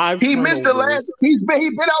 with 5. He missed the last. He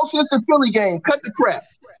been out since the Philly game. Cut the crap.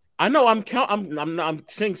 I know. I'm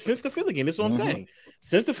saying since the Philly game. That's what I'm saying.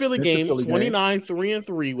 Since the Philly game, 29,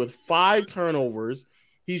 3-3 with 5 turnovers.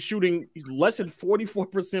 He's shooting less than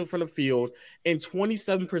 44% from the field and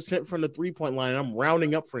 27% from the 3-point line. And I'm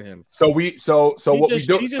rounding up for him. So he's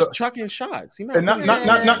just chucking shots. That's not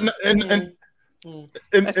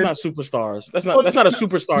superstars. That's not a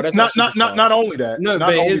superstar. That's not only that. No,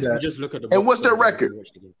 but it is. Just look at the. And what's their record?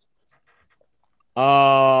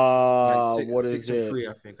 What is it? 6-3,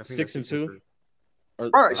 I think 6-2. All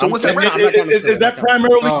right. So what's that? Is that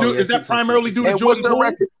primarily due to Jordan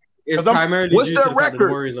Poole? It's primarily due to the fact that the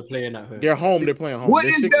Warriors are playing at home. They're home. They're playing home. What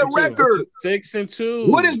is their record? 6-2.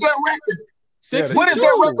 What is their record? What is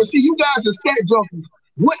their record? See, you guys are stat junkies.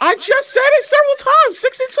 What? I just said it several times.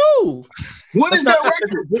 6-2. What is their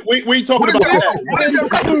record? We ain't talking about that. What is their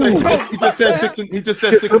record? He just said 6. He just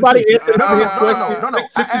said 6. Somebody answer No. I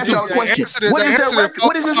asked y'all a question. What is their record?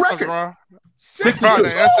 What is his record?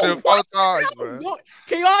 6-2.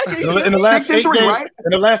 In the last 8 games, right?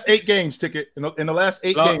 In the last 8 games, ticket. In the last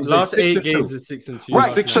 8 games, last 8 games is 6-2.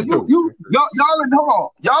 Right. So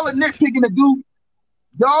y'all are nitpicking the dude.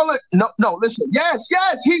 Y'all are no. Listen. Yes.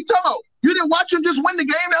 He talking about. You didn't watch him just win the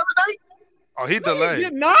game the other night. Oh, he delayed. He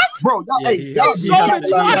did not, bro. Y'all sold it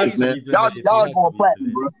twice, man. Y'all going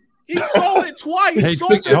platinum, bro. He sold it twice. He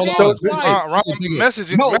sold it twice.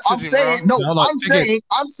 I'm saying. No, I'm saying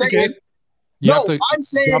he's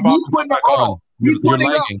putting up. Hold on. He's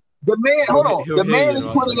putting up. The man. Hold on. The man is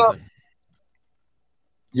putting up.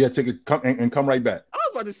 Yeah, Ticket, come right back. I was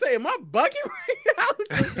about to say, am I bugging right now?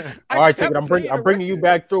 All right, Ticket, I'm bringing you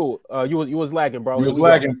back through. You was lagging, bro. You was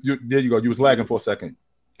lagging. There you go. You was lagging for a second.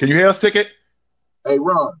 Can you hear us, Ticket? Hey,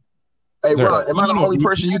 Ron. Am I the only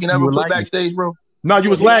person you can ever put backstage, bro? No,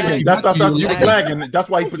 you was lagging. You was lagging. That's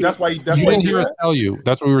why he. You didn't hear us tell you.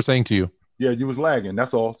 That's what we were saying to you. Yeah, you was lagging.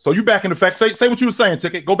 That's all. So you back in effect. Say what you were saying,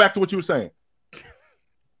 Ticket. Go back to what you were saying.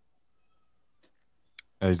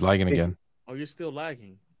 He's lagging again. Oh, you're still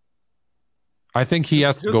lagging. I think he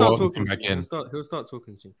has to go out and come back in. He'll start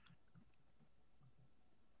talking soon.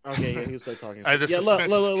 Okay, yeah, he'll start talking. Hey, look.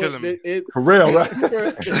 For real, right?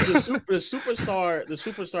 The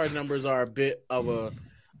superstar numbers are a bit of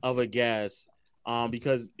a gas.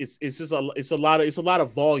 Because it's a lot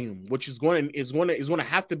of volume, which is going to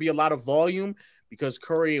have to be a lot of volume because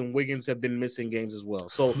Curry and Wiggins have been missing games as well.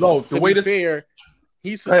 So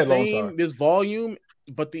he's sustained this volume,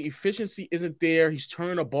 but the efficiency isn't there. He's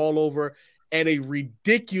turning the ball over at a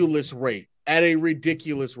ridiculous rate.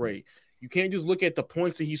 You can't just look at the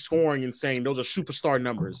points that he's scoring and saying those are superstar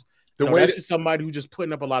numbers. That's just somebody who's just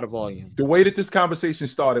putting up a lot of volume. The way that this conversation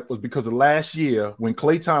started was because of last year when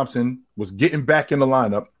Klay Thompson was getting back in the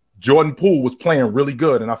lineup, Jordan Poole was playing really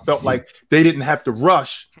good, and I felt like they didn't have to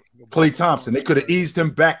rush Klay Thompson. They could have eased him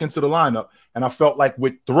back into the lineup, and I felt like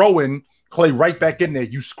with throwing Klay right back in there,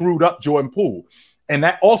 you screwed up Jordan Poole. And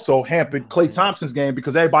that also hampered Klay Thompson's game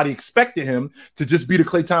because everybody expected him to just be the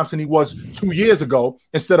Klay Thompson he was 2 years ago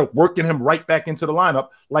instead of working him right back into the lineup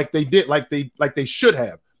like they did, like they should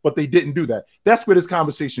have. But they didn't do that. That's where this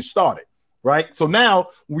conversation started, right? So now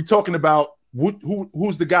we're talking about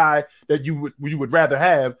who's the guy that you would rather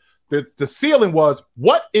have. The ceiling was,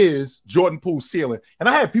 what is Jordan Poole's ceiling? And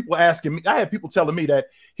I had people telling me that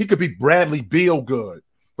he could be Bradley Beal good,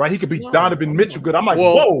 right? He could be Donovan Mitchell good. I'm like,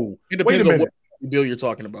 whoa, it depends on what Beal you're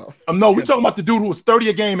talking about. No, we're talking about the dude who was 30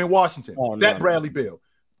 a game in Washington. Bradley Beal.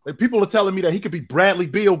 Like, people are telling me that he could be Bradley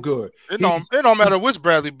Beal good. It don't matter which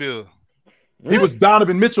Bradley Beal. He was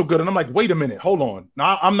Donovan Mitchell good, and I'm like, wait a minute, hold on.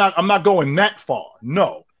 Now I'm not going that far.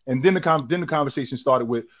 No. And then the conversation started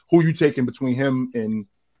with who you taking between him and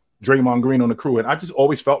Draymond Green on the crew. And I just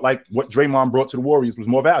always felt like what Draymond brought to the Warriors was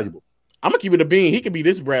more valuable. I'm gonna keep it a bean. He could be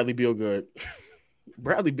this Bradley Beal good.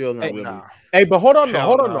 Bradley Beal not really. Nah. Hey, but hold on,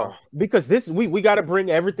 Hell no. no. Because this we got to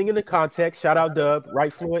bring everything into context. Shout out Dub,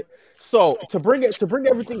 right, Fluent. So to bring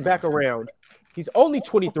everything back around, he's only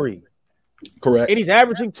 23. Correct. And he's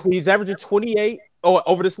averaging 28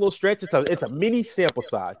 over this little stretch. It's a mini sample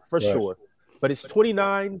size for sure. But it's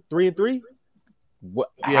 29, 3-3.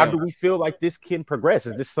 How do we feel like this can progress?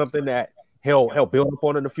 Is this something that he'll build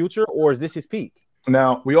upon in the future, or is this his peak?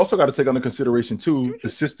 Now, we also got to take under consideration, too, the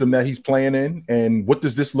system that he's playing in, and what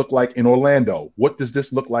does this look like in Orlando? What does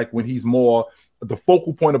this look like when he's more the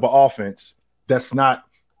focal point of an offense that's not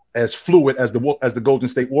as fluid as the Golden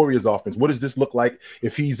State Warriors offense? What does this look like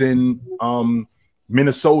if he's in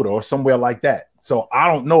Minnesota or somewhere like that? So I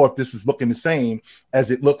don't know if this is looking the same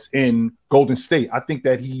as it looks in Golden State. I think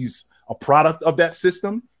that he's a product of that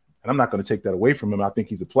system, and I'm not going to take that away from him. I think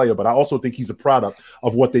he's a player, but I also think he's a product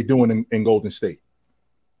of what they're doing in Golden State.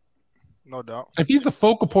 No doubt. If he's the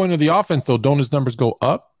focal point of the offense, though, don't his numbers go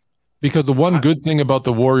up? Because the one good thing about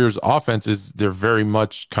the Warriors' offense is they're very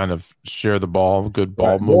much kind of share the ball, good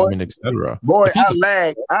ball movement, etc. Boy,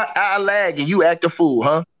 I lag, and you act a fool,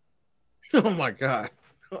 huh? Oh my God.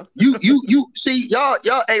 You see, y'all.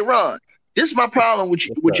 Hey, Ron, this is my problem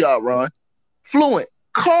with y'all, Ron. Fluent,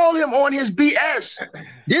 call him on his BS.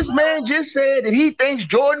 This man just said that he thinks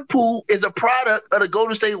Jordan Poole is a product of the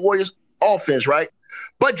Golden State Warriors offense, right?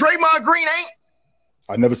 But Draymond Green ain't.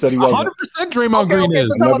 I never said he wasn't. 100% Draymond Green is.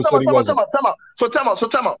 So time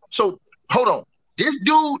out. So hold on. This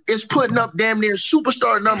dude is putting up damn near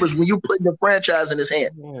superstar numbers when you putting the franchise in his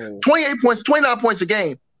hand. 28 points, 29 points a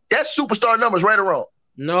game. That's superstar numbers, right or wrong?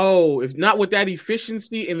 No, if not with that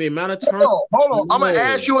efficiency and the amount of turn. Hold on. I'm gonna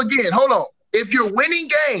ask you again. Hold on. If you're winning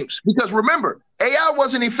games, because remember, AI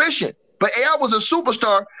wasn't efficient, but AI was a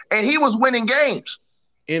superstar and he was winning games.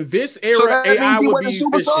 In this era, AI would be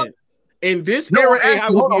efficient. In this era, AI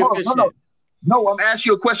would be efficient. No, I'm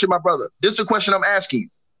asking you a question, my brother. This is a question I'm asking you.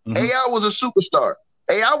 Mm-hmm. AI was a superstar.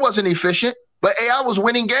 AI wasn't efficient, but AI was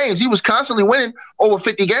winning games. He was constantly winning over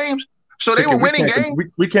 50 games. So they were winning games.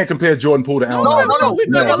 We can't compare Jordan Poole to Allen Iverson.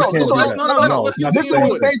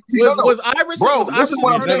 Was Iverson? Bro, this is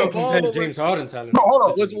what I'm saying. James Harden talent. No,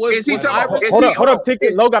 hold on. Hold up,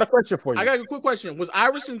 Ticket. Low got a question for you. I got a quick question. Was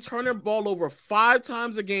Iverson turning ball over 5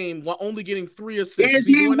 times a game while only getting 3 assists? Is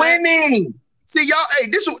he winning? See, y'all,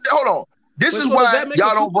 hey, hold on. This is why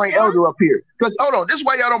y'all don't bring Elder up here. Because hold on, this is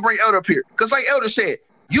why y'all don't bring Elder up here. Because like Elder said,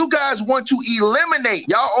 you guys want to eliminate.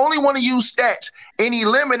 Y'all only want to use stats and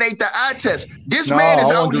eliminate the eye test. This man is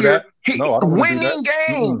out here winning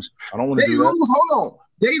games. I don't want to do that.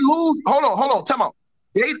 They lose. Hold on. Time out.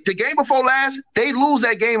 The game before last, they lose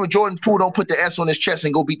that game if Jordan Poole don't put the S on his chest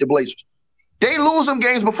and go beat the Blazers. They lose them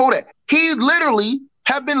games before that. He literally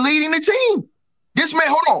have been leading the team. This man,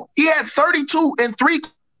 hold on. He had 32 and 3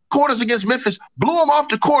 quarters against Memphis, blew him off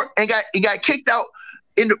the court and got kicked out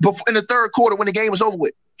in the third quarter when the game was over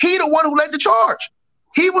with. He the one who led the charge.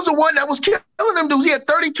 He was the one that was killing them dudes. He had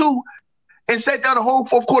 32 and sat down the whole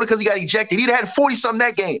fourth quarter because he got ejected. He'd had 40-something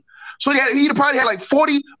that game. So he'd probably had like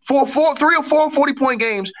 3 or 4 40-point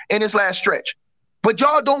games in his last stretch. But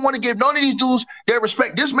y'all don't want to give none of these dudes their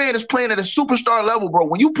respect. This man is playing at a superstar level, bro.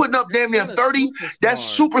 When you putting up damn near 30, that's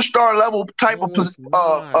superstar level type of play.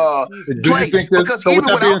 Because even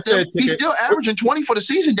without them, he's still averaging 20 for the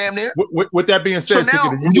season, damn near. With that being said, so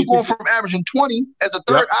now when you going from averaging 20 as a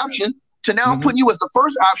third option to now putting you as the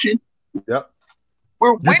first option. Yep.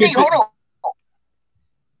 We're winning. Hold on.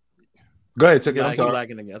 Go ahead, take it. I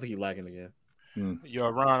think he's lagging again. Yo,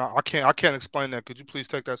 Ron, I can't explain that. Could you please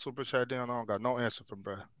take that super chat down? I don't got no answer from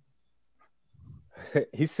bro.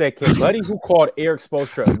 He said, "Can Buddy, who called Eric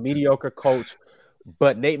Spoelstra a mediocre coach,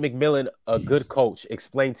 but Nate McMillan a good coach?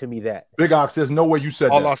 Explain to me that." Big Ox, there's no way you said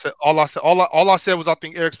that. All I said was I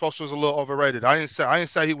think Eric Spoelstra was a little overrated. I didn't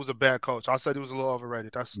say he was a bad coach. I said he was a little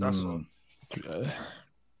overrated. That's all.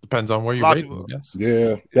 Depends on where you rate him.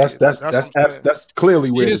 Yeah, that's clearly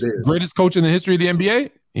where it is. Greatest coach in the history of the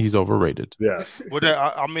NBA. He's overrated. Yes. Well,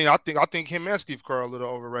 I think him and Steve Kerr are a little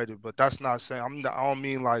overrated, but that's not saying I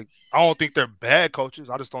don't think they're bad coaches.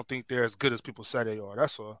 I just don't think they're as good as people say they are.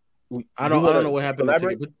 That's all. I don't know what happened,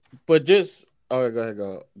 but just go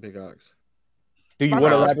ahead, Big Ox. Do you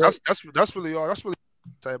want to elaborate? That's really all. That's really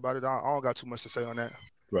say about it. I don't got too much to say on that.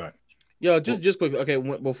 Right. Yo, just quick. Okay,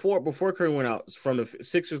 before Curry went out from the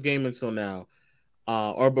Sixers game until now,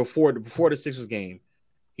 or before the Sixers game.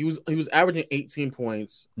 He was averaging 18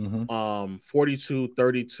 points, 42,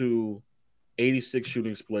 32, 86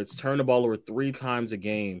 shooting splits, turned the ball over 3 times a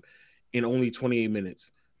game in only 28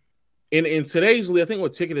 minutes. in today's league, I think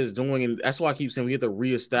what Ticket is doing, and that's why I keep saying we have to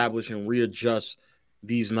reestablish and readjust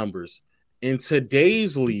these numbers. In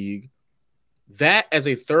today's league, that as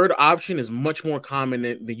a third option is much more common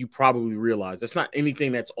than you probably realize. That's not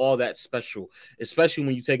anything that's all that special, especially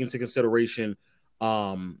when you take into consideration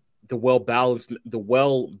the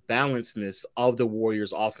well-balancedness of the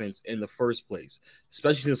Warriors offense in the first place,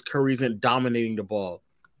 especially since Curry isn't dominating the ball.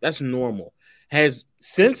 That's normal.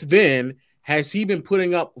 Since then, has he been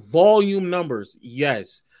putting up volume numbers?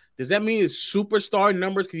 Yes. Does that mean it's superstar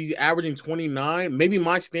numbers because he's averaging 29? Maybe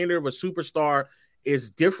my standard of a superstar is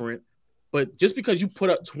different, but just because you put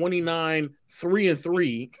up 29,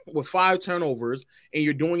 3-3 with 5 turnovers and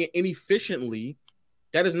you're doing it inefficiently,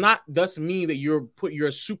 that does not thus mean that you're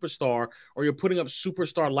a superstar or you're putting up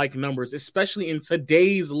superstar-like numbers, especially in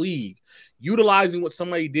today's league. Utilizing what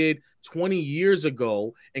somebody did 20 years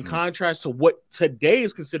ago in contrast to what today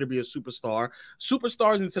is considered to be a superstar.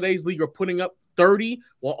 Superstars in today's league are putting up 30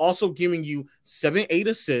 while also giving you 7-8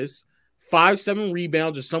 assists, 5-7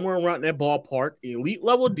 rebounds, or somewhere around that ballpark, elite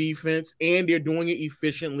level defense, and they're doing it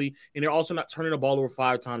efficiently, and they're also not turning the ball over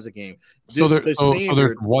 5 times a game. So there's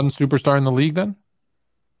one superstar in the league then?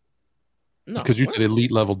 No, because you said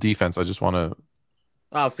elite level defense. I just want to.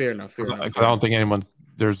 Oh, fair enough. I don't think anyone.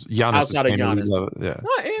 There's Giannis outside of Giannis. Yeah.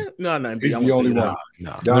 No. He's the only one.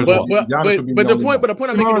 No. But the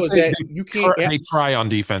point I'm making is that you can't. They try on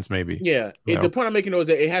defense, maybe. Yeah. The point I'm making is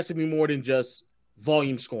that it has to be more than just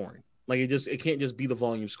volume scoring. Like it can't just be the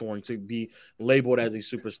volume scoring to be labeled as a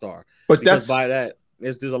superstar. But because by that.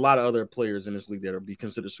 There's a lot of other players in this league that are be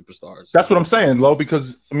considered superstars. That's what I'm saying, Lo,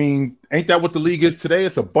 because, I mean, ain't that what the league is today?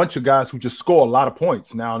 It's a bunch of guys who just score a lot of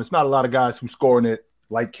points now, and it's not a lot of guys who scoring it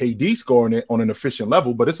like KD scoring it on an efficient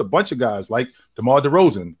level, but it's a bunch of guys like DeMar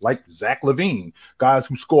DeRozan, like Zach LaVine, guys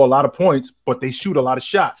who score a lot of points, but they shoot a lot of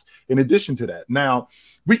shots in addition to that. Now,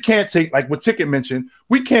 we can't take, like what Ticket mentioned,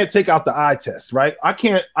 we can't take out the eye test, right? I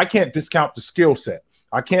can't discount the skill set.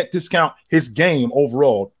 I can't discount his game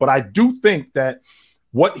overall, but I do think that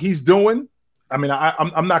what he's doing, I mean,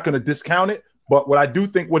 I'm not going to discount it, but what I do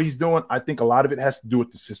think what he's doing, I think a lot of it has to do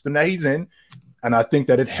with the system that he's in, and I think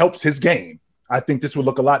that it helps his game. I think this would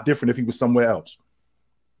look a lot different if he was somewhere else.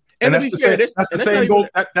 And that's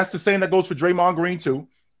the same that goes for Draymond Green too,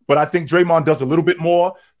 but I think Draymond does a little bit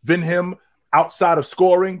more than him outside of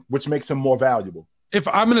scoring, which makes him more valuable. If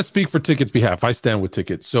I'm going to speak for Ticket's behalf, I stand with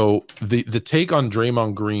Ticket. So the take on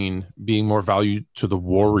Draymond Green being more value to the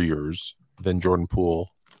Warriors than Jordan Poole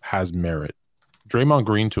has merit. Draymond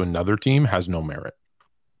Green to another team has no merit.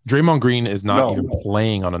 Draymond Green is not even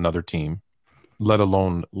playing on another team, let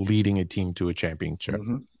alone leading a team to a championship.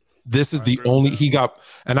 Mm-hmm. This is the only he got,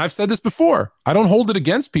 and I've said this before, I don't hold it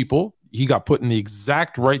against people. He got put in the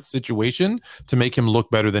exact right situation to make him look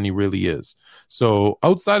better than he really is. So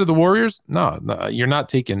outside of the Warriors, no, you're not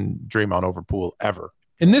taking Draymond over Poole ever.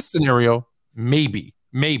 In this scenario, maybe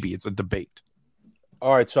it's a debate.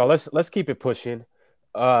 All right, so let's keep it pushing.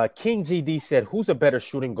 King GD said, "Who's a better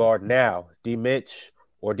shooting guard now, D. Mitch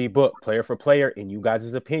or D. Book? Player for player, in you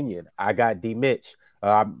guys' opinion." I got D. Mitch.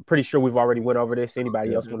 I'm pretty sure we've already went over this.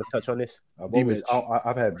 Anybody else want to touch on this? I've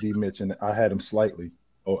had D. Mitch, and I had him slightly.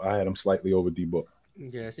 Oh, I had him slightly over D. Book.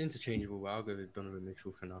 Yeah, it's interchangeable, but I'll go with Donovan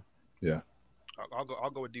Mitchell for now. Yeah, I'll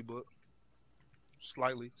go with D. Book.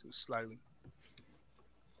 Slightly.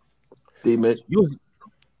 D. Mitch.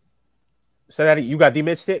 So that you got D.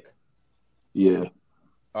 Mitch stick? Yeah.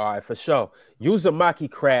 All right, for sure.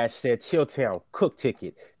 Uzumaki Crash said Chilltown, Cook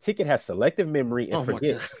Ticket. Ticket has selective memory and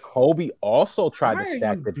forgets. Kobe also tried to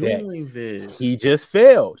stack the deck. He just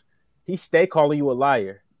failed. He stay calling you a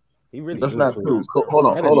liar. He really That's not true. Hold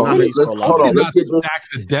on. Let's stack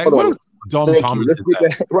the deck. What a dumb comment is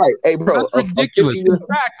that? Right. Hey, bro. That's ridiculous. In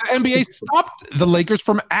fact, the NBA stopped the Lakers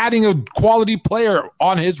from adding a quality player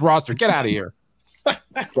on his roster. Get out of here.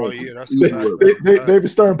 Oh yeah, that's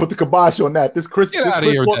David Stern put the kibosh on that. This Chris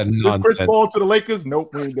Paul to the Lakers?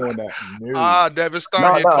 Nope, we ain't doing that. No. David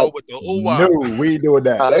Stern hit Cole with the No, we ain't doing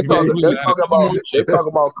that.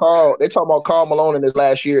 They talking about Karl Malone in his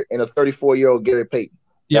last year and a 34-year-old Gary Payton.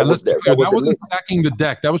 Yeah, let's be clear. That wasn't stacking the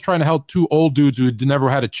deck. That was trying to help 2 old dudes who had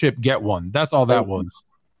never had a chip get one. That's all that was.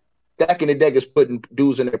 Stacking the deck is putting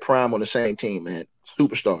dudes in their prime on the same team, man.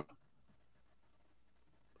 Superstar.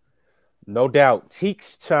 No doubt.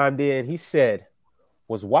 Teeks chimed in. He said,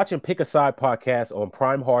 was watching Pick a Side podcast on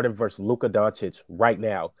Prime Harden versus Luka Doncic right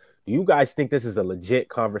now. Do you guys think this is a legit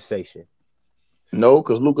conversation? No,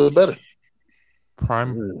 because Luka is better.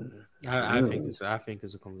 Prime? I think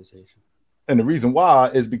it's a conversation. And the reason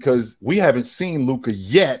why is because we haven't seen Luka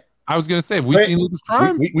yet I was gonna say, have we seen Luka's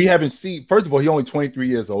prime? We haven't seen. First of all, he's only 23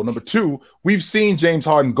 years old. Number two, we've seen James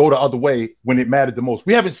Harden go the other way when it mattered the most.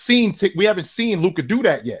 We haven't seen Luka do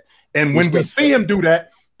that yet. And when we see him do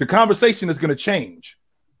that, the conversation is going to change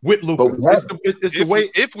with Luka.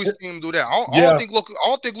 If we see him do that, I don't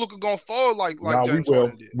think Luka going to fall like James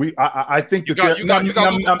Harden did. I think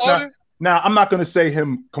that now I'm not going to say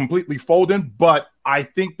him completely folding, but I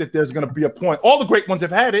think that there's going to be a point. All the great ones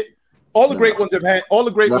have had it. All the great ones have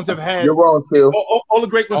had. You're wrong, Phil. All the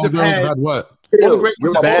great ones have had what? All the great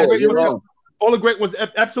ones have had. All the great ones,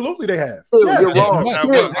 absolutely, they have. Yes. You're wrong.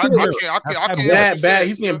 I can't. Bad.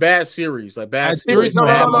 He's saying bad series, like bad series.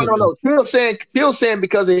 No. Phil's saying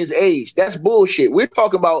because of his age. That's bullshit. We're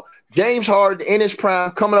talking about James Harden in his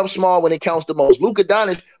prime, coming up small when it counts the most. Luka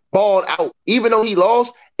Doncic balled out, even though he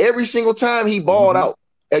lost every single time. He balled out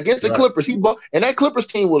against the Clippers. And that Clippers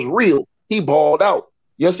team was real. He balled out.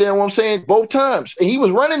 You understand what I'm saying? Both times, and he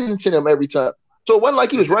was running into them every time. So it wasn't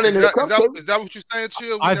like he was running in the cupcake. Is that what you're saying,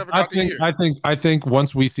 Chill? I think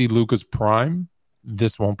once we see Luka's prime,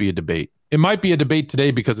 this won't be a debate. It might be a debate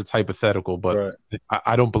today because it's hypothetical, but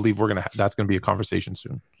I don't believe that's gonna be a conversation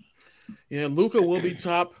soon. Yeah, Luka will be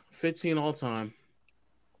top 15 all time.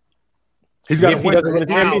 He's got to win.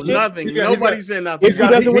 Nothing. Nobody's saying nothing. He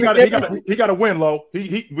got to win, Lo.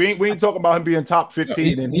 We ain't talking about him being top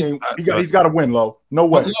 15. He's got to win, Lo. No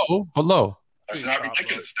way. But Lo. That's not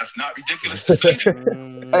ridiculous. That's not ridiculous to say.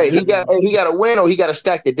 Hey, he got to win, or he got to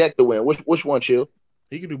stack the deck to win. Which one, Chill?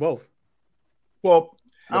 He can do both. Well,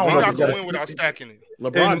 I don't know. Not gonna win without stacking it.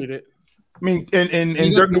 LeBron did it. I mean,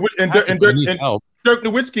 and Dirk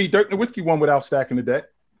Nowitzki won without stacking the deck.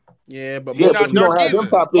 Yeah, but you don't have him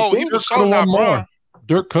top 15.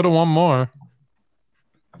 Dirk could have won more.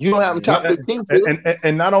 You don't have him top 15 too.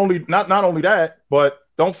 And not only that, but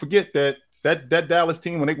don't forget that Dallas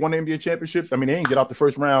team, when they won the NBA championship, I mean, they didn't get out the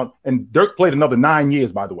first round. And Dirk played another 9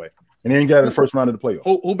 years, by the way, and they didn't get out of the first round of the playoffs.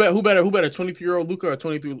 Who better? 23-year-old Luka or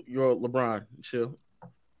 23-year-old LeBron? Chill.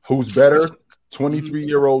 Who's better?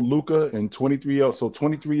 23-year-old Luka and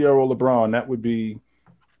 23-year-old LeBron. That would be.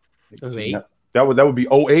 That would be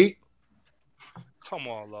 08. Come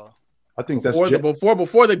on, Law. I think before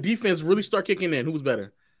the defense really start kicking in. Who's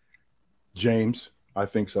better? James, I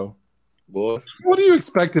think so. Boy, what do you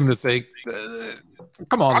expect him to say?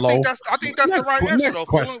 Come on, Lo. I think that's the right answer, though.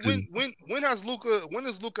 When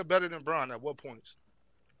is Luka better than Bron? At what points?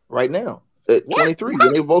 Right now, at 23.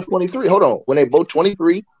 When they were both 23. Hold on. When they both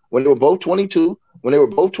 23. When they were both 22. When they were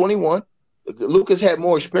both 21. Luka's had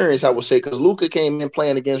more experience, I would say, because Luka came in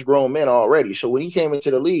playing against grown men already. So when he came into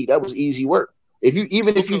the league, that was easy work. If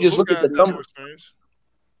you just look at the numbers,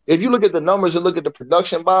 if you look at the numbers and look at the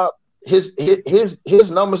production, Bob, his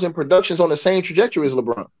numbers and production's on the same trajectory as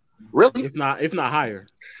LeBron. Really? If not higher.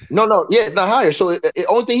 No, it's not higher. So the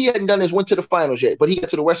only thing he hadn't done is went to the finals yet, but he got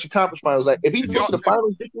to the Western Conference Finals. Like if he gets to the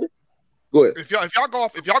finals this year. Go ahead. If y'all go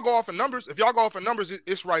off in numbers,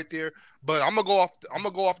 it's right there. But I'm gonna go off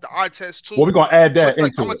the eye test too. Well, we're gonna add that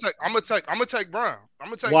into it. I'm gonna take Brown.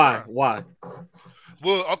 Why? Brown. Why?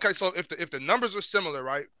 Well, okay. So if the numbers are similar,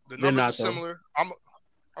 right? The numbers are similar.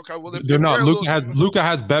 Okay. Well, they're not. Luka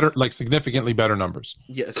has better, like significantly better numbers.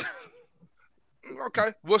 Yes. Okay.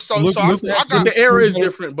 Well, the era is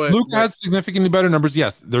different, but Luka has significantly better numbers.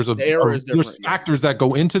 Yes, there's factors that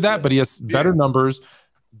go into that, but he has better numbers.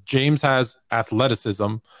 James has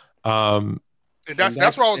athleticism. And that's where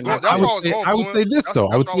I was going. That's where I was going. I would say this though.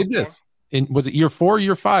 I would say this. Was it year 4 or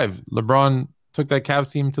year 5? LeBron took that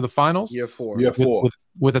Cavs team to the finals. Year 4.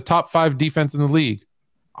 With a top 5 defense in the league.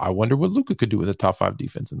 I wonder what Luka could do with a top 5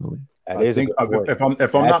 defense in the league. I think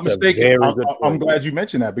if I'm not mistaken, I'm glad you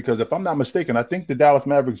mentioned that, because if I'm not mistaken, I think the Dallas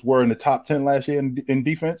Mavericks were in the top 10 last year in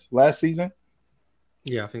defense last season.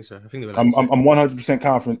 Yeah, I think so. I think I'm 100%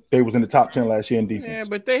 confident they was in the top 10 last year in defense. Yeah,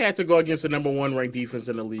 but they had to go against the number 1 ranked defense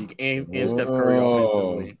in the league and Steph Curry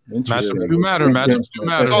offensively. Matchups do matter.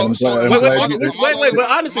 Wait. But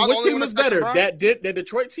honestly, which team was better? That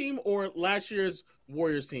Detroit team or last year's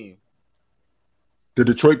Warriors team? The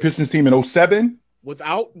Detroit Pistons team in 2007?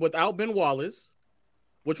 Without Ben Wallace.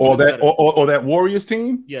 Which or that Warriors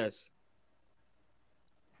team? Yes.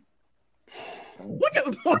 Look at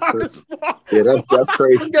Morris. Yeah, that's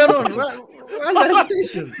crazy. What's going on? What's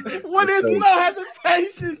hesitation? What is no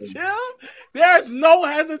hesitation, Jim? There's no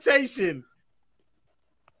hesitation.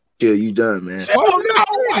 Chill, you done, man. Oh no,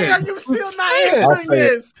 why are you still not answering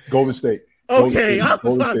this? Golden State. Okay,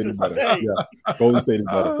 Golden State is better. Yeah, Golden State is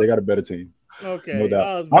better. They got a better team. Okay, no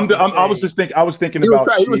doubt. I was thinking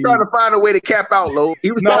about. He was trying to find a way to cap out, Lo.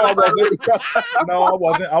 I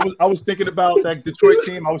wasn't. I was thinking about that Detroit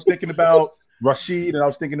team. I was thinking about Rashid, and I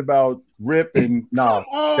was thinking about Rip, and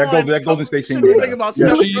that Golden State team. Thinking about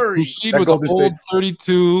Rashid was an old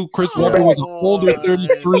 32. Chris Webber was an older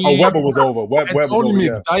 33. Oh, Webber was over. Tony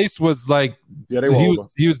McDyess was like,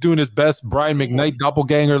 he was doing his best Brian McKnight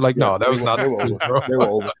doppelganger. Like, no, that was not. They were over. They were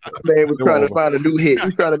over. Man was trying to find a new hit.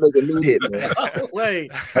 He's trying to make a new hit, man.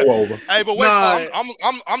 Wait, they were over. Hey, but wait, so I'm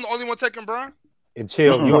the only one taking Brian. And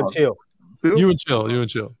chill, you and chill. You and chill.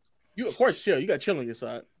 You of course chill. You got chill on your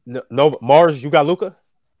side. No, Mars, you got Luka?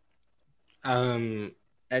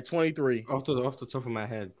 At 23. Off the top of my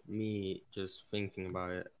head, me just thinking about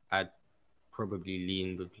it, I'd probably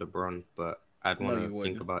lean with LeBron, but I'd want to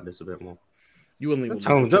think about this a bit more. You wouldn't lean with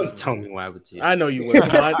LeBron. Don't tell me why I would do it. I know you would.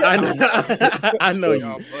 I know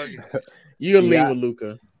you. You'll lean with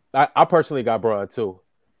Luka. I personally got Bron too.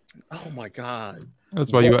 Oh my God.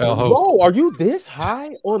 That's why you L host. Bro, are you this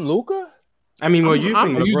high on Luka? I mean, well, you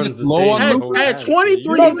think you LeBron's just the low same on level at as 23,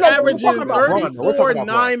 you. he's averaging 34,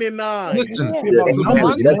 9, and 9. Listen,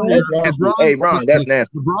 Hey, Ron, that's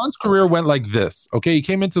nasty. LeBron's career went like this. Okay, he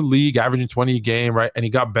came into the league averaging 20 a game, right? And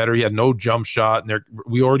he got better. He had no jump shot. And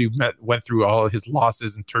we already went through all his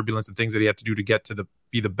losses and turbulence and things that he had to do to get to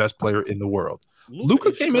be the best player in the world.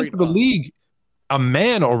 Luka came into the league a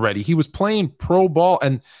man already. He was playing pro ball,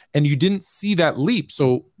 and you didn't see that leap.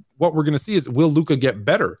 So what we're going to see is, will Luka get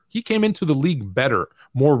better? He came into the league better,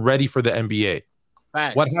 more ready for the NBA.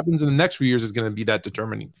 Facts. What happens in the next few years is going to be that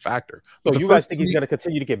determining factor. So you guys think he's going to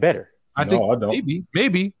continue to get better? I think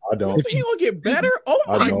maybe. I don't. Is he gonna get better? Oh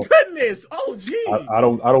my goodness! Oh gee. I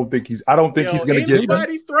don't think he's gonna get better.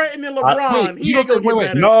 Anybody threatening LeBron? He ain't gonna get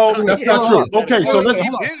better. No, that's not true. Okay, so let's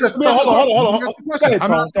hold on. Go ahead,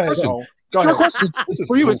 Tom. It's question. It's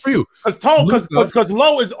for you. Because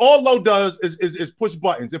Low does is push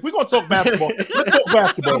buttons. If we're gonna talk basketball, let's talk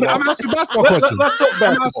basketball. I'm asking a basketball question. Let's talk basketball.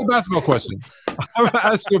 I'm asking a basketball question. I'm gonna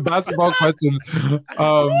ask you a basketball question.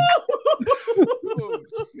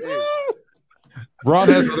 Ron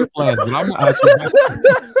has other plans, but I'm gonna ask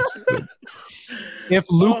you. If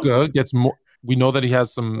Luka gets more, we know that he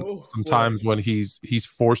has some times when he's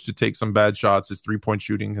forced to take some bad shots. His 3-point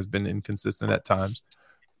shooting has been inconsistent at times.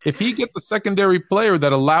 If he gets a secondary player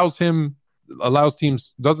that doesn't allow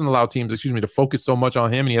teams, to focus so much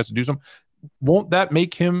on him, and he has to do something, won't that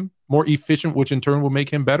make him more efficient, which in turn will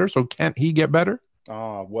make him better? So can't he get better?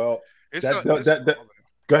 Well, go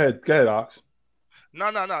ahead, Ox. No.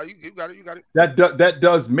 You got it. That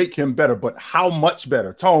does make him better, but how much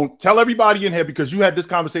better? Tone, tell everybody in here, because you had this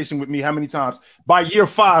conversation with me how many times? By year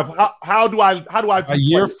 5, how do I? By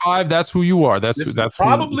year 5, that's who you are. That's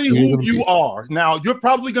probably who you are. Now you're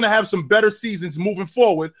probably going to have some better seasons moving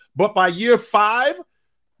forward, but by year 5,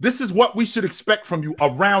 this is what we should expect from you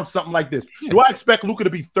around something like this. Do I expect Luka to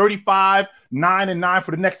be 35, 9 and 9 for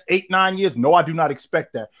the next 8-9 years? No, I do not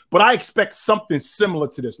expect that. But I expect something similar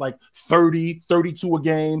to this, like 30, 32 a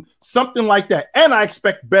game, something like that. And I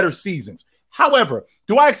expect better seasons. However,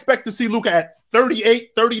 do I expect to see Luka at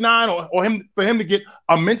 38, 39, or for him to get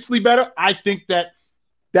immensely better? I think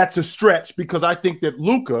that's a stretch, because I think that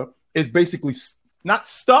Luka is basically not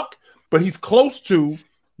stuck, but he's close to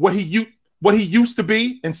what he used to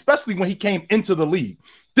be, and especially when he came into the league.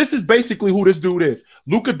 This is basically who this dude is.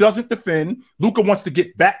 Luka doesn't defend. Luka wants to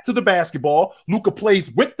get back to the basketball. Luka plays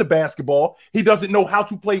with the basketball. He doesn't know how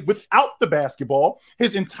to play without the basketball.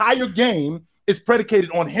 His entire game is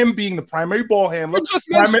predicated on him being the primary ball handler. You just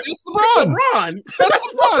mentioned it's LeBron.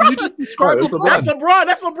 That's LeBron. You just described LeBron.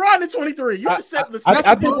 That's LeBron at 23. You just said the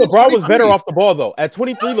I think LeBron was better off the ball, though. At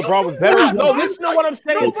 23, LeBron was better. No, listen to what I'm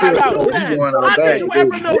saying. How did you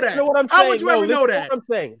ever know that? How would you ever know that?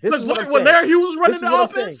 Because when Larry Hughes was running the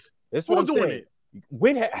offense, this is what I'm saying.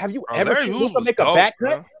 When have you ever seen Luka make a back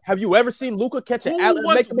cut? Have you ever seen Luka catch an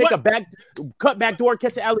make a back cut back door,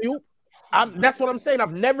 catch an alley-oop? That's what I'm saying.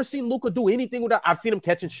 I've never seen Luka do anything without. I've seen him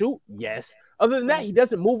catch and shoot. Yes. Other than that, he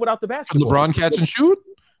doesn't move without the basketball. LeBron catch and shoot?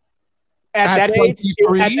 At that age,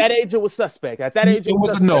 it was suspect. At that age, it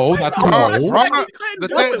was no. That's no.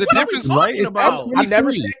 The difference, right? I've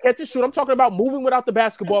never seen catch and shoot. I'm talking about moving without the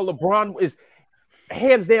basketball. LeBron is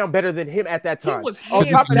hands down better than him at that time. He was on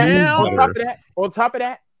top of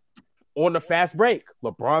that, on the fast break,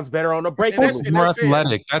 LeBron's better on the break. That's more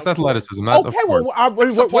athletic. That's athleticism. Not okay, well, part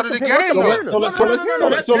of the game.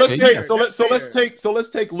 So let's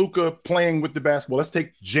take Luka playing with the basketball. Let's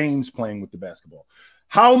take James playing with the basketball.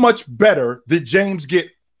 How much better did James get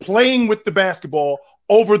playing with the basketball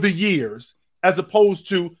over the years, as opposed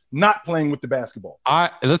to not playing with the basketball?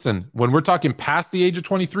 Listen, when we're talking past the age of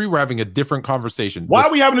 23, we're having a different conversation. Why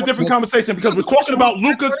are we having a different conversation? Because we're talking about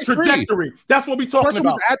Luka's trajectory. That's what we're talking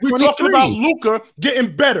about. We're talking about Luka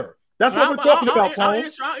getting better. That's what we're talking about, Tone.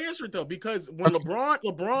 I'll answer it though, because when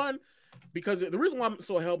LeBron, because the reason why I'm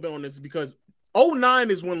so hell-bent on this is because 2009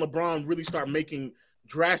 is when LeBron really started making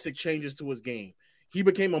drastic changes to his game. He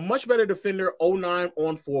became a much better defender 2009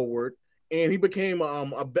 on forward, and he became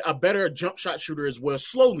a better jump shot shooter as well,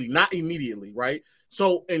 slowly, not immediately, right?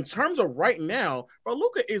 So in terms of right now, bro,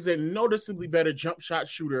 Luka is a noticeably better jump shot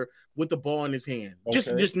shooter with the ball in his hand. Okay.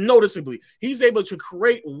 Just noticeably. He's able to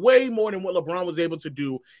create way more than what LeBron was able to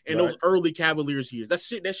do in those early Cavaliers years. That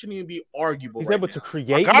shouldn't even be arguable. He's able to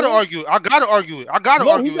create. I gotta argue it.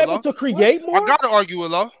 He's able to create more. I gotta argue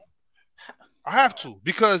it, Lo. I have to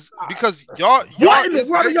because y'all. What in the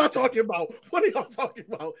world are y'all talking about? What are y'all talking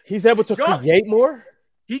about? He's able to create more.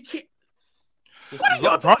 He can't. What are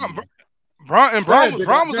y'all talking about? Brown was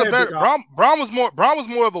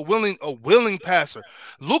more of a willing passer.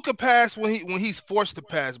 Luka passed when he's forced to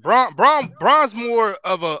pass. Brown's more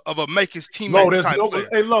of a make his teammates type player.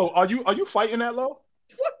 Hey, Lo, are you fighting that, Lo?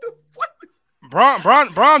 What?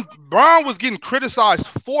 Brown was getting criticized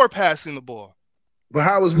for passing the ball. But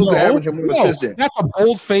how was Luka averaging more assists then? That's a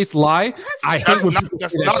bold-faced lie. That's not a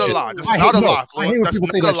lie. That's not a lie. I hate when people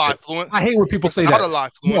say that. I hate when people say that. Not a lie.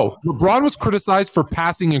 No, LeBron was criticized for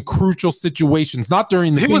passing in crucial situations, not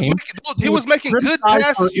during the game. He was making good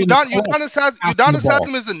passes. Udonis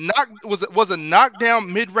Haslam was a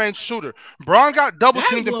knockdown mid-range shooter. Braun got double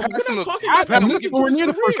teamed and passing the ball near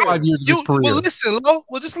the first 5 years of his career. Well, listen, Lo.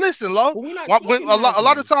 Well, just listen, Lo. A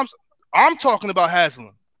lot of times, I'm talking about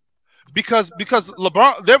Haslam. Because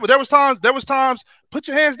LeBron, there was times. Put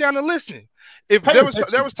your hands down and listen. If there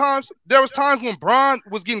was times when Bron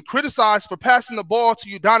was getting criticized for passing the ball to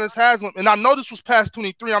Udonis Haslam, and I know this was past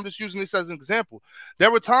 23. I'm just using this as an example.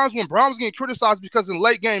 There were times when Bron was getting criticized because in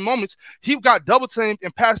late game moments he got double teamed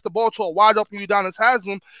and passed the ball to a wide open Udonis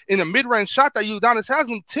Haslam in a mid range shot that Udonis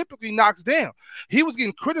Haslam typically knocks down. He was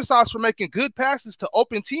getting criticized for making good passes to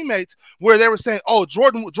open teammates where they were saying, "Oh,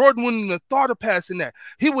 Jordan wouldn't have thought of passing that.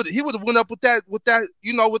 He would have went up with that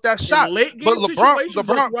shot." Late game, but LeBron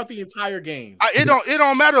throughout the entire game. It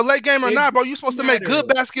don't matter late game or not, bro. You're supposed to make good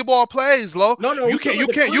basketball plays, Lo. No. You can't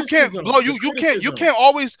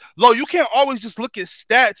always just look at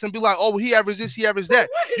stats and be like, oh, he averaged this, he averaged that.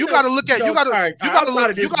 I'm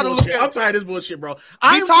tired of this bullshit, bro.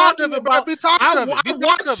 Be tired of it, because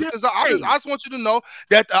I just want you to know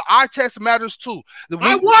that the eye test matters too.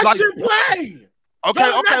 I watch him play. Okay.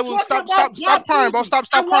 Well, stop crying, bro. Stop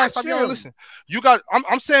crying. Stop yelling. Listen,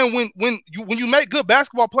 I'm saying when you make good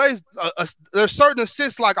basketball plays, there's certain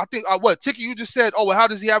assists. Like I think Tiki, you just said. Oh, well, how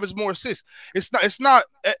does he average more assists? It's not.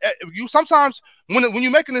 You sometimes when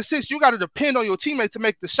you make an assist, you got to depend on your teammate to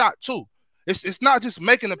make the shot too. It's not just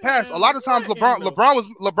making the pass. A lot of times,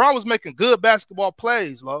 LeBron was making good basketball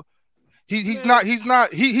plays. Lo, he's not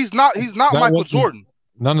Michael Jordan.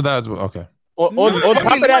 None of that is okay. On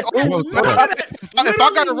top of that, if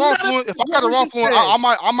I got it wrong,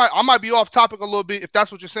 I might be off topic a little bit if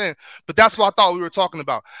that's what you're saying. But that's what I thought we were talking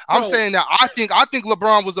about. I'm saying that I think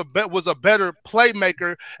LeBron was a better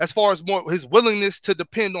playmaker as far as more his willingness to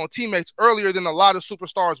depend on teammates earlier than a lot of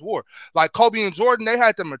superstars were. Like Kobe and Jordan, they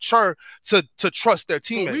had to mature to trust their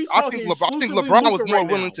teammates. I think LeBron was more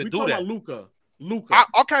willing to do that. Luka.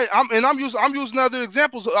 I'm using other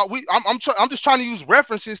examples. I'm just trying to use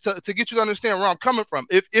references to get you to understand where I'm coming from.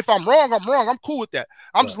 If I'm wrong, I'm wrong. I'm cool with that.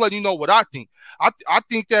 I'm just letting you know what I think. I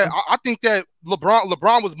think that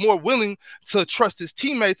LeBron was more willing to trust his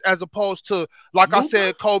teammates as opposed to, like Luka? I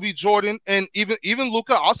said, Kobe, Jordan, and even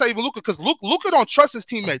Luka. I'll say even Luka because Luka don't trust his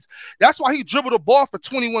teammates. That's why he dribbled the ball for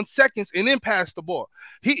 21 seconds and then passed the ball.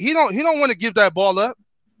 He don't want to give that ball up.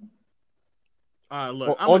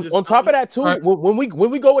 Look, on top of that too, when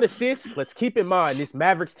we go with assists, let's keep in mind this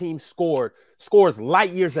Mavericks team scores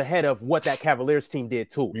light years ahead of what that Cavaliers team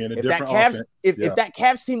did too. If that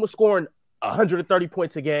Cavs team was scoring 130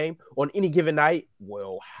 points a game on any given night,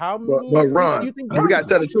 well, how many? But Ron, do you think we got to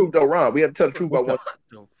tell the truth though, Ron. We have to tell the truth about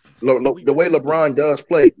the way LeBron does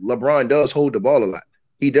play. LeBron does hold the ball a lot.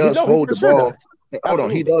 He does hold the ball. Hold on,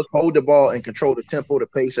 he does hold the ball and control the tempo, the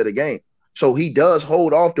pace of the game. So he does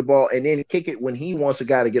hold off the ball and then kick it when he wants a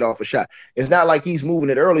guy to get off a shot. It's not like he's moving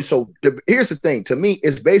it early. So here's the thing. To me,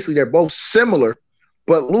 it's basically they're both similar,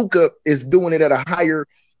 but Luka is doing it at a higher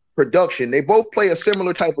production. They both play a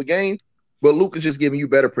similar type of game, but Luka's just giving you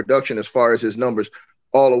better production as far as his numbers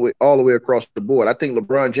all the way across the board. I think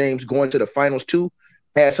LeBron James going to the finals too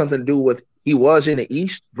had something to do with he was in the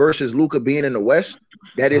East versus Luka being in the West.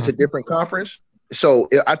 That is a different conference. So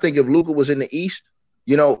I think if Luka was in the East,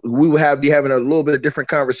 we would be having a little bit of different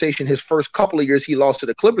conversation. His first couple of years, he lost to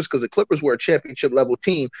the Clippers because the Clippers were a championship level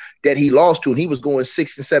team that he lost to, and he was going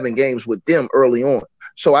 6 and 7 games with them early on.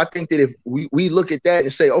 So I think that if we look at that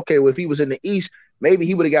and say, okay, well, if he was in the East, maybe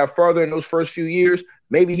he would have got further in those first few years.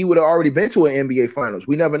 Maybe he would have already been to an NBA Finals.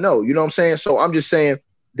 We never know. You know what I'm saying? So I'm just saying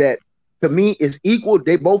that to me, it's equal.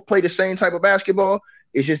 They both play the same type of basketball.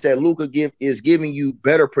 It's just that Luka is giving you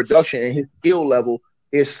better production, and his skill level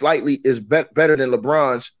is better than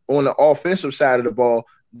LeBron's on the offensive side of the ball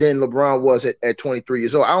than LeBron was at 23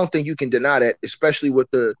 years old. I don't think you can deny that, especially with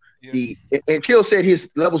and Chill said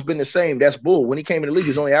his level's been the same. That's bull. When he came in the league, he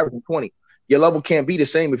was only averaging 20. Your level can't be the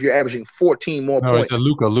same if you're averaging 14 more points. No, it's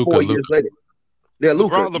Luka. 4 years later. Yeah,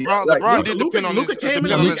 Luka. LeBron did depend on Luka came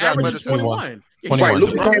in the league averaging 21. Right,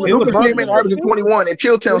 Luka came in averaging 21, and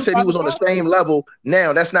Chilltown said he was on the same level.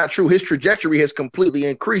 Now, that's not true. His trajectory has completely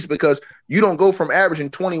increased because you don't go from averaging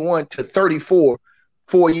 21 to 34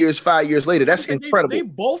 5 years later. That's incredible. They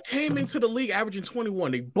both came into the league averaging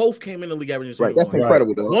 21. They both came in the league averaging 21. Right, that's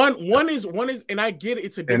incredible, though. One is, and I get it,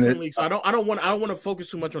 it's a different league, so I don't want to focus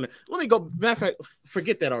too much on it. Let me go. Matter of fact,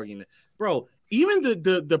 forget that argument, bro. Even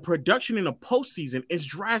the production in the postseason is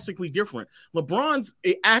drastically different. LeBron's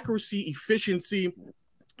accuracy, efficiency,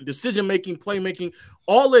 decision-making, playmaking,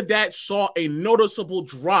 all of that saw a noticeable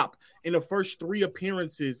drop in the first 3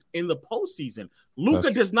 appearances in the postseason.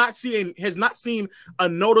 Luka has not seen a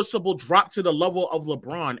noticeable drop to the level of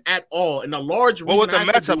LeBron at all. And a large what would the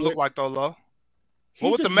matchup look like, though, Lo?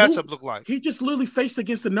 What would the matchup look like? He just literally faced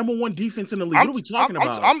against the number 1 defense in the league. What are we talking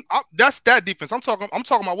about? That's that defense. I'm talking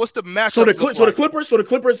about what's the matchup. So the Clippers are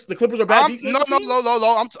bad defense. No.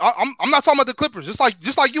 I'm not talking about the Clippers. Just like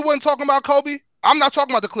you weren't talking about Kobe. I'm not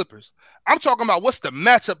talking about the Clippers. I'm talking about what's the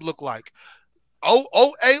matchup look like. 08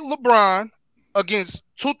 LeBron against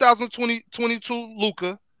 2022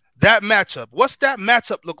 Luka. That matchup. What's that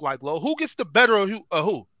matchup look like, Lo? Who gets the better of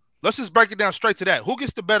who? Let's just break it down straight to that. Who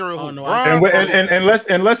gets the better of who? No,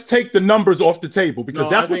 and let's take the numbers off the table because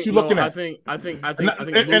that's what you're looking at. I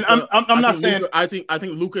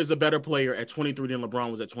think Luka is a better player at 23 than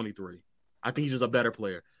LeBron was at 23. I think he's just a better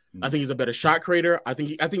player. I think he's a better shot creator. I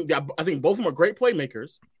think both of them are great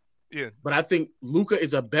playmakers. Yeah. But I think Luka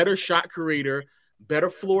is a better shot creator,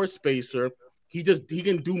 better floor spacer. He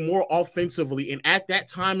can do more offensively. And at that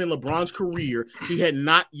time in LeBron's career, he had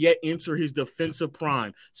not yet entered his defensive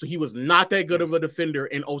prime. So he was not that good of a defender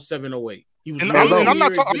in 07-08. He was I'm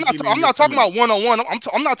not talking about one-on-one.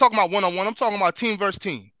 I'm not talking about one-on-one. I'm talking about team versus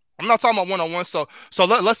team. I'm not talking about one-on-one. So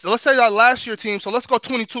let's say that last year team. So let's go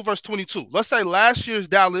 22 versus 22. Let's say last year's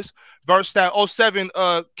Dallas versus that 07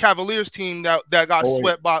 Cavaliers team that got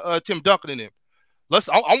swept by Tim Duncan and them.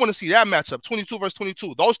 I want to see that matchup, 22 versus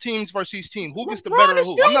 22. Those teams versus each team. Who gets the better of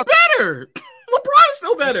who? Better. LeBron is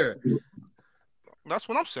still better. That's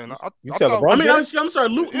what I'm saying. I'm sorry.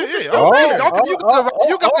 Luka is still better. You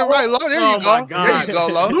got it right, Lo. There you go. There you go,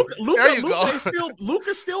 Lo. There you go.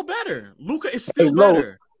 Luka's still better. Luka is still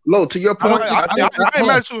better. Lo, to your point, I ain't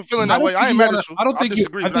mad at you for feeling that way. I ain't mad at you. I don't think you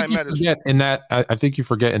forget in that. I think you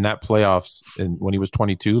forget in that playoffs when he was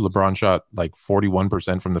 22, LeBron shot like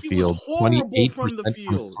 41% from the field, 28%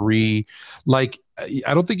 from 3. Like,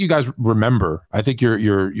 I don't think you guys remember. I think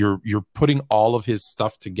you're putting all of his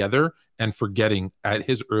stuff together and forgetting at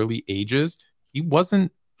his early ages he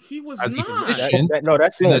wasn't. He was as not. efficient.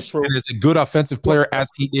 That's true. And as a good offensive player as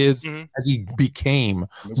he is, as he became.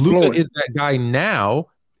 Luka is that guy now.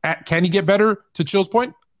 Can he get better? To Chill's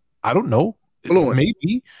point, I don't know.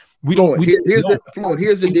 Maybe we don't. Here's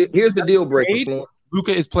the deal breaker.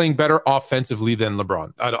 Luka is playing better offensively than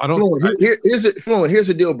LeBron. I don't. Here's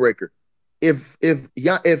the deal breaker. If Luka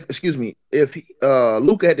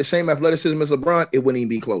had the same athleticism as LeBron, it wouldn't even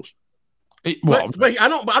be close. But I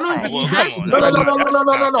don't think he has. No.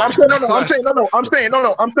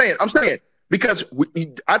 I'm saying. Because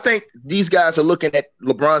I think these guys are looking at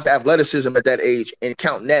LeBron's athleticism at that age and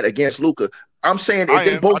counting that against Luka. I'm saying if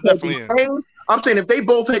they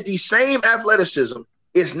both had the same athleticism,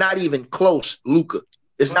 it's not even close, Luka.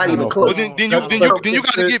 It's not even close. Well, then you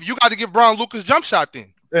got to give Bron Luka's jump shot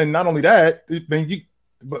then. And not only that,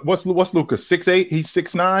 but what's Luka? 6'8", he's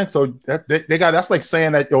 6'9". So that's like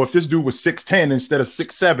saying that if this dude was 6'10" instead of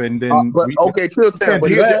 6'7", then but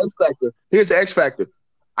here's the X factor.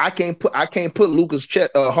 I can't put Luka's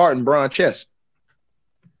heart in Bron's chest.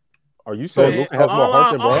 Are you saying Luka has more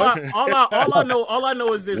heart than Bron? All I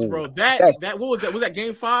know is this, bro. That what was that? Was that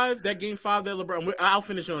game 5? That game 5 that LeBron. I'll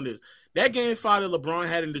finish on this. That game 5 that LeBron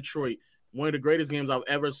had in Detroit, one of the greatest games I've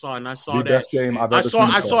ever saw, and I saw that. Best game I've ever seen.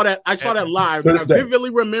 I saw that live. I vividly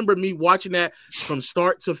remember me watching that from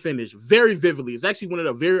start to finish, very vividly. It's actually one of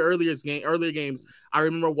the very earlier games I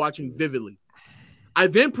remember watching vividly. I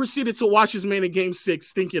then proceeded to watch his man in game 6,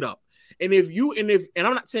 stink it up. And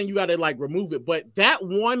I'm not saying you got to like remove it, but that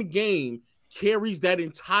one game carries that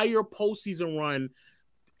entire postseason run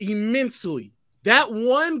immensely. That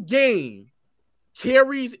one game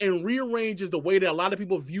carries and rearranges the way that a lot of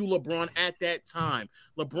people view LeBron at that time.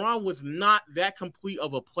 LeBron was not that complete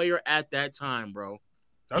of a player at that time, bro.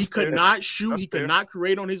 He could not shoot. He could not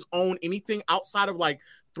create on his own anything outside of like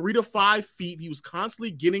 3 to 5 feet. He was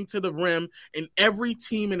constantly getting to the rim, and every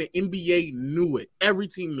team in the NBA knew it. Every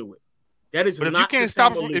team knew it. That is, but if you can't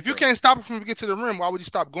stop it, if you can't stop it from getting to the rim, why would you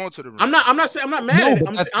stop going to the rim? I'm not mad at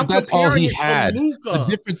it. That's all he had. The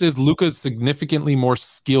difference is Luka's significantly more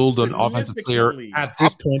skilled an offensive player at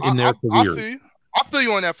this point in their career. I feel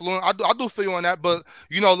you on that, Fluent. I do feel you on that, but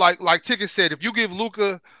you know, like Ticket said, if you give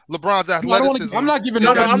Luka LeBron's athleticism, I'm not giving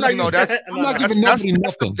nobody nothing. That's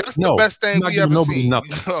the best thing we ever seen.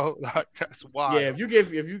 Nothing. You know, like, that's why. Yeah,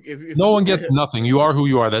 if no one gets nothing. You are who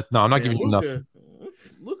you are. I'm not giving you nothing.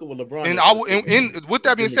 Look at what LeBron. And with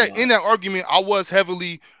that being said, in that argument, I was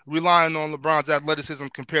heavily relying on LeBron's athleticism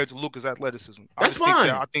compared to Luka's athleticism. That's fine.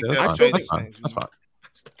 I think that's fine. That's fine.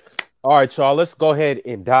 All right, y'all. Let's go ahead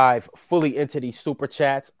and dive fully into these super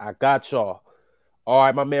chats. I got y'all. All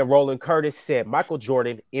right, my man Roland Curtis said Michael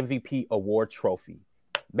Jordan MVP award trophy.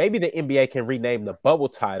 Maybe the NBA can rename the bubble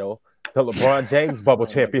title the LeBron James Bubble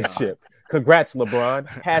Championship. Congrats, LeBron.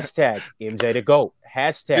 Hashtag MJ the GOAT.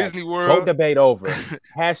 Hashtag Disney World. GOAT debate over.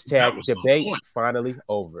 Hashtag debate finally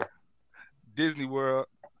over. Disney World.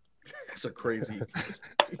 That's a crazy.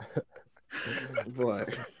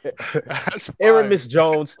 What? Aramis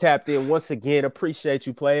Jones tapped in once again. Appreciate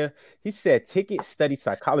you, player. He said Ticket studied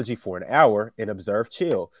psychology for an hour and observed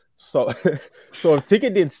chill. So if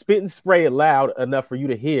Ticket didn't spit and spray it loud enough for you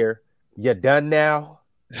to hear, you done now?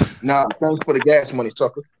 Nah, thanks for the gas money,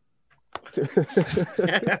 sucker.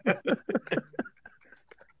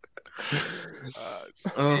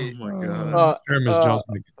 Oh my god.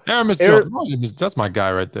 Aramis Jones. That's my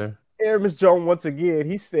guy right there. Aramis Jones once again.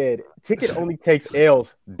 He said Ticket only takes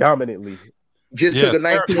L's dominantly. Just took a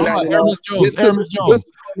 1999.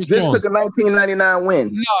 Just took a 1999 win.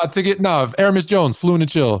 No, Ticket. No, Aramis Jones, Fluent and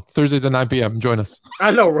Chill. Thursdays at 9 p.m. Join us. I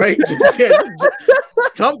know, right?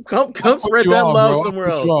 Come spread that love somewhere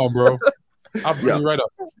else. Bro. I'll bring you right up.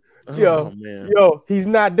 Yo, he's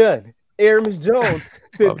not done. Aramis Jones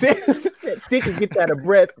said Ticket gets out of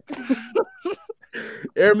breath.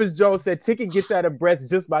 Aramis Jones said Ticket gets out of breath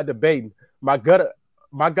just by debating. My guy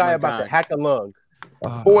about to hack a lung.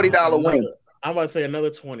 $40 win. I'm about to say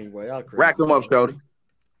another 20, boy. Y'all crazy. Rack them up, Scotty.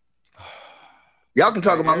 Y'all can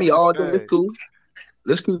talk about me all day. It's cool.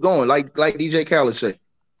 Let's keep going. Like DJ Khaled said.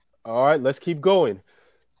 All right, let's keep going.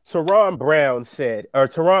 Teron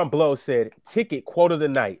Blow said, Ticket quote of the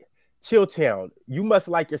night. Chilltown, you must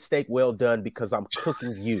like your steak well done because I'm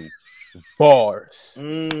cooking you. Bars.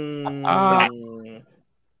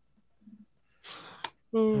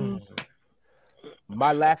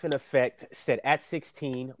 My laughing effect said at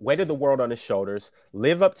 16, weighted the world on his shoulders,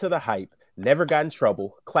 live up to the hype, never got in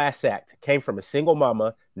trouble, class act, came from a single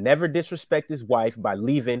mama, never disrespect his wife by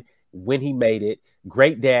leaving when he made it,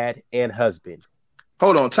 great dad and husband.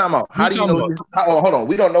 Hold on, time out. How do you know? Hold on.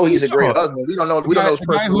 We don't know he's a great husband. We don't know. We don't know his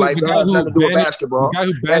personal life. That has nothing to do with basketball.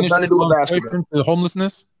 That has nothing to do with basketball.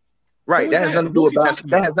 Homelessness. Right. That has nothing to do with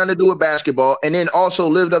basketball. That has nothing to do with basketball. And then also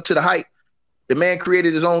lived up to the hype. The man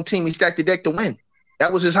created his own team. He stacked the deck to win.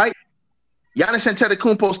 That was his hype. Giannis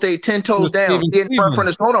Antetokounmpo stayed 10 toes down. Hold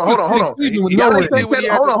on. Hold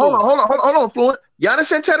on, Fluent.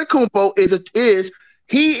 Giannis Antetokounmpo is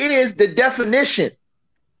the definition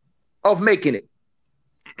of making it.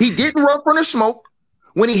 He didn't run from the smoke.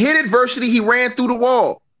 When he hit adversity, he ran through the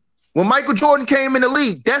wall. When Michael Jordan came in the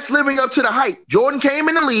league, that's living up to the hype. Jordan came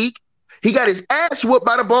in the league. He got his ass whooped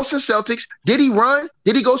by the Boston Celtics. Did he run?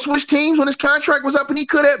 Did he go switch teams when his contract was up and he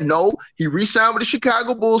could have? No. He re-signed with the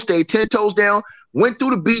Chicago Bulls, stayed 10 toes down, went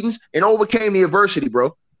through the beatings, and overcame the adversity,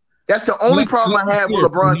 bro. That's the only problem I have with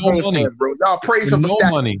LeBron James fans, bro. Y'all praise him for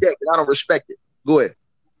stacking the deck, and I don't respect it. Go ahead.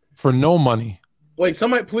 For no money. Wait,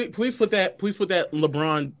 somebody please put that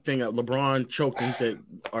LeBron thing up. LeBron choked and he said,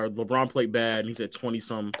 or LeBron played bad and he said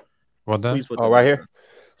 20-some. What that? Right here.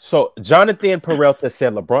 So Jonathan Peralta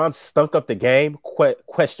said LeBron stunk up the game,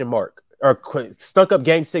 question mark. Or stunk up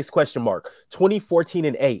game 6, question mark.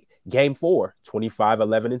 20-14-8. Game 4,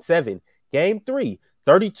 25-11-7. Game 3,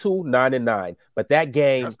 32-9-9. But that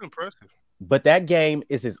game, that's impressive. But that game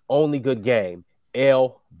is his only good game.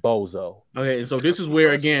 El Bozo. Okay, and so this is where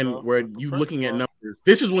where you looking at numbers.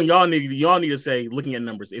 This is when y'all need to say looking at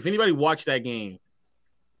numbers. If anybody watched that game,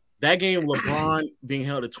 That game, LeBron being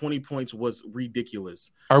held at 20 points was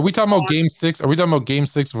ridiculous. Are we talking about Game 6? Are we talking about Game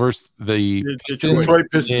 6 versus the Detroit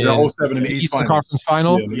Pistons in 07 in the Eastern Conference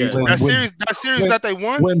Final? Yeah. That series that they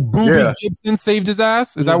won? When Boobie Gibson saved his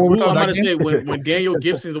ass? Is that what we're talking about? I'm going to say when Daniel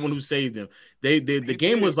Gibson's the one who saved him. The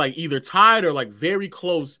game was like either tied or like very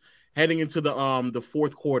close heading into the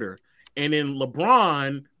fourth quarter. And then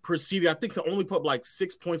LeBron proceeded, I think, to only put up like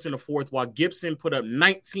 6 points in the fourth while Gibson put up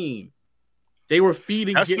 19. They were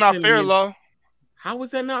feeding. That's Gibson not fair, Lo. How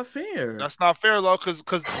was that not fair? That's not fair, Lo.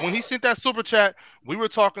 Because when he sent that super chat, we were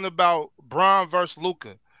talking about Bron versus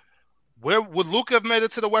Luka. Where would Luka have made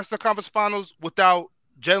it to the Western Conference Finals without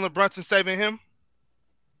Jalen Brunson saving him?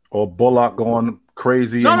 Or Bullock going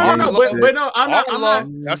crazy? No, I'm not.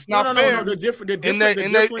 That's not fair. The difference.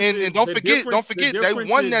 And don't forget, they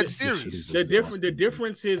won that series. The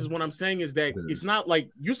difference is what I'm saying is that it's not like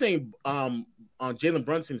you saying Jalen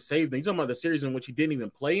Brunson saved them. You're talking about the series in which he didn't even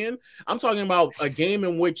play in. I'm talking about a game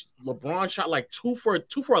in which LeBron shot like 2 for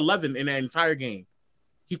 11 in that entire game.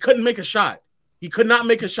 He couldn't make a shot. He could not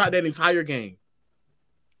make a shot that entire game.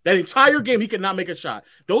 That entire game, he could not make a shot.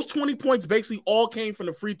 Those 20 points basically all came from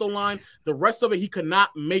the free throw line. The rest of it, he could not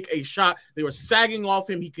make a shot. They were sagging off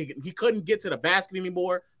him. He couldn't get to the basket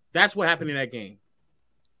anymore. That's what happened in that game.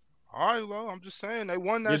 All right, well, I'm just saying they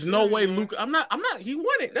won that. There's no way Luka. I'm not. He won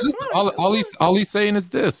it. That's Listen, fine. all he's saying is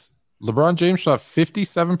this: LeBron James shot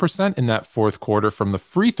 57% in that fourth quarter from the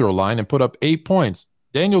free throw line and put up 8 points.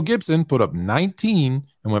 Daniel Gibson put up 19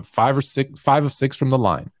 and went 5 of 6 from the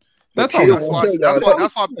line. That's all. That's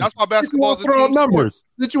why basketball is a team numbers.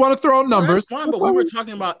 Since you want to throw out numbers, that's fine, but we were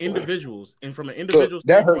talking about individuals, and from an individual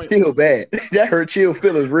that hurt Chill bad. That hurt Chill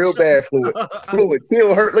feelings real bad. Fluid.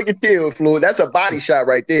 Chill hurt. Look at Chill, Fluid. That's a body shot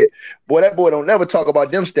right there. Boy, that boy don't never talk about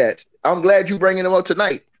them stats. I'm glad you bringing them up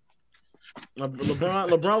tonight.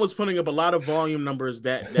 LeBron was putting up a lot of volume numbers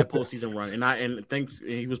that postseason run, and thanks,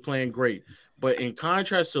 he was playing great. But in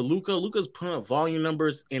contrast to Luka's putting up volume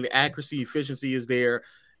numbers, and the accuracy, efficiency is there.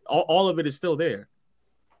 All of it is still there.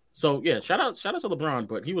 So yeah, shout out to LeBron,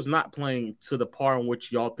 but he was not playing to the par in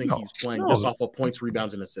which y'all think he's playing just off of points,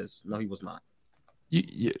 rebounds, and assists. No, he was not.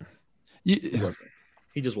 He wasn't.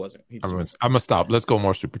 He just wasn't. I'm gonna stop. Let's go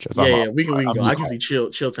more super chats. We can go. I can see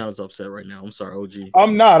Chill Town is upset right now. I'm sorry, OG.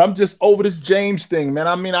 I'm not. I'm just over this James thing, man.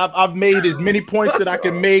 I mean, I've made as many points that I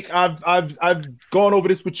can make. I've gone over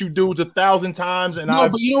this with you dudes 1,000 times, and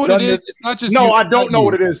but you know what it is. It's not just no. You. I don't know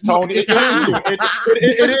what it is, Tony. It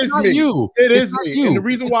is me. It is me. And the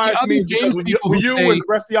reason why it's me is because when you and the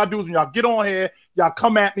rest of y'all dudes, when y'all get on here, y'all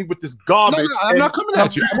come at me with this garbage. No, I'm not coming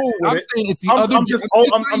at you. I'm saying it's the other.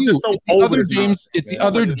 It's the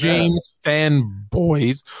other James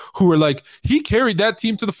fanboys who are like, he carried that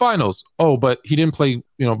team to the finals. Oh, but he didn't play.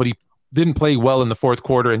 But he didn't play well in the fourth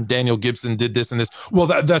quarter, and Daniel Gibson did this and this. Well,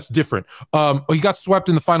 that's different. He got swept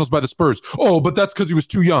in the finals by the Spurs. Oh, but that's because he was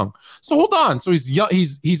too young. So hold on. So he's young.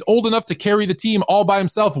 He's old enough to carry the team all by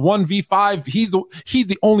himself. 1v5. He's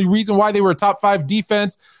the only reason why they were a top 5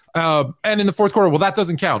 defense. And in the fourth quarter, well, that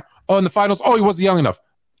doesn't count. Oh, in the finals, he wasn't young enough.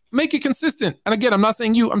 Make it consistent. And again, I'm not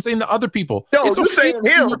saying you. I'm saying the other people. No, you're saying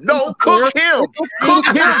him. No, cook him. Cook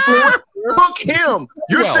him. Cook him.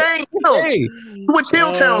 You're saying him. Hey. What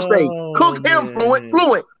Chilltown say? Cook him,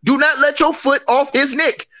 Fluent. Do not let your foot off his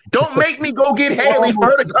neck. Don't make me go get Haley for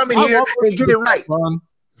her to come in here and get it right.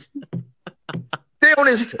 Stay on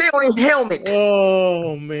his helmet.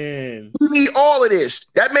 Oh, man. You need all of this.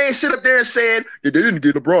 That man sit up there and said, they didn't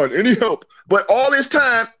get LeBron any help. But all this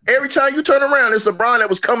time, every time you turn around, it's LeBron that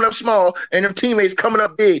was coming up small and them teammates coming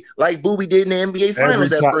up big, like Boobie did in the NBA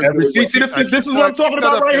Finals. This is what I'm talking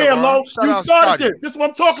about right here, Lo. You started this. This is what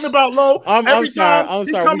I'm talking about, Lo. I'm sorry.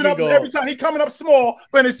 Every time he coming up small,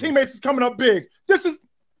 but his teammates is coming up big. This is.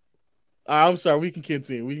 I'm sorry. We can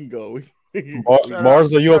continue. We can go.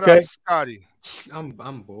 Mars, are you okay? Scotty. I'm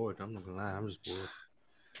bored. I'm not gonna lie. I'm just bored.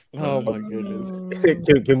 Oh my goodness.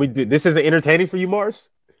 Can we do this? Is entertaining for you, Mars?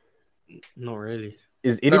 Not really.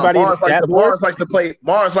 Is anybody Mars likes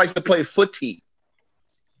to play footy.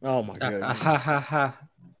 Oh my god.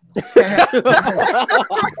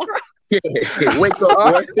 Wake up,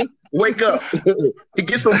 boy. Wake up.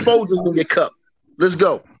 Get some Folgers in your cup. Let's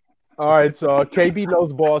go. All right, so KB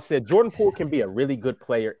Knows Ball said Jordan Poole can be a really good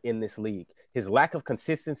player in this league. His lack of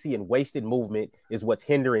consistency and wasted movement is what's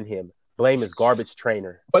hindering him. Blame his garbage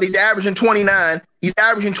trainer. But he's averaging 29. He's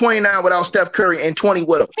averaging 29 without Steph Curry and 20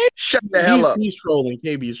 with him. Shut the hell up. He's trolling.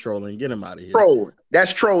 KB is trolling. Get him out of here. Troll.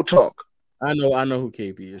 That's troll talk. I know who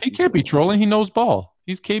KB is. He can't be trolling. He knows ball.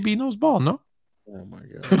 He's KB knows ball, no? Oh, my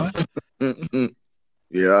God.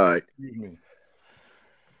 Yeah, all right.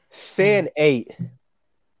 San 8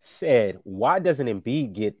 said, why doesn't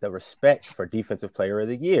Embiid get the respect for Defensive Player of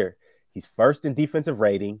the Year? He's first in defensive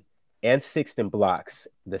rating and sixth in blocks.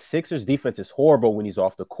 The Sixers' defense is horrible when he's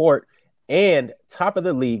off the court and top of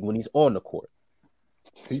the league when he's on the court.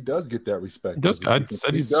 He does get that respect. I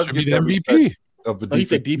said he should be the MVP. He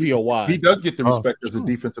said DPOY. He does get the respect as a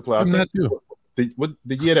defensive player. I think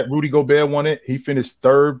the year that Rudy Gobert won it, he finished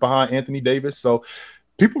third behind Anthony Davis. So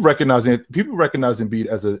people recognize Embiid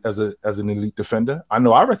as an elite defender. I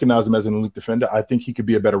know I recognize him as an elite defender. I think he could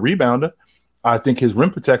be a better rebounder. I think his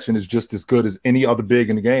rim protection is just as good as any other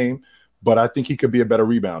big in the game, but I think he could be a better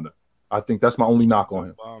rebounder. I think that's my only knock on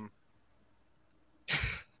him.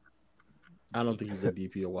 I don't think he's a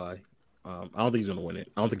DPOY. I don't think he's going to win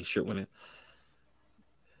it. I don't think he should win it.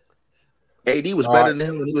 AD was better than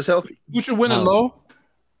him when he was healthy. Who should win it, Low?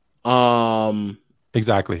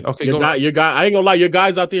 Exactly. Okay, your guy. I ain't gonna lie. Your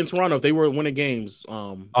guys out there in Toronto, if they were winning games,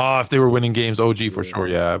 if they were winning games, OG for sure.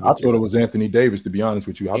 Yeah, I thought it was Anthony Davis. To be honest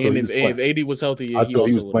with you, if AD was healthy, I thought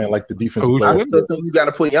he was playing like the defensive. I still think you got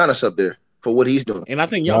to put Giannis up there for what he's doing, and I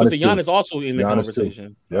think Giannis also in the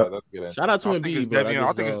conversation. Yeah, that's good. Shout out to Embiid.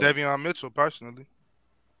 I think it's Davion Mitchell personally.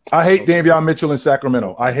 I hate Davion Mitchell in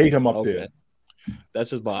Sacramento. I hate him up there. That's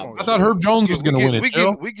just Bob. I thought Herb Jones was going to win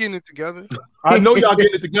it. We getting it together. I know y'all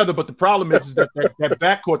getting it together, but the problem is that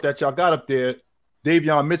backcourt that y'all got up there,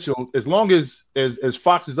 Davion Mitchell. As long as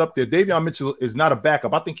Fox is up there, Davion Mitchell is not a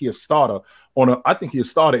backup. I think he's a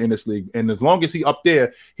starter in this league. And as long as he up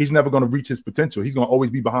there, he's never going to reach his potential. He's going to always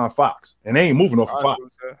be behind Fox, and they ain't moving off of Fox.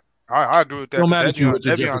 I agree with that. Still mad at you,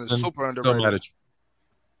 Davion is super underrated. Still mad at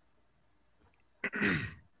you.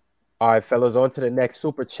 All right, fellas, on to the next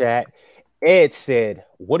super chat. Ed said,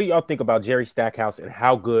 what do y'all think about Jerry Stackhouse and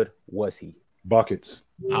how good was he? Buckets.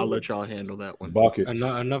 I'll let y'all handle that one. Buckets.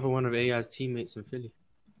 Another one of AI's teammates in Philly.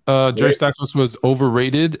 Jerry Stackhouse was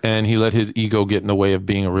overrated, and he let his ego get in the way of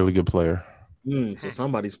being a really good player. So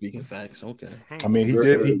somebody's speaking facts. Okay. I mean, he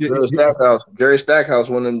did. Jerry Stackhouse,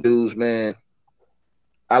 one of them dudes, man.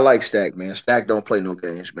 I like Stack, man. Stack don't play no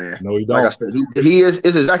games, man. No, he don't. Like I said, he is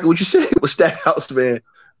exactly what you said with Stackhouse, man.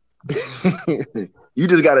 You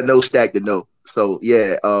just got to know Stack to know. So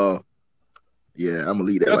yeah, I'm gonna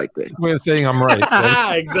leave that like that. Way of saying I'm right.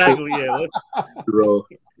 Exactly. Yeah. Bro.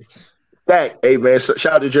 Stack, hey man, shout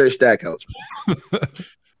out to Jerry Stackhouse.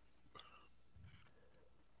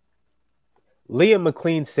 Liam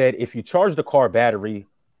McLean said, if you charge the car battery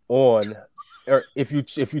on, or if you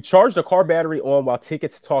charge the car battery on while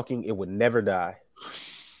Ticket's talking, it would never die.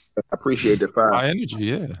 I appreciate the fire. High energy,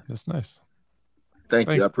 yeah, that's nice. Thanks,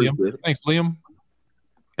 I appreciate Liam. it. Thanks, Liam.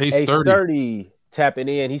 Ace 30 tapping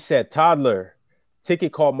in. He said, toddler,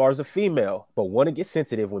 Ticket called Mars a female, but want to get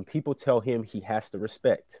sensitive when people tell him he has to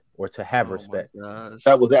respect or to have respect.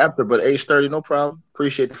 That was after, but Ace 30, no problem.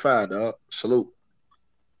 Appreciate the fire, dog. Salute.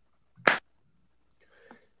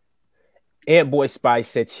 Ant Boy Spice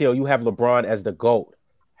said, chill, you have LeBron as the GOAT.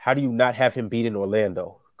 How do you not have him beat in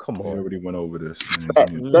Orlando? Come on. We already went over this.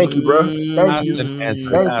 Thank you, bro. Thank you.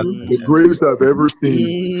 The greatest I've ever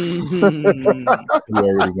seen. We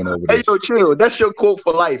already went over this. Hey, yo, chill. That's your quote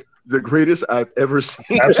for life. The greatest I've ever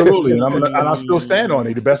seen. Absolutely. And I still stand on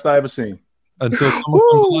it. The best I ever seen. Until someone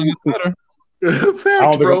comes along and better. Facts,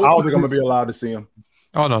 I don't think I'm going to be allowed to see him.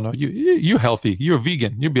 Oh, no. You're healthy. You're a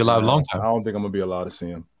vegan. You'll be alive a long time. I don't think I'm going to be allowed to see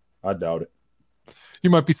him. I doubt it. You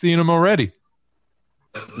might be seeing him already.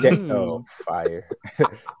 Oh, fire.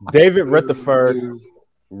 David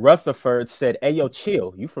Rutherford said, hey, yo,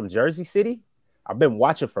 chill. You from Jersey City? I've been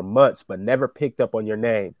watching for months, but never picked up on your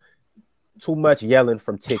name. Too much yelling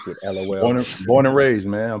from Ticket, LOL. Born and raised,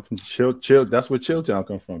 man. I'm from Chill. That's where Chilltown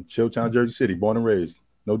come from. Chilltown, Jersey City. Born and raised.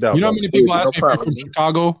 No doubt. You know how many people ask me if you're from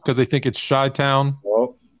Chicago because they think it's Chi-Town?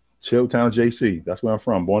 Well, Chilltown, JC. That's where I'm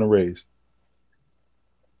from. Born and raised.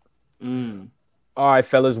 All right,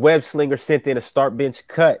 fellas. Web Slinger sent in a start bench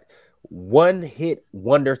cut. One-hit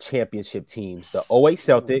wonder championship teams: the 08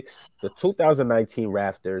 Celtics, the 2019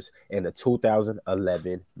 Raptors, and the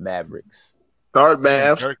 2011 Mavericks. Start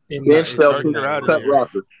Mavs, bench Celtics, cut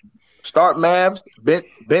Raptors. Start Mavs, bench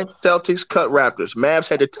Celtics, cut Raptors. Mavs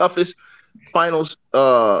had the toughest finals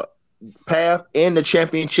path in the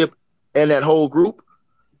championship and that whole group.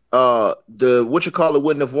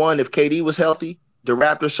 Wouldn't have won if KD was healthy. The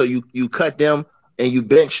Raptors, so you cut them and you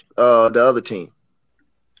bench the other team.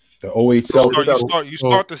 The 08 Celtics. You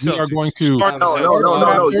start the Celtics. We are going to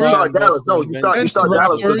No. You start Dallas. No, you start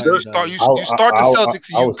Dallas. You start the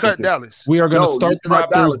Celtics and you cut Dallas. We are going to start the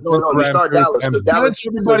Raptors. You start Dallas because Dallas.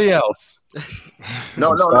 Everybody else.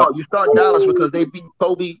 No. You start Dallas because they beat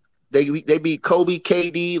Kobe. They beat Kobe,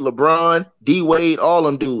 KD, LeBron, D Wade, all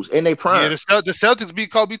them dudes in their prime. Yeah, the Celtics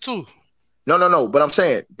beat Kobe too. No. But I'm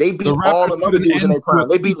saying they beat The all Raptors the other put an dudes in end their prime. to a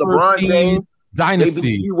They beat super LeBron team James. They beat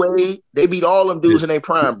dynasty. D-Wade. They beat all them dudes in their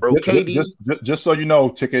prime, bro. KD. Just so you know,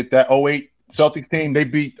 Ticket, that 08 Celtics team, they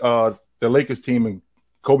beat the Lakers team, and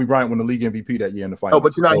Kobe Bryant won the league MVP that year in the finals. No,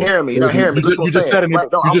 but you're not hearing me. You're not hearing me. You just said it in your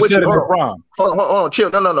prime. Hold on.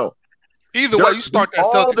 Chill. No. Either way, you start that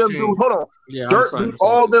all Celtics them team. dudes. Hold on. Yeah, Dirt beat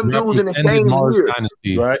all them dudes in the same year.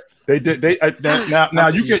 Dynasty. Right? They did. Now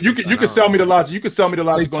you can sell me the logic. You can sell me the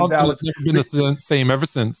logic on Dallas. It's never been the same ever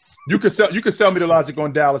since. You can sell me the logic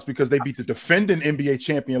on Dallas because they beat the defending NBA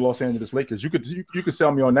champion Los Angeles Lakers. You could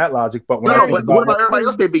sell me on that logic. But when but what about everybody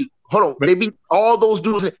else they beat? Hold on. They beat all those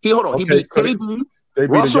dudes. He beat KD. They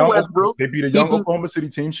beat Russell Westbrook. They beat a young Oklahoma City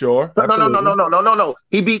team. Sure. No.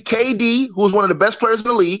 He beat KD, who was one of the best players in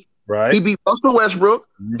the league. Right. He beat Russell Westbrook.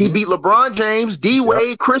 Mm-hmm. He beat LeBron James,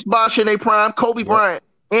 D-Wade, Chris Bosh in their prime, Kobe Bryant,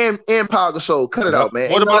 and Pau Gasol. Cut it out, man.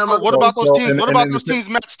 What about those teams? What about those teams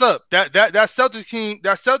matched up? That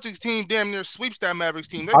Celtics team damn near sweeps that Mavericks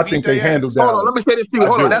team. I think they handled that. Hold on, let me say this to you.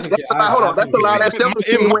 Hold on, that's a lie. That Celtics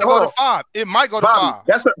team went go to 5. It might go to 5.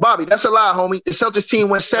 Bobby, that's a lie, homie. The Celtics team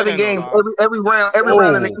went 7 games every round in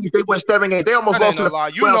the East. They went 7 games. They almost lost in the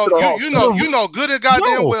lie. You know good and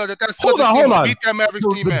goddamn well that Celtics team beat that Mavericks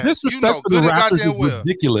team. The disrespect for the Raptors is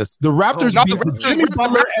ridiculous. The Raptors beat Jimmy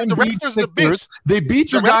Butler and Sixers. They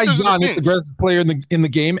beat your guy Giannis, the best player in the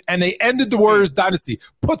game, and they ended the Warriors dynasty.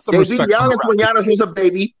 Put some respect. They beat Giannis when Giannis was a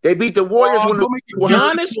baby. They beat the Warriors when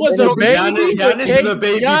Giannis was a baby. Giannis is a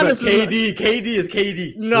baby, but KD is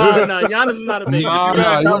KD. No, Giannis is not a baby.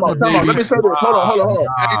 Come on. Let me say this. Hold on.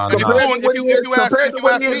 If you ask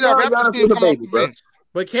me, that Raptors team come off the bench.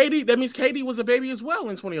 But that means KD was a baby as well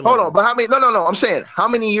in 2011. Hold on, but how many? No. I'm saying, how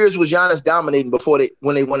many years was Giannis dominating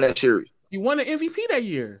when they won that series? He won the MVP that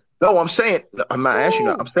year. No, I'm saying, I'm not asking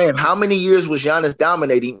you. I'm saying, how many years was Giannis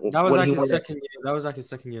dominating? That was like his second year. That was like his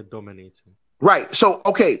second year dominating. Right. So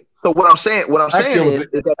what I'm saying is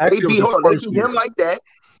that they beat him like that.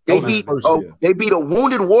 They beat a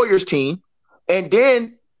wounded Warriors team, and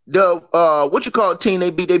then the team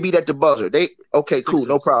they beat at the buzzer. Cool,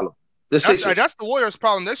 no problem. That's the Warriors'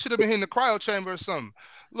 problem. They should have been hitting the cryo chamber or something.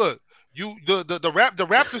 Look. The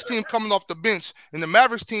Raptors team coming off the bench and the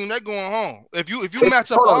Mavericks team, they're going home. If you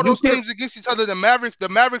match up all those teams against each other, the Mavericks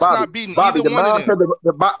not beating either one of them.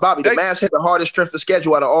 The Mavs had the hardest strength of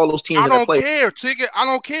schedule out of all those teams. I don't care, Ticket. I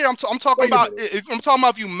don't care. I'm talking about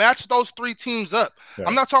if you match those 3 teams up. Yeah.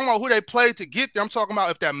 I'm not talking about who they played to get there. I'm talking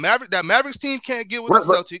about if that Mavericks team can't get with the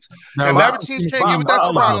Celtics, and Mavericks teams can't get with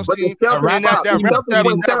that Toronto team.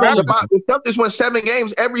 The Celtics won 7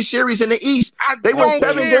 games every series in the East. They won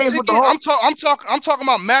 7 games with the I'm talking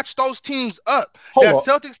about match those teams up. That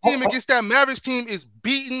Celtics team against that Mavericks team is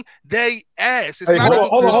beating they ass. It's not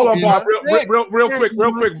hold on, Bob. Real quick,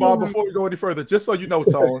 Bob. Before we go any further, just so you know,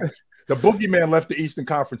 Tone, the boogeyman left the Eastern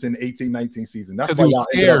Conference in the 18-19 season. That's why he was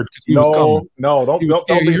scared. No, don't bring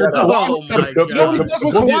that up. Oh my God!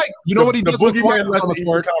 You know what he does with Kawhi on the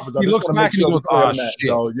court? He looks back and he goes, "Ah, shit."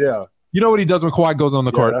 So yeah. You know what he does when Kawhi goes on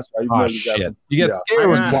the court? That's right. Shit. You get scared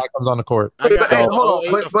when Kawhi comes on the court. I got the 08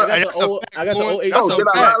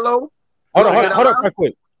 Celtics. Hold on, real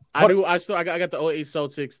quick. I got the 08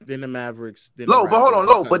 Celtics, then the Mavericks. Then but hold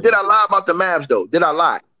on, But did I lie about the Mavs though? Did I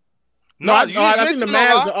lie? No, I think the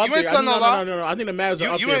Mavs are up there. No. I think the Mavs are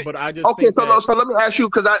up there, but I just so let me ask you,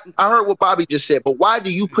 because I heard what Bobby just said, but why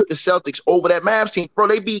do you put the Celtics over that Mavs team, bro?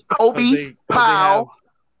 They beat Kobe, Powell.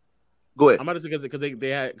 Go ahead. I'm about to say because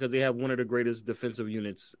they have one of the greatest defensive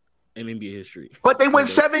units in NBA history. But they win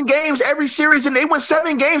 7 games every series, and they win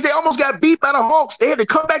 7 games. They almost got beat by the Hawks. They had to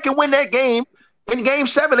come back and win that game in Game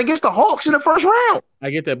 7 against the Hawks in the first round. I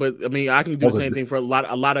get that, but I mean, I can do the same thing for a lot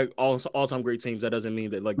of all-time great teams. That doesn't mean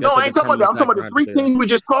that no, I ain't talking about that. I'm talking about the 3 teams we're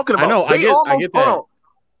just talking about. I know. I get that.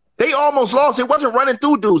 They almost lost. It wasn't running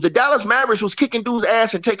through dudes. The Dallas Mavericks was kicking dudes'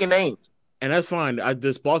 ass and taking names. And that's fine.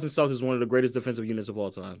 This Boston Celtics is one of the greatest defensive units of all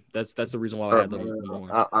time. That's the reason why I had them.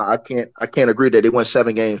 I can't agree that they won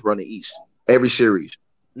 7 games running East every series.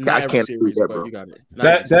 I can't agree that, bro. You got it. I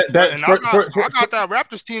got that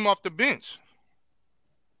Raptors team off the bench.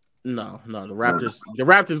 No, the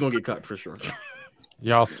Raptors gonna get cut for sure.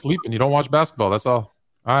 Y'all sleeping. You don't watch basketball. That's all.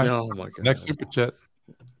 All right. Oh my God. Next super chat.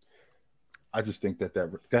 I just think that. Go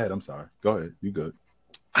ahead. I'm sorry. Go ahead. You good.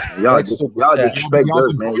 Y'all disrespect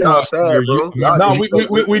us, man. Y'all sad, bro. No,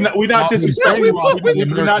 we not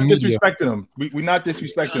disrespecting. We're not disrespecting them. We're not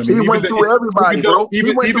disrespecting them. He went through everybody, bro.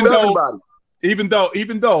 Even though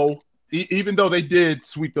even though they did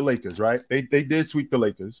sweep the Lakers, right? They did sweep the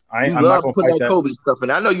Lakers. I'm love not gonna put fight that Kobe stuff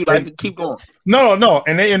in. I know you like to keep going. No,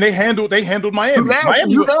 and they handled Miami.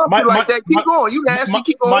 You like that. Keep going. You nasty.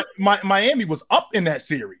 Keep going. Miami was up in that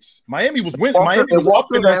series. Miami was winning. Miami was up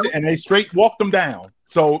in that series, and they straight walked them down.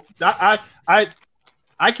 So I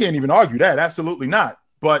can't even argue that. Absolutely not.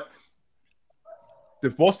 But the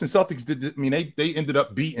Boston Celtics did. I mean, they ended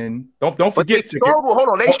up beating. Don't forget. Hold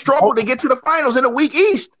on. They struggled to get to the finals in the weak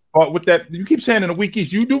East. But with that, you keep saying in the weak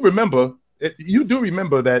East. You do remember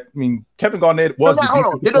that. I mean, Kevin Garnett was. Hold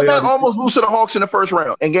on. Did not almost lose to the Hawks in the first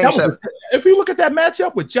round in Game 7? If you look at that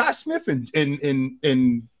matchup with Josh Smith and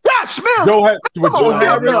Josh Smith. Joe Harris, that was a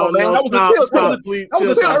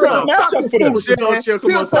terrible matchup for them. Chill,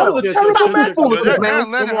 come on, stop.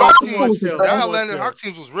 Atlanta Hawks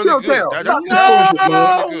teams was really good.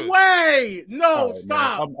 No way! No,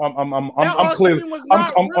 stop. I'm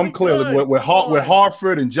clearly with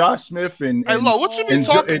Hartford and Josh Smith and. Hey, Lo, what you been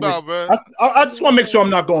talking about, bro? I just want to make sure I'm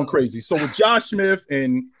not going crazy. So with Josh Smith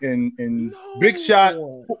and Big Shot,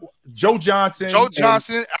 Joe Johnson, Al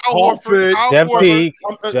Horford,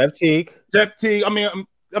 Jeff Teague. I mean,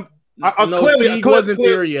 Teague wasn't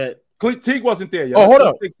there yet. Teague wasn't there yet. Oh, hold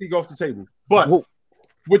on. Take Teague off the table. But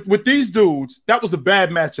with these dudes, that was a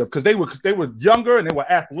bad matchup because they were younger and they were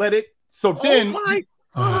athletic. So then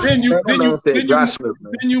you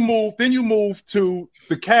move to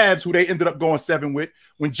the Cavs, who they ended up going 7 with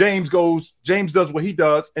when James does what he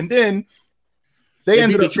does, and then they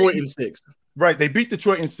ended up Detroit in 6. Right, they beat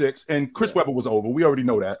Detroit in 6, and Chris Webber was over. We already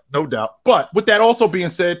know that, no doubt. But with that also being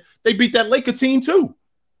said, they beat that Laker team too.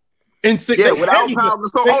 In 6, yeah, without Andrew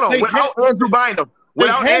Bynum.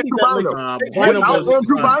 Without Andrew Bynum.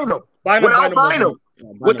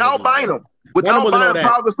 Without Bynum,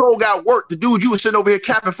 Pau Gasol got work. The dude you were sitting over here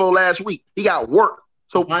capping for last week, he got work.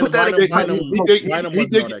 So put that again.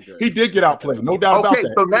 He did get outplayed, no doubt about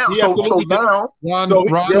that. So now,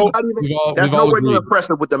 that's nowhere near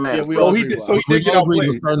impressive with the man. Yeah, he did get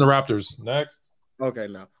outplayed. Starting the Raptors next. Okay,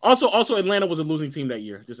 now also Atlanta was a losing team that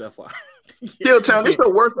year. Just FYI. Still telling this is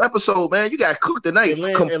the worst episode, man. You got cooked tonight.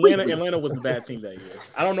 Atlanta was a bad team that year.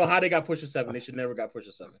 I don't know how they got pushed to 7. They should never got pushed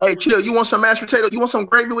to 7. Hey, chill. You want some mashed potatoes? You want some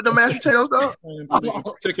gravy with the mashed potatoes, dog?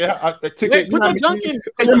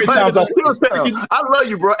 I love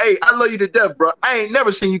you, bro. Hey, I love you to death, bro. I ain't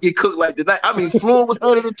never seen you get cooked like tonight. I mean, Floyd was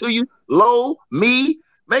handing it to you. Low, me,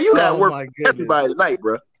 man. You got work for everybody tonight,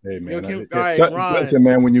 bro. Hey man, listen,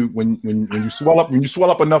 man. When you swell up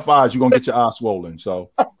enough eyes, you're gonna get your eyes swollen. So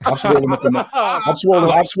I've swollen up enough. I've swollen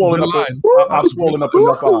up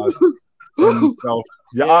enough eyes. And so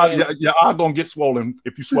your eye gonna get swollen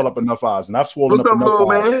if you swell up enough eyes. And I've swollen up enough eyes.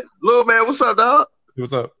 What's up, man? Little man, what's up, dog?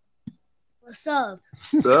 What's up? What's up?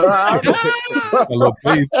 A little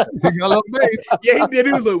bass. A little bass. Yeah, he did.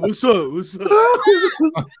 He was like, "What's up? What's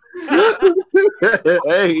up?"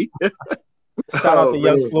 Hey. Shout out the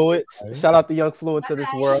young Fluids. Shout out the young Fluids of this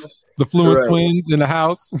world. The Fluid twins in the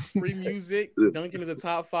house. Free music. Duncan is a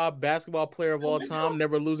top 5 basketball player of all time.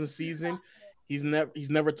 Never losing season. He's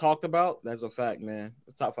never talked about. That's a fact, man.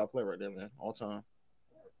 It's a top 5 player right there, man. All time.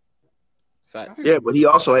 Fact. Yeah, but he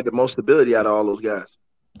also had the most stability out of all those guys.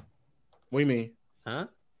 What do you mean? Huh?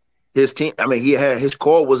 His team. I mean, he had his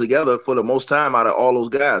core was together for the most time out of all those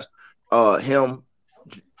guys. Him.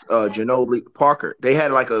 Ginobili, Parker, they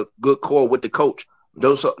had like a good core with the coach.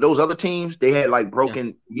 Those other teams, they had like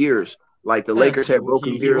broken years. Like the Lakers had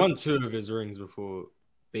broken years. He won 2 of his rings before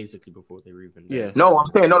they were even. Yeah.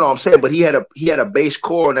 I'm saying, but he had a base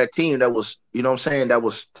core on that team that was, you know what I'm saying, that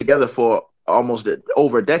was together for almost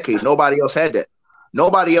over a decade. Nobody else had that.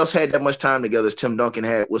 Nobody else had that much time together as Tim Duncan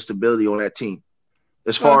had with stability on that team.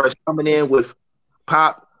 As far as coming in with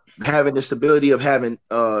Pop, having the stability of having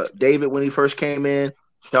David when he first came in,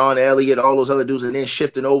 Sean Elliott, all those other dudes, and then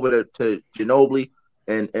shifting over to Ginobili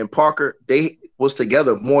and Parker, they was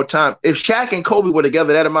together more time. If Shaq and Kobe were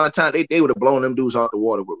together that amount of time, they would have blown them dudes out the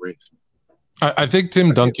water with rings. I think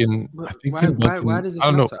Tim Duncan. Why does this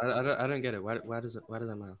matter? I don't get it. Why does that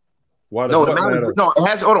matter? It matters.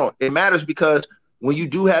 Hold on. It matters because when you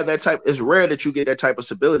do have that type, it's rare that you get that type of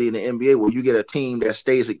stability in the NBA where you get a team that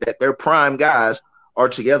stays that their prime guys are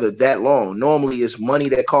together that long. Normally, it's money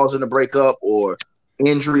that causes them to break up or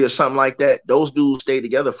injury or something like that. Those dudes stay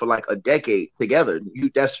together for like a decade together.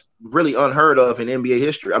 That's really unheard of in NBA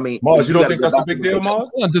history. I mean, Mars, you don't think that's a big deal,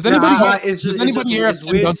 Mars? Does anybody here have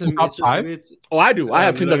Tim Duncan top 5? Oh, I do. I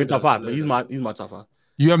have Tim Duncan top 5, but he's my top 5.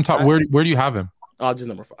 You have him top. Where do you have him? Just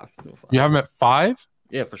number 5. You have him at 5?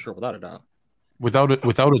 Yeah, for sure, without a doubt. Without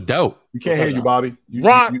a doubt. You can't hear you, Bobby.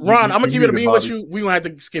 Ron, I'm gonna keep it a bean with you. We gonna have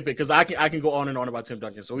to skip it because I can go on and on about Tim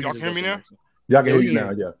Duncan. So y'all can hear me now? Yeah, I can hear you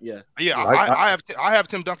now. Yeah. I have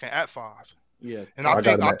Tim Duncan at 5. Yeah, and I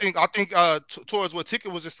think towards what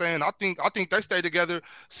Ticket was just saying, I think they stay together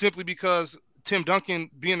simply because Tim Duncan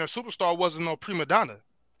being their superstar wasn't no prima donna.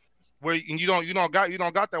 Where you don't got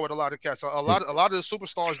that with a lot of cats. A lot of the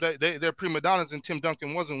superstars they're prima donnas, and Tim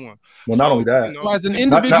Duncan wasn't one. Well, not only that,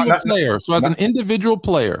 so as an individual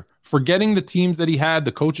player, forgetting the teams that he had,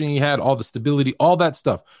 the coaching he had, all the stability, all that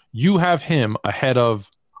stuff, you have him ahead of,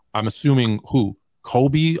 I'm assuming, who?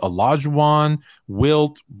 Kobe, Olajuwon,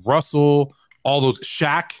 Wilt, Russell, all those,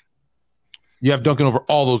 Shaq. You have Duncan over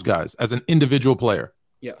all those guys as an individual player.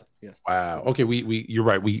 Yeah. Wow. Okay, we you're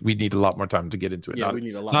right. We need a lot more time to get into it. Yeah, we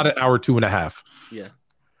need a lot. Not an hour 2.5. Yeah.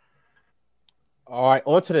 All right,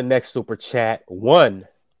 on to the next super chat. One,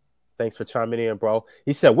 thanks for chiming in, bro.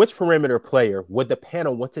 He said, which perimeter player would the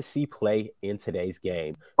panel want to see play in today's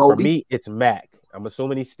game? For me, it's Mac. I'm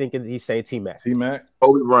assuming he's saying T-Mac. T-Mac?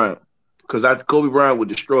 Kobe Bryant. Because Kobe Bryant would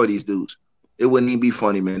destroy these dudes. It wouldn't even be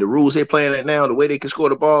funny, man. The rules they're playing at now, the way they can score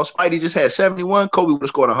the ball, Spidey just had 71. Kobe would have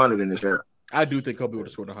scored 100 in this era. I do think Kobe would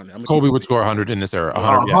have scored 100. Kobe would score 100 in this era.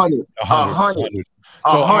 100. So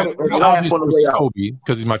I'll Kobe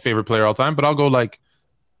because he's my favorite player all time. But I'll go like,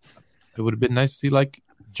 it would have been nice to see like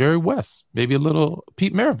Jerry West, maybe a little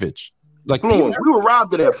Pete Maravich. Like Fluent. We were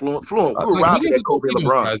robbed of that, Fluent. We were robbed of that Kobe and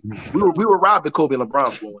LeBron. We were robbed of Kobe and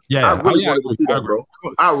LeBron, Fluent. Yeah, I really wanted to see that, bro.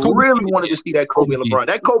 I really wanted to see that Kobe and LeBron.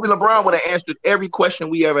 That Kobe and LeBron would have answered every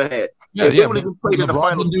question we ever had. Yeah, they would have just played in the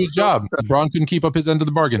finals. Didn't do his job. LeBron couldn't keep up his end of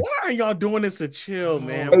the bargain. Why are y'all doing this to chill,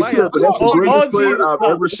 man? Hey, that's the greatest player I've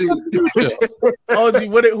ever seen. OG,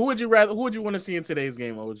 who would you want to see in today's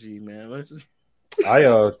game, OG, man?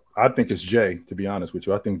 I think it's Jay, to be honest with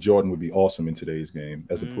you. I think Jordan would be awesome in today's game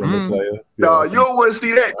as a perimeter player. No, you don't want to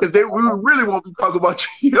see that because we really won't be talking about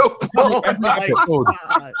you.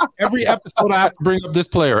 Every episode I have to bring up this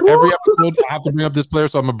player. Every episode I have to bring up this player.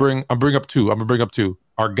 So I'm gonna bring up two.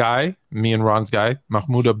 Our guy, me and Ron's guy,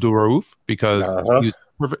 Mahmoud Abdul-Rauf, because he was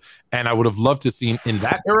perfect. And I would have loved to see in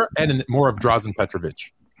that era and more of Drazen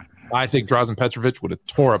Petrovic. I think Drazen Petrovic would have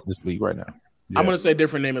tore up this league right now. Yeah. I'm going to say a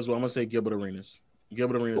different name as well. I'm going to say Gilbert Arenas.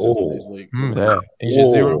 Gilbert Arenas is today's league. Yeah. Age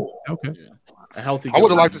 0. Okay. Yeah. A healthy. I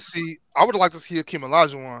would have liked to see Hakeem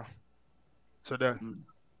Olajuwon today.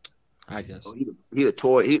 I guess. He'd have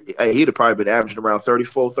probably been averaging around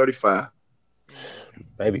 34, 35.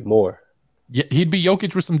 Maybe more. Yeah, he'd be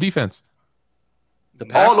Jokic with some defense.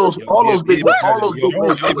 All those big men. Hey,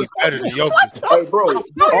 bro.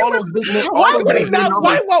 All those big men. Why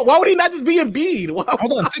would he not just be Embiid?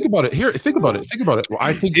 Hold on, think about it. Well,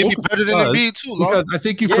 I think he'd be better than Embiid too, because I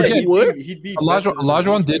think you forget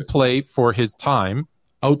Olajuwon did play for his time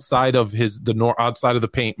outside of outside of the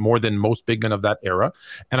paint more than most big men of that era.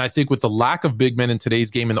 And I think with the lack of big men in today's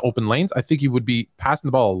game in the open lanes, I think he would be passing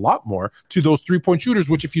the ball a lot more to those 3-point shooters,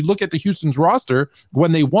 which if you look at the Houston's roster,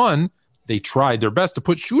 when they won, they tried their best to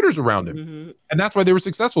put shooters around him. Mm-hmm. And that's why they were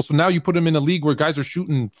successful. So now you put him in a league where guys are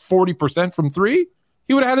shooting 40% from 3.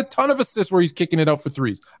 He would have had a ton of assists where he's kicking it out for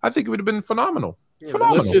threes. I think it would have been phenomenal. Yeah,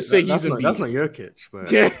 let's just say that's not Jokic.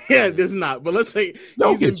 But... Yeah, this is not. But let's say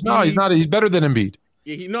Jokic. No, he's not. He's better than Embiid.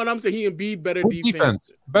 Yeah, I'm saying he Embiid better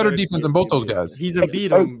defense. Better defense than both those guys. He's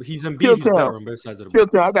Embiid. He's better on both sides of the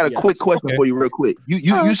ball. I got a quick question for you real quick.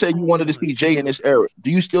 You said you wanted to see Jay in this era. Do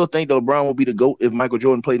you still think that LeBron will be the GOAT if Michael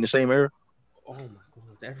Jordan played in the same era? Oh my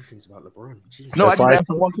God, everything's about LeBron. Jesus. No, I just asked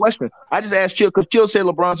him one question. I just asked Chill because Chill said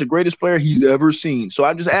LeBron's the greatest player he's ever seen. So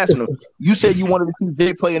I'm just asking him. You said you wanted to see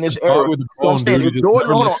Jay play in this era. So I'm saying if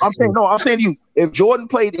Jordan, I'm saying to you, if Jordan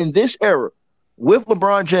played in this era with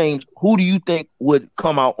LeBron James, who do you think would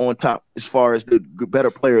come out on top as far as the better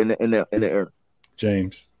player in the era?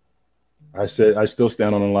 James. I still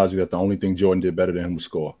stand on the logic that the only thing Jordan did better than him was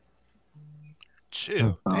score.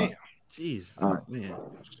 Chill, damn. Jeez, man.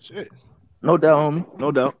 Shit. No doubt, homie.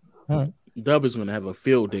 No doubt. All right. Dub is going to have a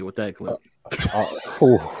field day with that clip.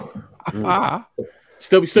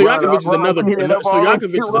 Stojakovic is another.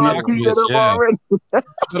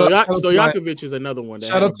 Stojakovic is another one.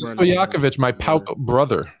 Shout out to Stojakovic, my Pauk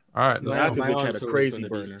brother. All right. Stojakovic had a crazy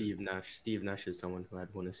burner. Steve Nash. Steve Nash is someone who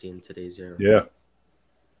I'd want to see in today's era. Yeah.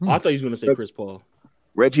 I thought he was going to say Chris Paul.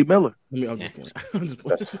 Reggie Miller. I'm just playing.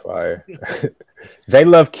 That's fire. They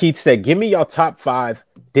Love Keith said, give me your top 5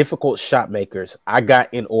 difficult shot makers. I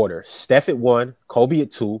got in order. Steph at 1, Kobe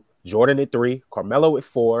at 2, Jordan at 3, Carmelo at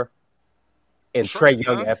 4, and Trae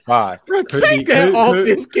Young at 5. Bro, take that off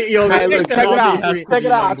this kid. Yo, check it out. Take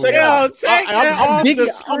that off the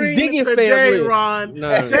screen today, Ron.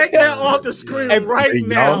 Take that off the screen right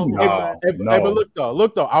now. But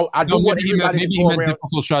look though. I do want maybe he meant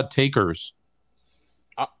difficult shot takers.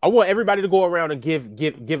 I want everybody to go around and give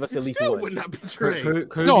us at least still one. Would not be Trey.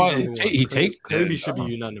 No, he takes Kobe should be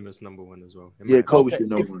unanimous number one as well. Yeah, Kobe should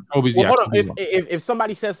know one. Kobe's Well, hold on. If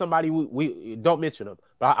somebody says somebody, we don't mention them.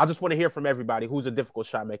 But I just want to hear from everybody who's a difficult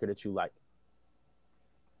shot maker that you like.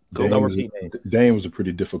 Dame was a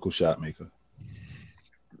pretty difficult shot maker.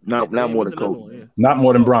 Not more than Kobe. Yeah. Not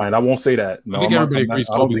more than Bryant. I won't say that. No, I think everybody agrees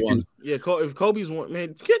Kobe won. Yeah, if Kobe's one,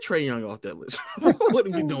 man, get Trae Young off that list. What are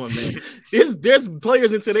we doing, man? There's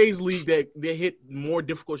players in today's league that hit more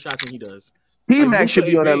difficult shots than he does. T-Mac should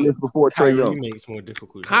be on that list before Trae Young. Makes more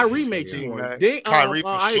difficult. Kyrie makes more. Kyrie for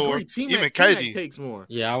I sure. agree. T-Mac, Even T-Mac KD takes more.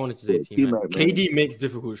 Yeah, I wanted to say T-Mac. KD makes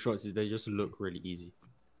difficult shots. They just look really easy.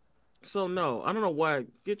 So no, I don't know why.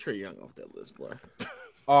 Get Trae Young off that list, boy.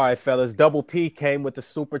 All right, fellas. Double P came with the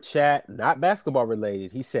super chat, not basketball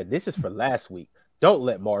related. He said, "This is for last week. Don't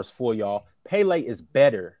let Mars fool y'all. Pele is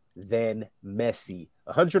better than Messi.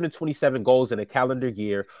 127 goals in a calendar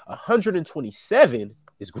year. 127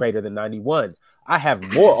 is greater than 91. I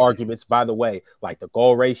have more arguments, by the way, like the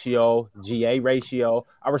goal ratio, GA ratio.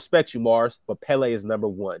 I respect you, Mars, but Pele is number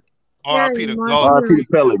one." R.I.P. the GOAT. R.I.P.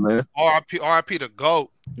 Pele, man. R.I.P. the GOAT.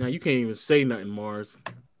 Now you can't even say nothing, Mars.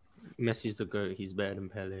 Messi's the GOAT. He's better than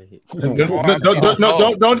Pele.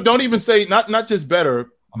 Don't even say not just better.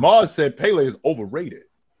 Mars said Pele is overrated.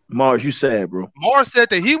 Mars, you sad, bro. Mars said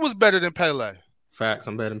that he was better than Pele. Facts.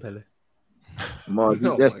 I'm better than Pele. Mars,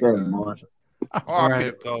 that's bad, Mars. R.I.P.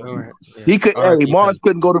 the GOAT. Right. Yeah. He could. Hey, Mars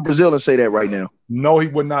couldn't go to Brazil and say that right now. No, he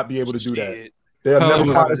would not be able to do that. They'll Pele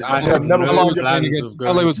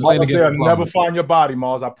was playing against They'll never find your body,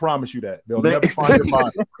 Mars. I promise you that. They'll never find your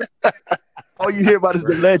body. All you hear about is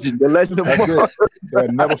the legend of Mars.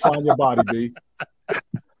 They'll never find your body, B.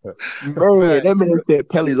 Man, that man said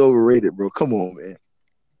Pele's overrated, bro. Come on, man.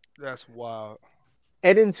 That's wild.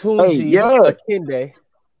 Edin Tunji Akinde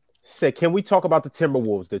said, "Can we talk about the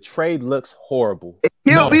Timberwolves? The trade looks horrible." It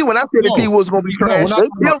killed me when I said the team was going to be trash. They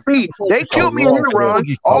killed me. They killed me in the run.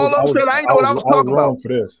 All of them said I didn't know what I was talking about. For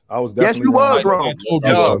this, I was yes, you was wrong.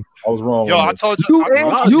 I was wrong. Yo, I told you.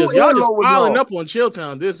 Y'all just piling up on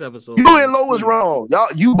Chilltown this episode. You and Low was wrong.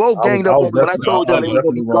 You both ganged up on me when I told y'all they were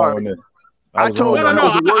going to be garbage. I told you.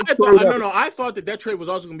 I thought that trade was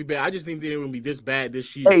also going to be bad. I just didn't think it would be this bad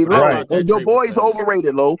this year. Hey, look, your boy's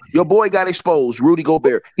overrated, Lo. Your boy got exposed. Rudy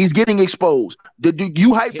Gobert. He's getting exposed. You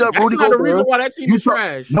hyped up Rudy Gobert. That's not the reason why that team is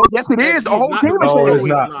trash. No, yes, it is. The whole team is saying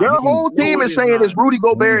it. Their whole team is saying is Rudy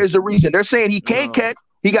Gobert is the reason. They're saying he can't catch.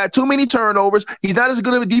 He got too many turnovers. He's not as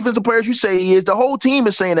good of a defensive player as you say he is. The whole team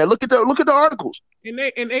is saying that. Look at the articles. And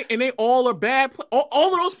they all are bad.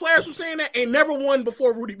 All of those players who saying that ain't never won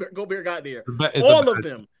before Rudy Gobert got there. All of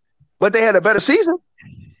them. But they had a better season.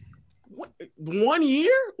 1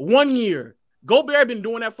 year? 1 year. Gobert been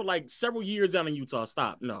doing that for like several years down in Utah.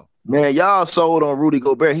 Stop. No. Man, y'all sold on Rudy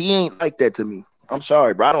Gobert. He ain't like that to me. I'm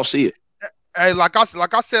sorry, bro. I don't see it. Hey, like I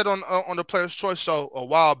said on the Players' Choice show a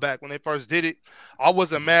while back when they first did it, I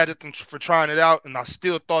wasn't mad at them for trying it out, and I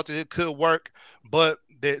still thought that it could work. But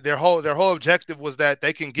their whole objective was that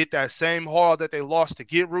they can get that same haul that they lost to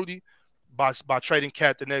get Rudy by trading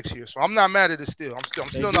Cat the next year. So I'm not mad at it still. I'm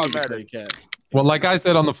still not mad at it. Well, like I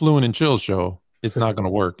said on the Fluent and Chill show, it's not going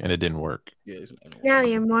to work, and it didn't work. Yeah, now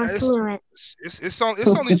you're more fluent. It's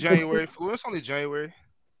only January, Fluent. It's only January.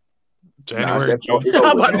 January.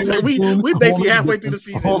 I'm about to say we basically halfway through the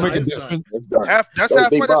season. That's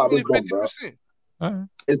halfway. That's only 50%.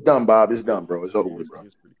 It's done, Bob. It's done, bro. It's over with, bro.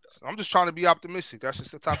 I'm just trying to be optimistic. That's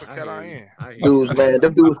just the type of cat I am. Dudes, man,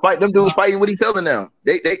 them dudes fighting with each other now.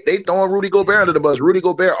 They throwing Rudy Gobert under the bus. Rudy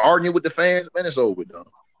Gobert arguing with the fans. Man, it's over with, though.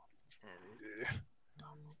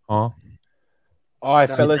 All right,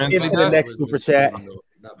 fellas, into the next super chat.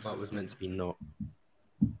 That was meant to be not.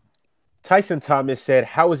 Tyson Thomas said,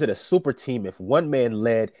 "How is it a super team if one man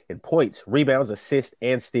led in points, rebounds, assists,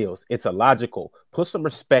 and steals? It's illogical. Put some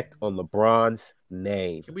respect on LeBron's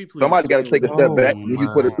name." Somebody got to take a step back when you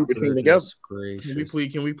put a super team together.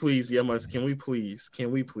 Can we please? Yeah, can we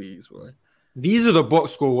please, boy? These are the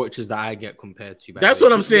box score watches that I get compared to. That's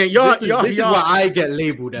what I'm saying. This is what I get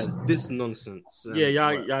labeled as this nonsense. Yeah,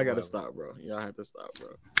 y'all got to stop, bro. Y'all have to stop, bro.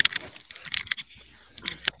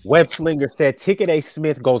 Web Slinger said Ticket A.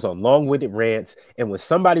 Smith goes on long-winded rants, and when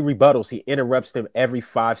somebody rebuttals, he interrupts them every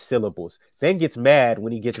 5 syllables, then gets mad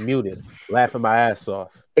when he gets muted, laughing my ass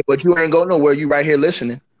off. But you ain't going nowhere. You right here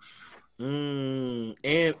listening. And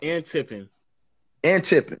tipping. And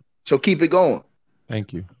tipping. So keep it going.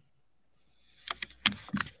 Thank you.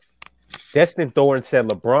 Destin Thorne said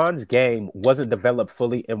LeBron's game wasn't developed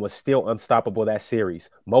fully and was still unstoppable that series.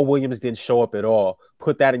 Mo Williams didn't show up at all.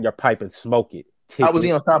 Put that in your pipe and smoke it. How was he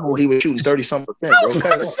unstoppable? He was shooting 30-something%. Bro. I was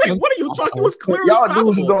about to say, what are you talking? It was clearly y'all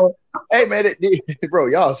unstoppable. dudes going, hey man, bro,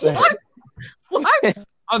 y'all saying What?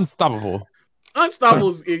 Unstoppable. Unstoppable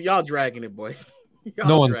is y'all dragging it, boy. Y'all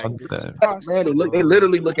No one's dragging it. unstoppable. man, they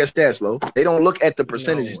literally look at stats, Lo. They don't look at the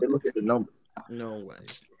percentages, they look at the number. No way.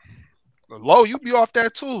 Low, you be off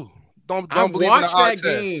that too. Don't I've believe in the watched eye that test.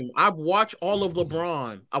 game. I've watched all of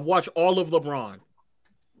LeBron. I've watched the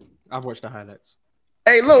highlights.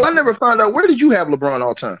 Hey, Lo, I never found out, where did you have LeBron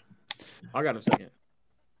all time? I got him second.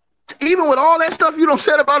 Even with all that stuff you don't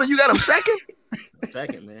said about him, you got him second?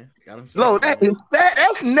 Second, man. Got him second. Lo,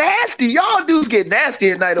 that's nasty. Y'all dudes get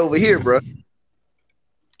nasty at night over here, bro.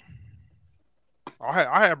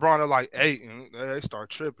 I had Braun at like 8, and they start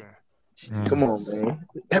tripping. Come on, man.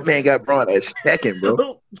 That man got Braun at second,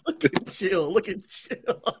 bro. Look at chill.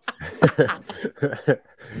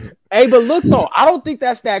 Hey, but look though, I don't think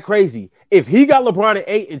that's that crazy. If he got LeBron at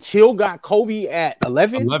 8 and Chill got Kobe at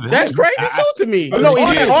 11, that's crazy too to me. No,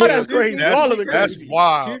 all that's crazy. All of it That's crazy.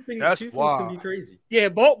 wild. Two That's things wild. can be crazy. Yeah,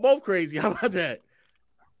 both crazy. How about that?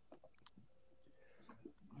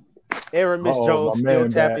 Aaron Miss Jones still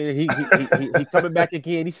tapping. He coming back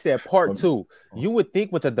again. He said part 2. You would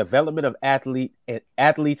think with the development of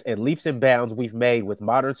athletes and leaps and bounds we've made with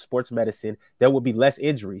modern sports medicine, there will be less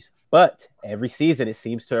injuries. But every season it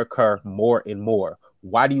seems to occur more and more.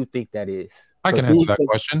 Why do you think that is? I can answer that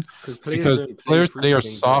question. Because players today are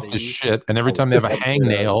soft as shit, and every time they have a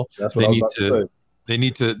hangnail, they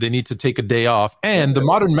need to take a day off. And the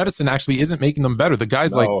modern medicine actually isn't making them better. The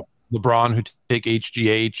guys like LeBron who take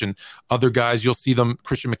HGH and other guys, you'll see them,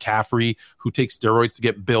 Christian McCaffrey, who take steroids to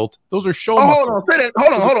get built. Those are show muscles.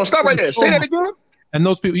 Hold on. Stop right there. Say that again. And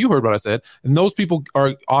those people, you heard what I said, and those people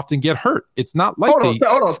are often get hurt. It's not like hold on.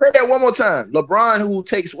 Say that one more time. LeBron who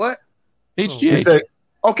takes what? HGH.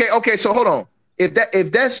 Okay. So hold on.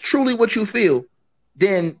 If that's truly what you feel,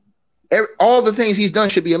 then all the things he's done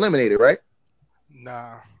should be eliminated, right?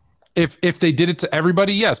 Nah. If they did it to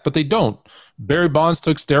everybody, yes, but they don't. Barry Bonds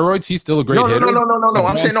took steroids. He's still a great hitter. No.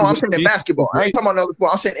 I'm saying in basketball. I ain't talking about another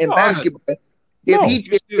sport. I'm saying in basketball.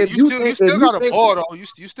 If you still got a ball, though. You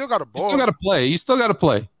still got a ball. You still got to play. You still got to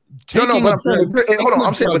play. Hold on.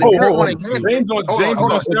 I'm saying, but if you're on enhancements, hold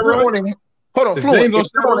on, Floyd. If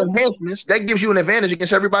you're on enhancements, that gives you an advantage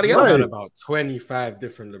against everybody else. I got about 25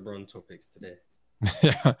 different LeBron topics today.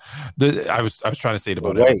 Yeah, I was trying to say it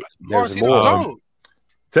about everybody. There's more.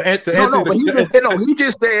 He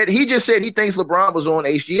just said he thinks LeBron was on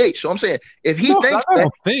HGH. So I'm saying if he thinks I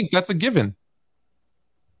don't think that's a given.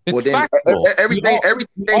 It's factual. Everything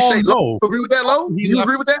they say. You agree with that, Lo? You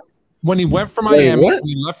agree with that? When he went from Miami, when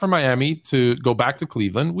he left for Miami to go back to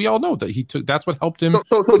Cleveland, we all know that he took. That's what helped him.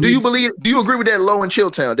 So do you agree with that, Lo in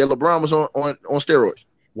Chilltown, that LeBron was on steroids?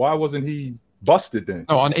 Why wasn't he busted then?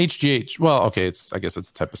 No, on HGH. Well, okay, I guess it's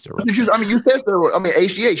a type of steroid. You said steroid.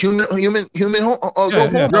 HGH, human.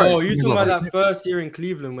 No, you talking about that first year in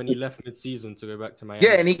Cleveland when he left mid-season to go back to Miami.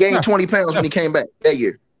 Yeah, and he gained 20 pounds when he came back that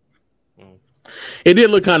year. It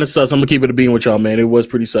did look kind of sus. I'm gonna keep it a bean with y'all, man. It was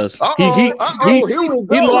pretty sus. He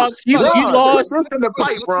lost. He lost in the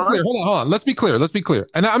fight, bro. Hold on. Let's be clear.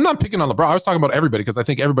 And I'm not picking on LeBron. I was talking about everybody because I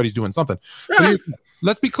think everybody's doing something.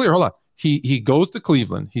 Let's be clear. Hold on. He goes to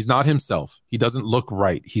Cleveland. He's not himself. He doesn't look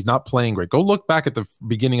right. He's not playing great. Go look back at the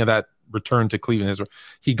beginning of that return to Cleveland.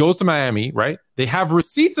 He goes to Miami, right? They have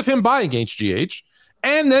receipts of him buying HGH,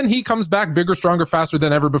 and then he comes back bigger, stronger, faster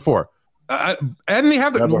than ever before. And they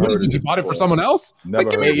have he bought it for someone else. I ain't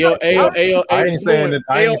saying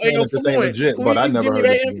that this ain't legit, but I never heard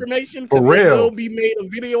that information. For real, will be made a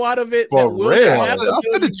video out of it. For real, I'll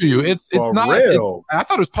send it to you. It's not. I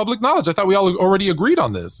thought it was public knowledge. I thought we all already agreed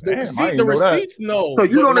on this. The receipts, no. So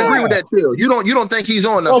you don't agree with that, Chill? You don't think he's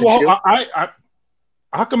on nothing?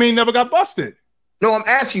 How come he never got busted? No, I'm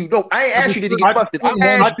asking you. No, I ain't asked you did he get busted. I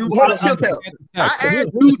asked you. Do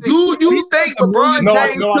you think LeBron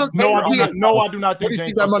James took HGH? No, I do not think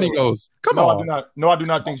James. That money goes. Come on. I do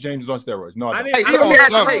not think James is on steroids. No, I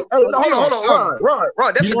don't. Hold on,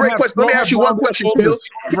 Ron. That's a great question. Let me ask you one question, Phil.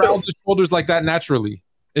 Around the shoulders like that naturally.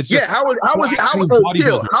 It's just how was he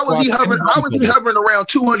hovering around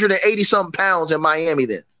 280 something pounds in Miami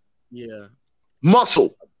then? Yeah,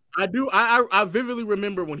 muscle. I do. I vividly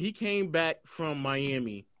remember when he came back from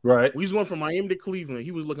Miami. Right. We was going from Miami to Cleveland.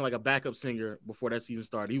 He was looking like a backup singer before that season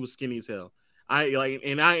started. He was skinny as hell.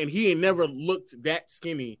 And he ain't never looked that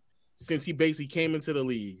skinny since he basically came into the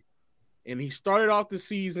league. And he started off the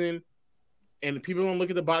season, and people don't look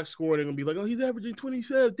at the box score. They're gonna be like, "Oh, he's averaging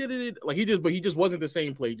 27." Like he just wasn't the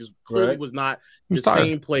same player. He just clearly was not the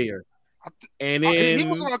same player. And then he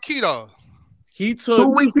was on keto. He took 2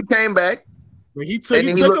 weeks. He came back. He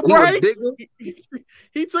took a break.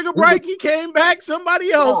 He took a break. He came back.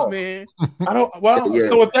 Somebody else, man. I don't. Well, yeah.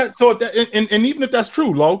 so if that, and even if that's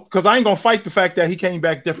true, Lo, because I ain't gonna fight the fact that he came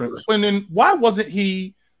back different. And then why wasn't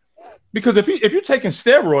he? Because if you're taking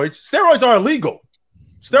steroids are illegal.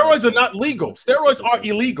 Steroids are not legal. Steroids are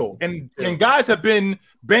illegal, and guys have been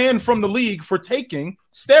banned from the league for taking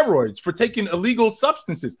steroids, for taking illegal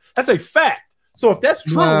substances. That's a fact. So if that's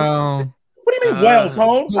true. No. What do you mean,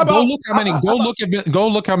 Tone? Go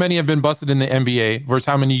look how many have been busted in the NBA versus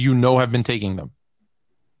how many have been taking them.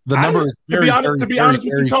 The number is very, to be honest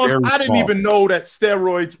with you, Tone, I didn't even know that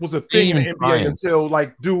steroids was a thing in the NBA until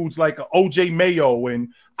like dudes like OJ Mayo, and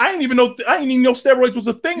I didn't even know steroids was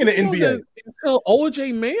a thing in the NBA until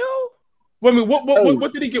OJ Mayo. Wait a minute,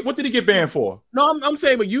 what did he get? What did he get banned for? No, I'm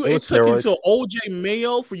saying, but it took until OJ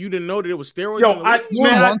Mayo for you to know that it was steroids. No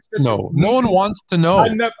one wants to know. No one wants to know.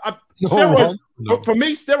 Steroids for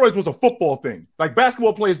me, steroids was a football thing. Like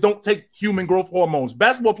basketball players don't take human growth hormones.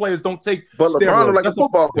 Basketball players don't take. But LeBron like a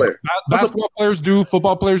football player. Basketball players do.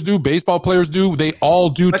 Football players do. Baseball players do. They all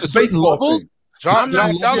do to certain levels. John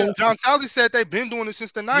Sally said they've been doing it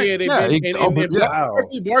since the 90s. Yeah, they've been.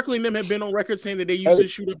 Barkley and them have been on record saying that they used to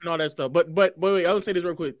shoot up and all that stuff. But wait, I'll say this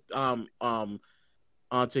real quick. On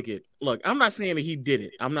Ticket. Look, I'm not saying that he did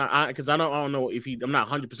it. I'm not because I don't know if I'm not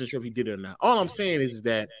 100% sure if he did it or not. All I'm saying is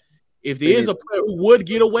that if there is a player who would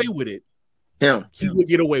get away with it, he would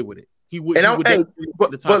get away with it. He would.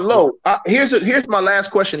 But Lo, here's my last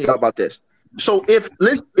question to y'all about this. So if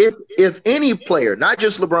any player, not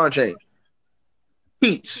just LeBron James,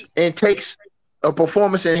 cheats and takes a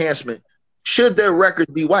performance enhancement, should their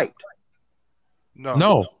record be wiped?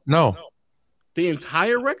 No. The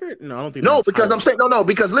entire record? No, I don't think. No, because I'm saying no.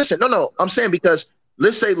 Because listen, no. I'm saying because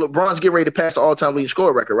let's say LeBron's getting ready to pass the all-time leading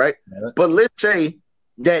scorer record, right? Yeah. But let's say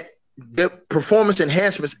that the performance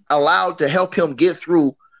enhancements allowed to help him get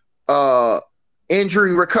through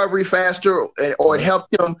injury recovery faster, or it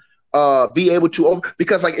helped him be able to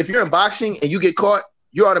because like if you're in boxing and you get caught,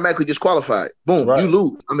 you're automatically disqualified. Boom, you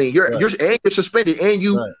lose. I mean, you're suspended, and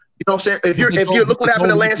you you know what I'm saying. If you're look what happened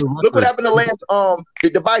to Lance.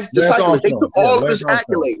 The cyclist. They took all of his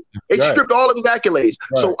accolades. They stripped all of his accolades.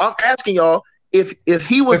 So I'm asking y'all if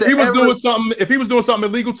he was doing something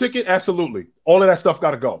illegal, Ticket, absolutely. All of that stuff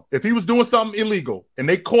got to go. If he was doing something illegal and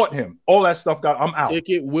they caught him, all that stuff I'm out.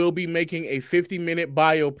 Ticket will be making a 50-minute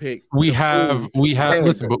biopic. We have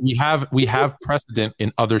precedent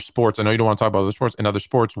in other sports. I know you don't want to talk about other sports. In other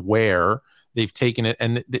sports where they've taken it,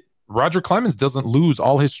 and Roger Clemens doesn't lose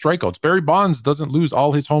all his strikeouts. Barry Bonds doesn't lose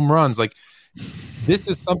all his home runs. Like, this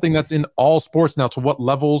is something that's in all sports now. To what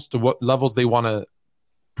levels they want to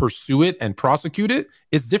pursue it and prosecute it,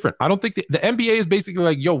 it's different. I don't think the NBA is basically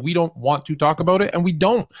like, yo, we don't want to talk about it, and we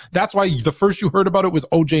don't. That's why the first you heard about it was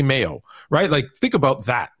OJ Mayo, right? Like, think about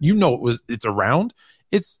that. It's around.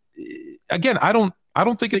 It's again, I don't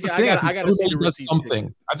think it's a thing. I gotta see the receipts.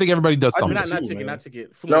 Something. I think everybody does something. Not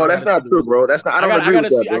ticket. No, that's not true, bro. That's not.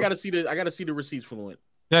 I gotta see the receipts, Fluent.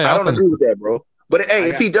 Yeah, I don't agree with that, bro. But hey,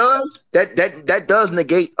 if he does, that does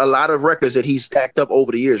negate a lot of records that he's stacked up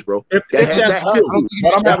over the years, bro. I'm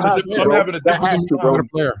having a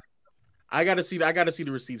different player. I gotta see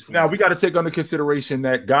the receipts. Now we got to take under consideration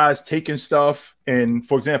that guys taking stuff, and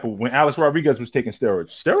for example, when Alex Rodriguez was taking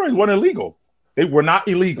steroids weren't illegal. They were not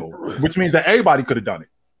illegal, which means that everybody could have done it.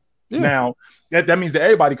 Yeah. Now that means that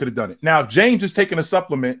everybody could have done it. Now if James is taking a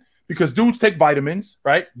supplement, because dudes take vitamins,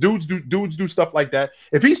 right? Dudes do stuff like that.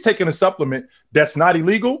 If he's taking a supplement that's not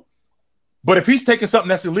illegal, but if he's taking something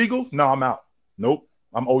that's illegal, no, I'm out. Nope,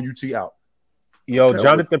 I'm OUT out. Yo,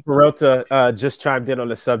 Jonathan Peralta just chimed in on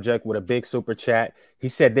the subject with a big super chat. He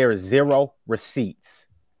said there is 0 receipts.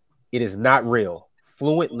 It is not real.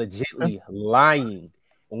 Fluent legitly lying.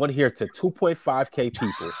 I want to hear to 2.5K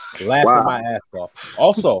people laughing my ass off.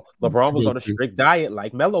 Also, LeBron was on a strict diet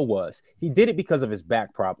like Melo was. He did it because of his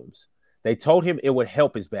back problems. They told him it would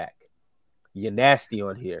help his back. You're nasty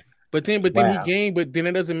on here. But then he gained. But then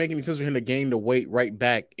it doesn't make any sense for him to gain the weight right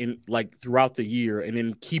back in like throughout the year and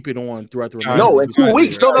then keep it on throughout the rest. No, in 2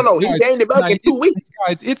 weeks. No. He gained it back in 2 weeks.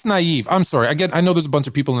 Guys, it's naive. I'm sorry. I know there's a bunch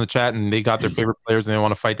of people in the chat and they got their favorite players and they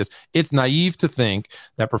want to fight this. It's naive to think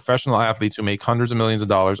that professional athletes who make hundreds of millions of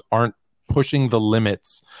dollars aren't pushing the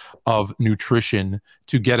limits of nutrition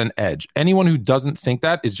to get an edge. Anyone who doesn't think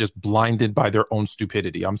that is just blinded by their own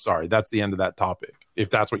stupidity. I'm sorry. That's the end of that topic, if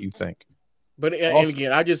that's what you think. But and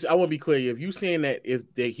again, I want to be clear. If you saying that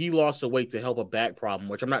he lost the weight to help a back problem,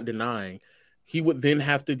 which I'm not denying, he would then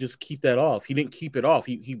have to just keep that off. He didn't keep it off.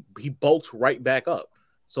 He bulked right back up.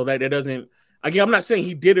 So that it doesn't. Again, I'm not saying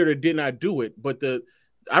he did it or did not do it, but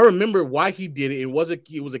I remember why he did it. It was a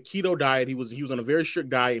keto diet. He was on a very strict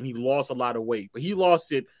diet and he lost a lot of weight, but he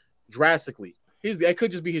lost it drastically. That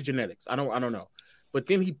could just be his genetics. I don't know. But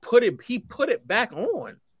then he put it back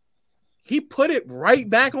on. He put it right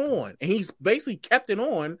back on, and he's basically kept it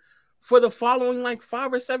on for the following like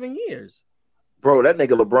 5 or 7 years. Bro, that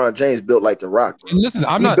nigga LeBron James built like the Rock. Bro. And listen,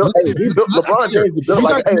 LeBron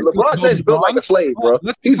James built like a slave, bro.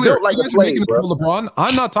 He's built like a slave, bro. LeBron,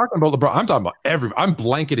 I'm not talking about LeBron. I'm talking about I'm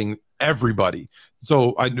blanketing everybody.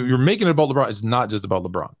 So you're making it about LeBron. It's not just about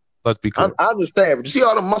LeBron. Let's be clear. I understand, but you see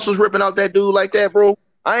all the muscles ripping out that dude like that, bro?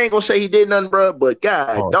 I ain't gonna say he did nothing, bro, but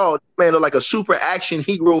dog, man, look like a super action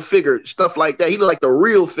hero figure, stuff like that. He look like the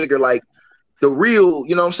real figure, like the real,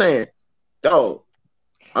 you know what I'm saying? Dog,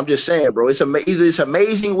 I'm just saying, bro, either it's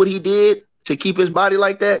amazing what he did to keep his body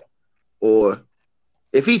like that, or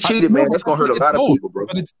if he cheated, man, that's gonna hurt a lot of people, bro.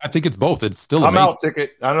 But I think it's both. It's still I'm amazing. out,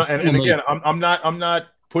 Ticket. And again, I'm not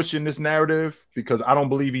pushing this narrative because I don't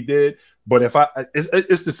believe he did. But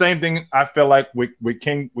it's the same thing I felt like with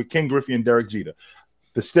King Griffey and Derek Jeter.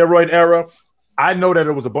 The steroid era, I know that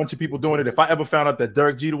there was a bunch of people doing it. If I ever found out that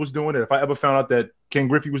Derek Jeter was doing it, if I ever found out that King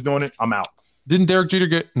Griffey was doing it, I'm out. Didn't Derek Jeter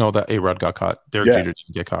that A-Rod got caught? Derek Jeter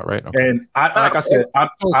didn't get caught, right? Okay. And like I said,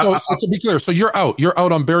 so to be clear, so you're out. You're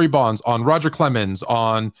out on Barry Bonds, on Roger Clemens,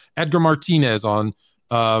 on Edgar Martinez, on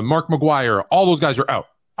Mark McGwire. All those guys are out.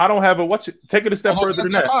 I don't have take it a step further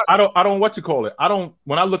than that. I don't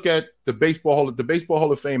when I look at the Baseball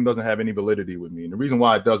Hall of Fame doesn't have any validity with me. And the reason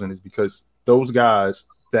why it doesn't is because those guys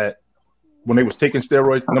that when they was taking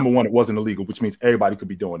steroids, number one, it wasn't illegal, which means everybody could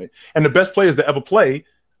be doing it. And the best players that ever play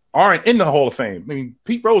aren't in the Hall of Fame. I mean,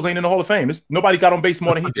 Pete Rose ain't in the Hall of Fame. Nobody got on base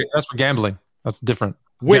more than he did. That's for gambling. That's different.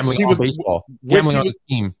 Gambling on baseball. Gambling on his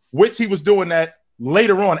team. Which he was doing that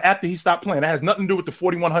later on after he stopped playing. That has nothing to do with the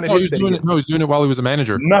 4,100 hits. He was doing it while he was a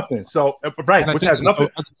manager. Nothing. So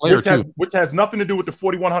which has nothing to do with the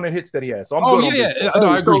 4,100 hits that he has. So I'm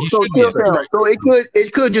I agree. So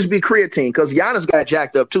it could just be creatine because Giannis got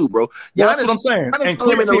jacked up too, bro. That's what I'm saying. And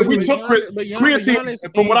creatine, we took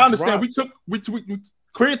creatine. From what I understand,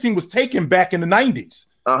 creatine was taken back in the 90s.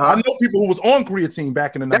 I know people who was on creatine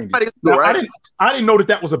back in the 90s. I didn't know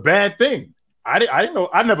that was a bad thing. I didn't know.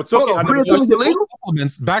 I never took it.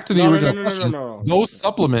 Supplements. Back to the original question. Those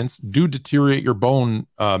supplements do deteriorate your bone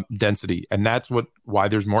density, and that's why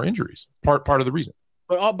there's more injuries. Part of the reason.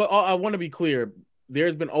 But I want to be clear.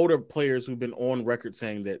 There's been older players who've been on record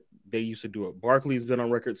saying that they used to do it. Barkley's been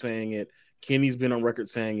on record saying it. Kenny's been on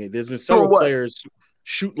record saying it. There's been several players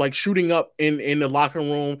shooting up in the locker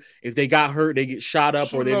room. If they got hurt, they get shot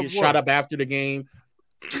up, or they get shot up after the game.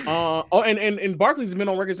 And Barkley's been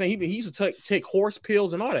on record saying he used to take horse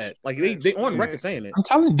pills and all that. Like they on record saying it. I'm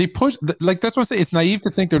telling you, they push. Like that's what I'm saying. It's naive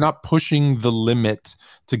to think they're not pushing the limit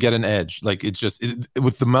to get an edge. Like it's just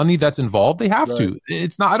with the money that's involved, they have to.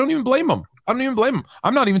 It's not. I don't even blame them.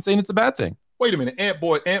 I'm not even saying it's a bad thing. Wait a minute, Ant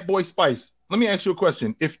Boy Spice. Let me ask you a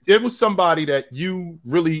question. If it was somebody that you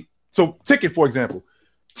really Ticket, for example.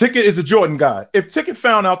 Ticket is a Jordan guy. If Ticket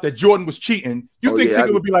found out that Jordan was cheating,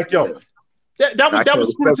 Ticket would be like, yo. That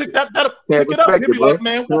was screw Ticket. That'll pick it up. He'll be like,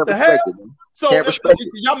 man, what the hell? So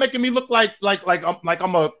y'all making me look like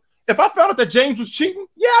I'm a. If I found out that James was cheating,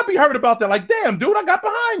 I'd be hurt about that. Like, damn, dude, I got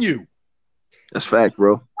behind you. That's fact,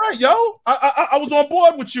 bro. Right, yo. I was on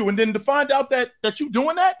board with you, and then to find out that you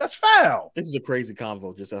doing that's foul. This is a crazy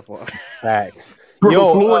convo, just FYI. Facts.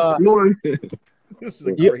 This is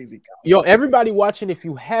a crazy convo. Yo, everybody watching, if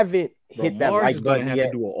you haven't hit that like button yet, have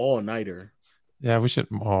to do an all-nighter. Yeah, we should.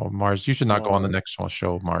 Oh, Mars, you should not go on the next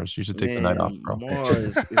show, Mars. You should take the night off, bro.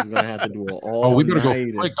 Mars is gonna have to do an all. We better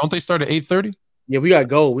go quick. Don't they start at 8:30? Yeah, we gotta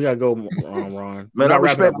go. Ron. Man, I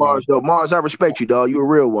respect Mars though. Mars, I respect you, dog. You a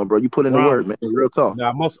real one, bro. You put in the work, man. Real talk.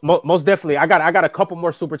 Nah, most definitely. I got a couple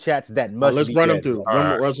more super chats that must. Let's run them through.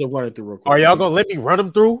 Let's run it through real quick. Are y'all gonna let me run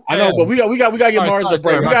them through? I know, but we got to get Mars a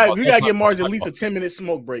break. We got to get Mars at least a 10-minute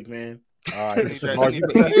smoke break, man. All right, Mars, you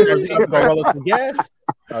roll us some gas.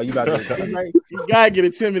 You got to You gotta get a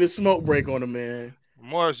 10-minute smoke break on him, man.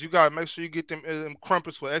 Mars, you gotta make sure you get them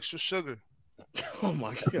crumpets with extra sugar. Oh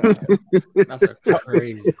my god, that's a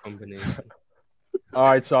crazy combination. All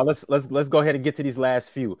right, so let's go ahead and get to these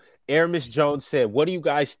last few. Aramis Jones said, "What do you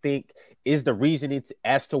guys think is the reason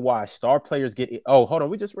as to why star players get?" Oh, hold on,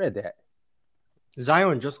 we just read that.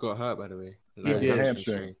 Zion just got hurt, by the way. He did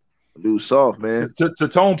hamstring. Dude, soft, man. To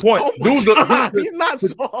Tone point, he's not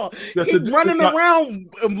soft. He's running around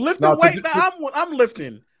lifting weight. I'm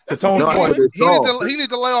lifting. To Tone's point, he need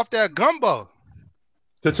to lay off that gumbo.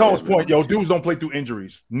 To Tone's point, yo, dudes don't play through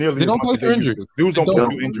injuries. They don't play through injuries. Dudes don't play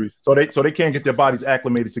through injuries, so they can't get their bodies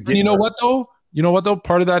acclimated to get. You know what though? You know what though?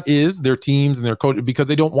 Part of that is their teams and their coach because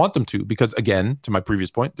they don't want them to. Because again, to my previous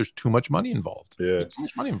point, there's too much money involved. Yeah, there's too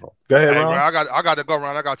much money involved. Go ahead, Hey, Ron. man, I got to go,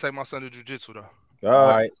 Ron. I got to take my son to jiu-jitsu though.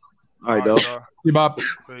 All right, dog. See, Bob.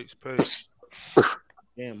 Peace.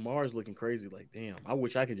 Damn, Mars looking crazy. Like, damn, I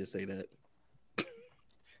wish I could just say that.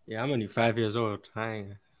 Yeah, I'm only 5 years old.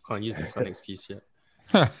 Can't use the son excuse yet.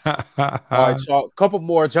 All right, y'all. A couple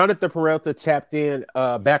more. Jonathan Peralta tapped in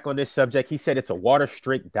back on this subject. He said it's a water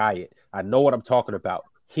strict diet. I know what I'm talking about.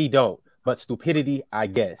 He don't, but stupidity, I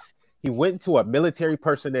guess. He went to a military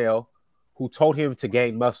personnel who told him to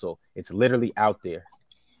gain muscle. It's literally out there.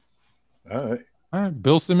 All right.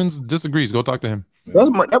 Bill Simmons disagrees. Go talk to him.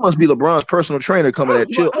 That must be LeBron's personal trainer coming at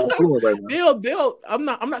Chill. They'll. I'm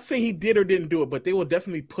not saying he did or didn't do it, but they will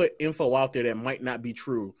definitely put info out there that might not be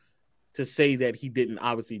true to say that he didn't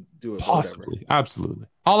obviously do it. Possibly, absolutely.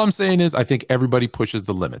 All I'm saying is I think everybody pushes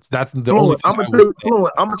the limits. That's the only thing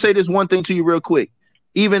I'm gonna say this one thing to you real quick.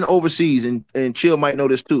 Even overseas, and Chill might know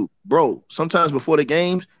this too, bro. Sometimes before the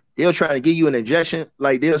games, they'll try to give you an injection.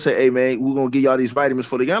 Like they'll say, "Hey man, we're gonna give y'all these vitamins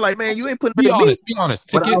for the game." Like, man, you ain't putting. Be honest.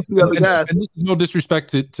 Ticket, and this is no disrespect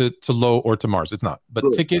to Low or to Mars. It's not. But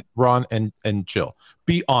good. Ticket, Ron, and Chill.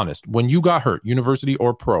 Be honest. When you got hurt, university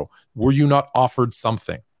or pro, were you not offered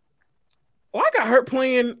something? Well, I got hurt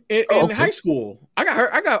playing in high school. I got hurt.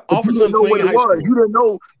 I got offered something. You didn't know what it was.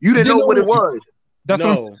 You didn't know what it was. That's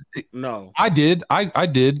what I'm saying. No. I did. I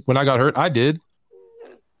did when I got hurt. I did.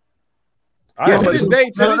 To this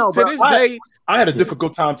day, I had a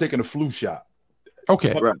difficult time taking a flu shot.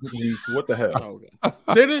 Okay. What the hell?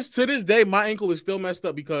 To this day, my ankle is still messed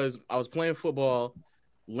up because I was playing football,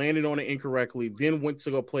 landed on it incorrectly, then went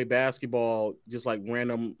to go play basketball, just like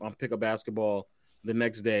random pick up basketball the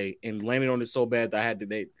next day, and landed on it so bad that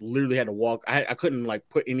they literally had to walk. I couldn't like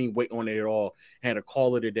put any weight on it at all. I had to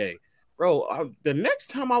call it a day. Bro, the next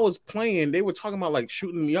time I was playing, they were talking about like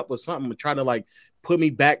shooting me up with something, trying to like put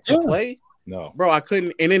me back to play. No, bro, I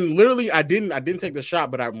couldn't. And then literally, I didn't take the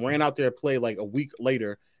shot, but I ran out there to play like a week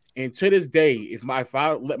later. And to this day, if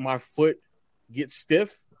I let my foot get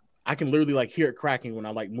stiff, I can literally like hear it cracking when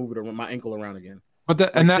I like move it around my ankle around again. But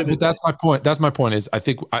that's my point. That's my point. Is I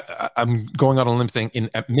think I'm going out on a limb saying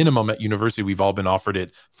at minimum at university we've all been offered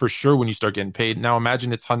it for sure when you start getting paid. Now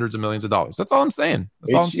imagine it's hundreds of millions of dollars. That's all I'm saying.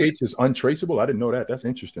 HGH is untraceable. I didn't know that. That's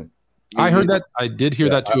interesting. I heard that. I did hear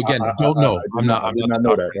that too. Again, I don't know. I did not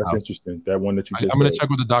know that. That's interesting. That one that you. I'm going to check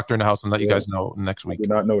with the doctor in the house and let you guys know next week. I did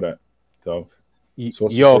not know that. So,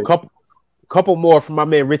 yo, couple more from my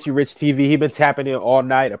man Richie Rich TV. He been tapping in all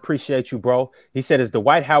night. Appreciate you, bro. He said, "Is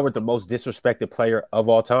Dwight Howard the most disrespected player of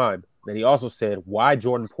all time?" Then he also said, "Why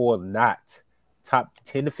Jordan Poole not top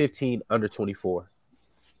 10 to 15 under 24?"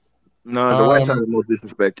 No, Dwight Howard the most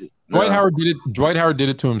disrespected. Dwight Howard did it. Dwight Howard did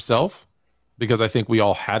it to himself because I think we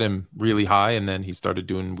all had him really high, and then he started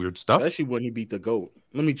doing weird stuff. Especially when he beat the GOAT.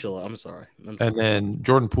 Let me chill out. I'm sorry. And then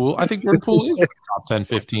Jordan Poole. I think Jordan Poole is top 10,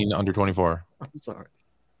 15 under 24. I'm sorry.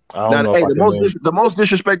 The most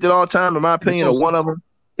disrespected all time, in my opinion, or one of them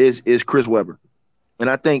is Chris Webber, and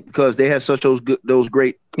I think because they had such those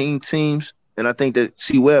great King teams, and I think that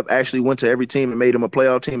C. Webb actually went to every team and made him a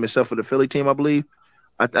playoff team except for the Philly team, I believe.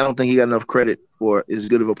 I don't think he got enough credit for as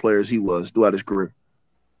good of a player as he was throughout his career.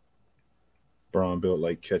 Braun built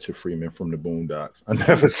like Catcher Freeman from the Boondocks. I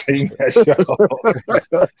never seen that show.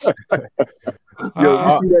 Yo, you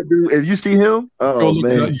see that dude? If you see him,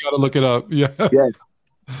 man, you gotta look it up. Yeah. Yes.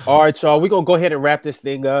 All right, y'all. We're gonna go ahead and wrap this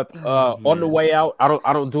thing up. On the way out, I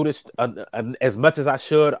don't do this as much as I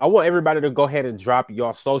should. I want everybody to go ahead and drop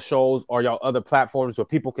y'all socials or y'all other platforms where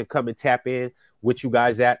people can come and tap in with you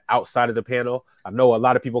guys at outside of the panel. I know a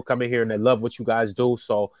lot of people come in here and they love what you guys do,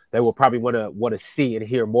 so they will probably want to see and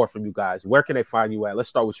hear more from you guys. Where can they find you at? Let's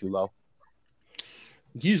start with you, Lo.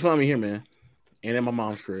 You just find me here, man, and in my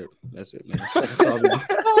mom's crib. That's it, man.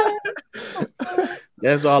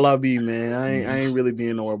 That's all I'll be, man. I ain't really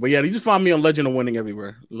being nowhere. But yeah, you just find me on Legend of Winning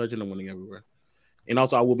everywhere. Legend of Winning everywhere. And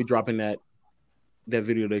also I will be dropping that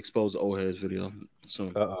video to expose the old heads video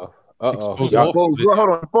soon. Hold on.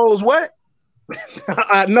 Expose what?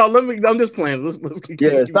 No, I'm just playing. Let's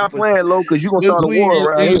stop playing, Lo, because you're gonna start a war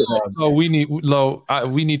around here. Lo, we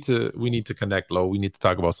need to connect, Lo. We need to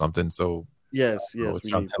talk about something. So yes.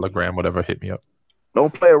 On Telegram, whatever, hit me up.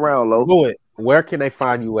 Don't play around, Lo. Do it. Where can they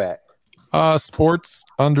find you at?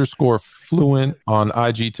 Sports_fluent on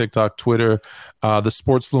IG, TikTok, Twitter. The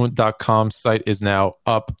sportsfluent.com site is now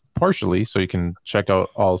up partially, so you can check out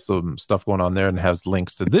all some stuff going on there, and has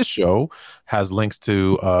links to this show, has links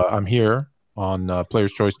to I'm here on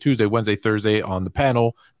Players Choice Tuesday, Wednesday, Thursday on the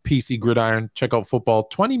panel. PC Gridiron. Check out football.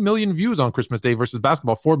 20 million views on Christmas Day versus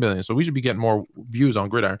basketball, 4 million. So we should be getting more views on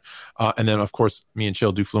Gridiron. And then, of course, me and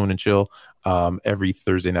Chill do Fluent and Chill every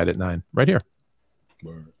Thursday night at 9 right here.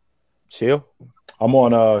 Chill. I'm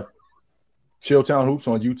on Chilltown Hoops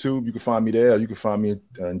on YouTube. You can find me there. You can find me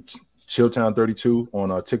on Chilltown32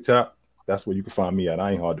 on TikTok. That's where you can find me at.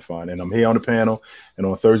 I ain't hard to find. And I'm here on the panel. And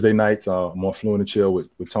on Thursday nights, I'm on Fluent and Chill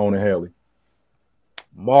with Tone and Haley.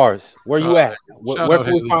 Mars, where you at? Where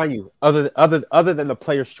can we find you? Other than the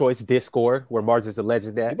Players Choice Discord, where Mars is a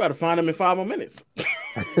legend at. You better find him in 5 more minutes.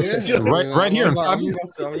 right here in 5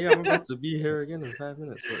 minutes. I'm about to be here again in 5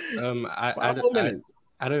 minutes. But,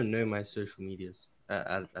 I don't know my social medias.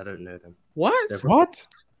 I don't know them. What?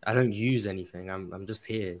 I don't use anything. I'm just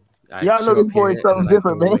here. Y'all know this boy is something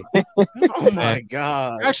different, man. Oh my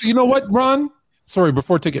god! Actually, you know what, Ron? Sorry,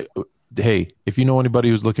 before ticket. Hey, if you know anybody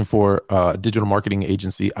who's looking for a digital marketing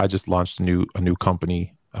agency, I just launched a new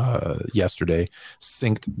company yesterday,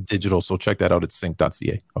 Synced Digital. So check that out at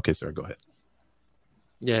sync.ca. Okay, sir, go ahead.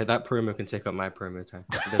 Yeah, that promo can take up my promo time.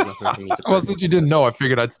 There's nothing for me to well, since you didn't know, I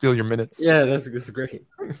figured I'd steal your minutes. Yeah, that's great.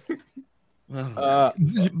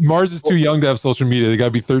 Mars is too young to have social media. They got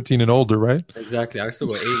to be 13 and older, right? Exactly. I still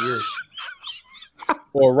got 8 years.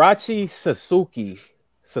 Orachi Sasuki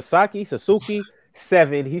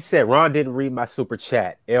 7. He said Ron didn't read my super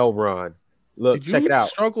chat. L Ron, look, check it out.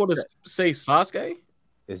 Struggle to say Sasuke?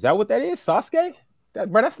 Is that what that is? Sasuke?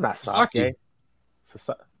 That's not Sasuke.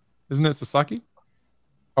 Isn't it Sasaki?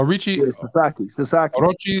 Orochi. Yeah, Sasaki.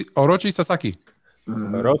 Orochi Sasaki.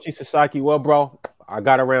 Mm-hmm. Orochi Sasaki. Well, bro, I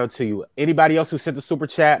got around to you. Anybody else who sent the super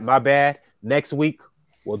chat, my bad. Next week,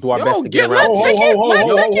 we'll do our best to get around.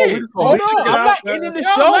 Hold on, I'm not ending the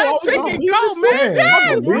show. Let's take it, go, man.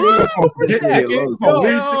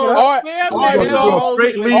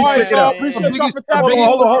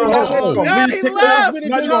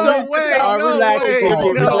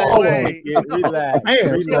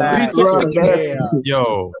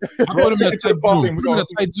 Yo, put him in a tight zoom. Put him in a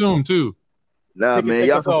tight zoom too. Nah, man,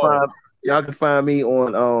 y'all can find me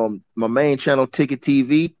on my main channel, Ticket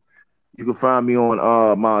TV. You can find me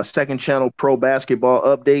on my second channel, Pro Basketball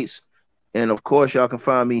Updates. And, of course, y'all can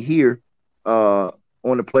find me here on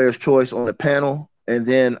the Players' Choice on the panel. And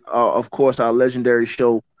then, of course, our legendary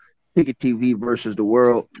show, Ticket TV versus the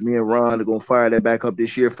World. Me and Ron are going to fire that back up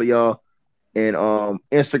this year for y'all. And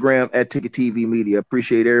Instagram at Ticket TV Media.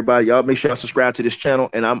 Appreciate everybody. Y'all make sure y'all subscribe to this channel.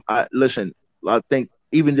 And listen, I think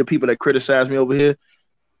even the people that criticize me over here,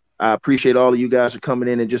 I appreciate all of you guys for coming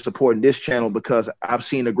in and just supporting this channel because I've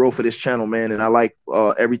seen the growth of this channel, man, and I like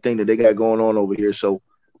everything that they got going on over here. So,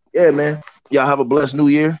 yeah, man, y'all have a blessed new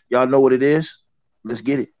year. Y'all know what it is. Let's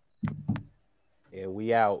get it. And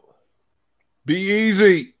we out. Be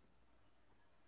easy.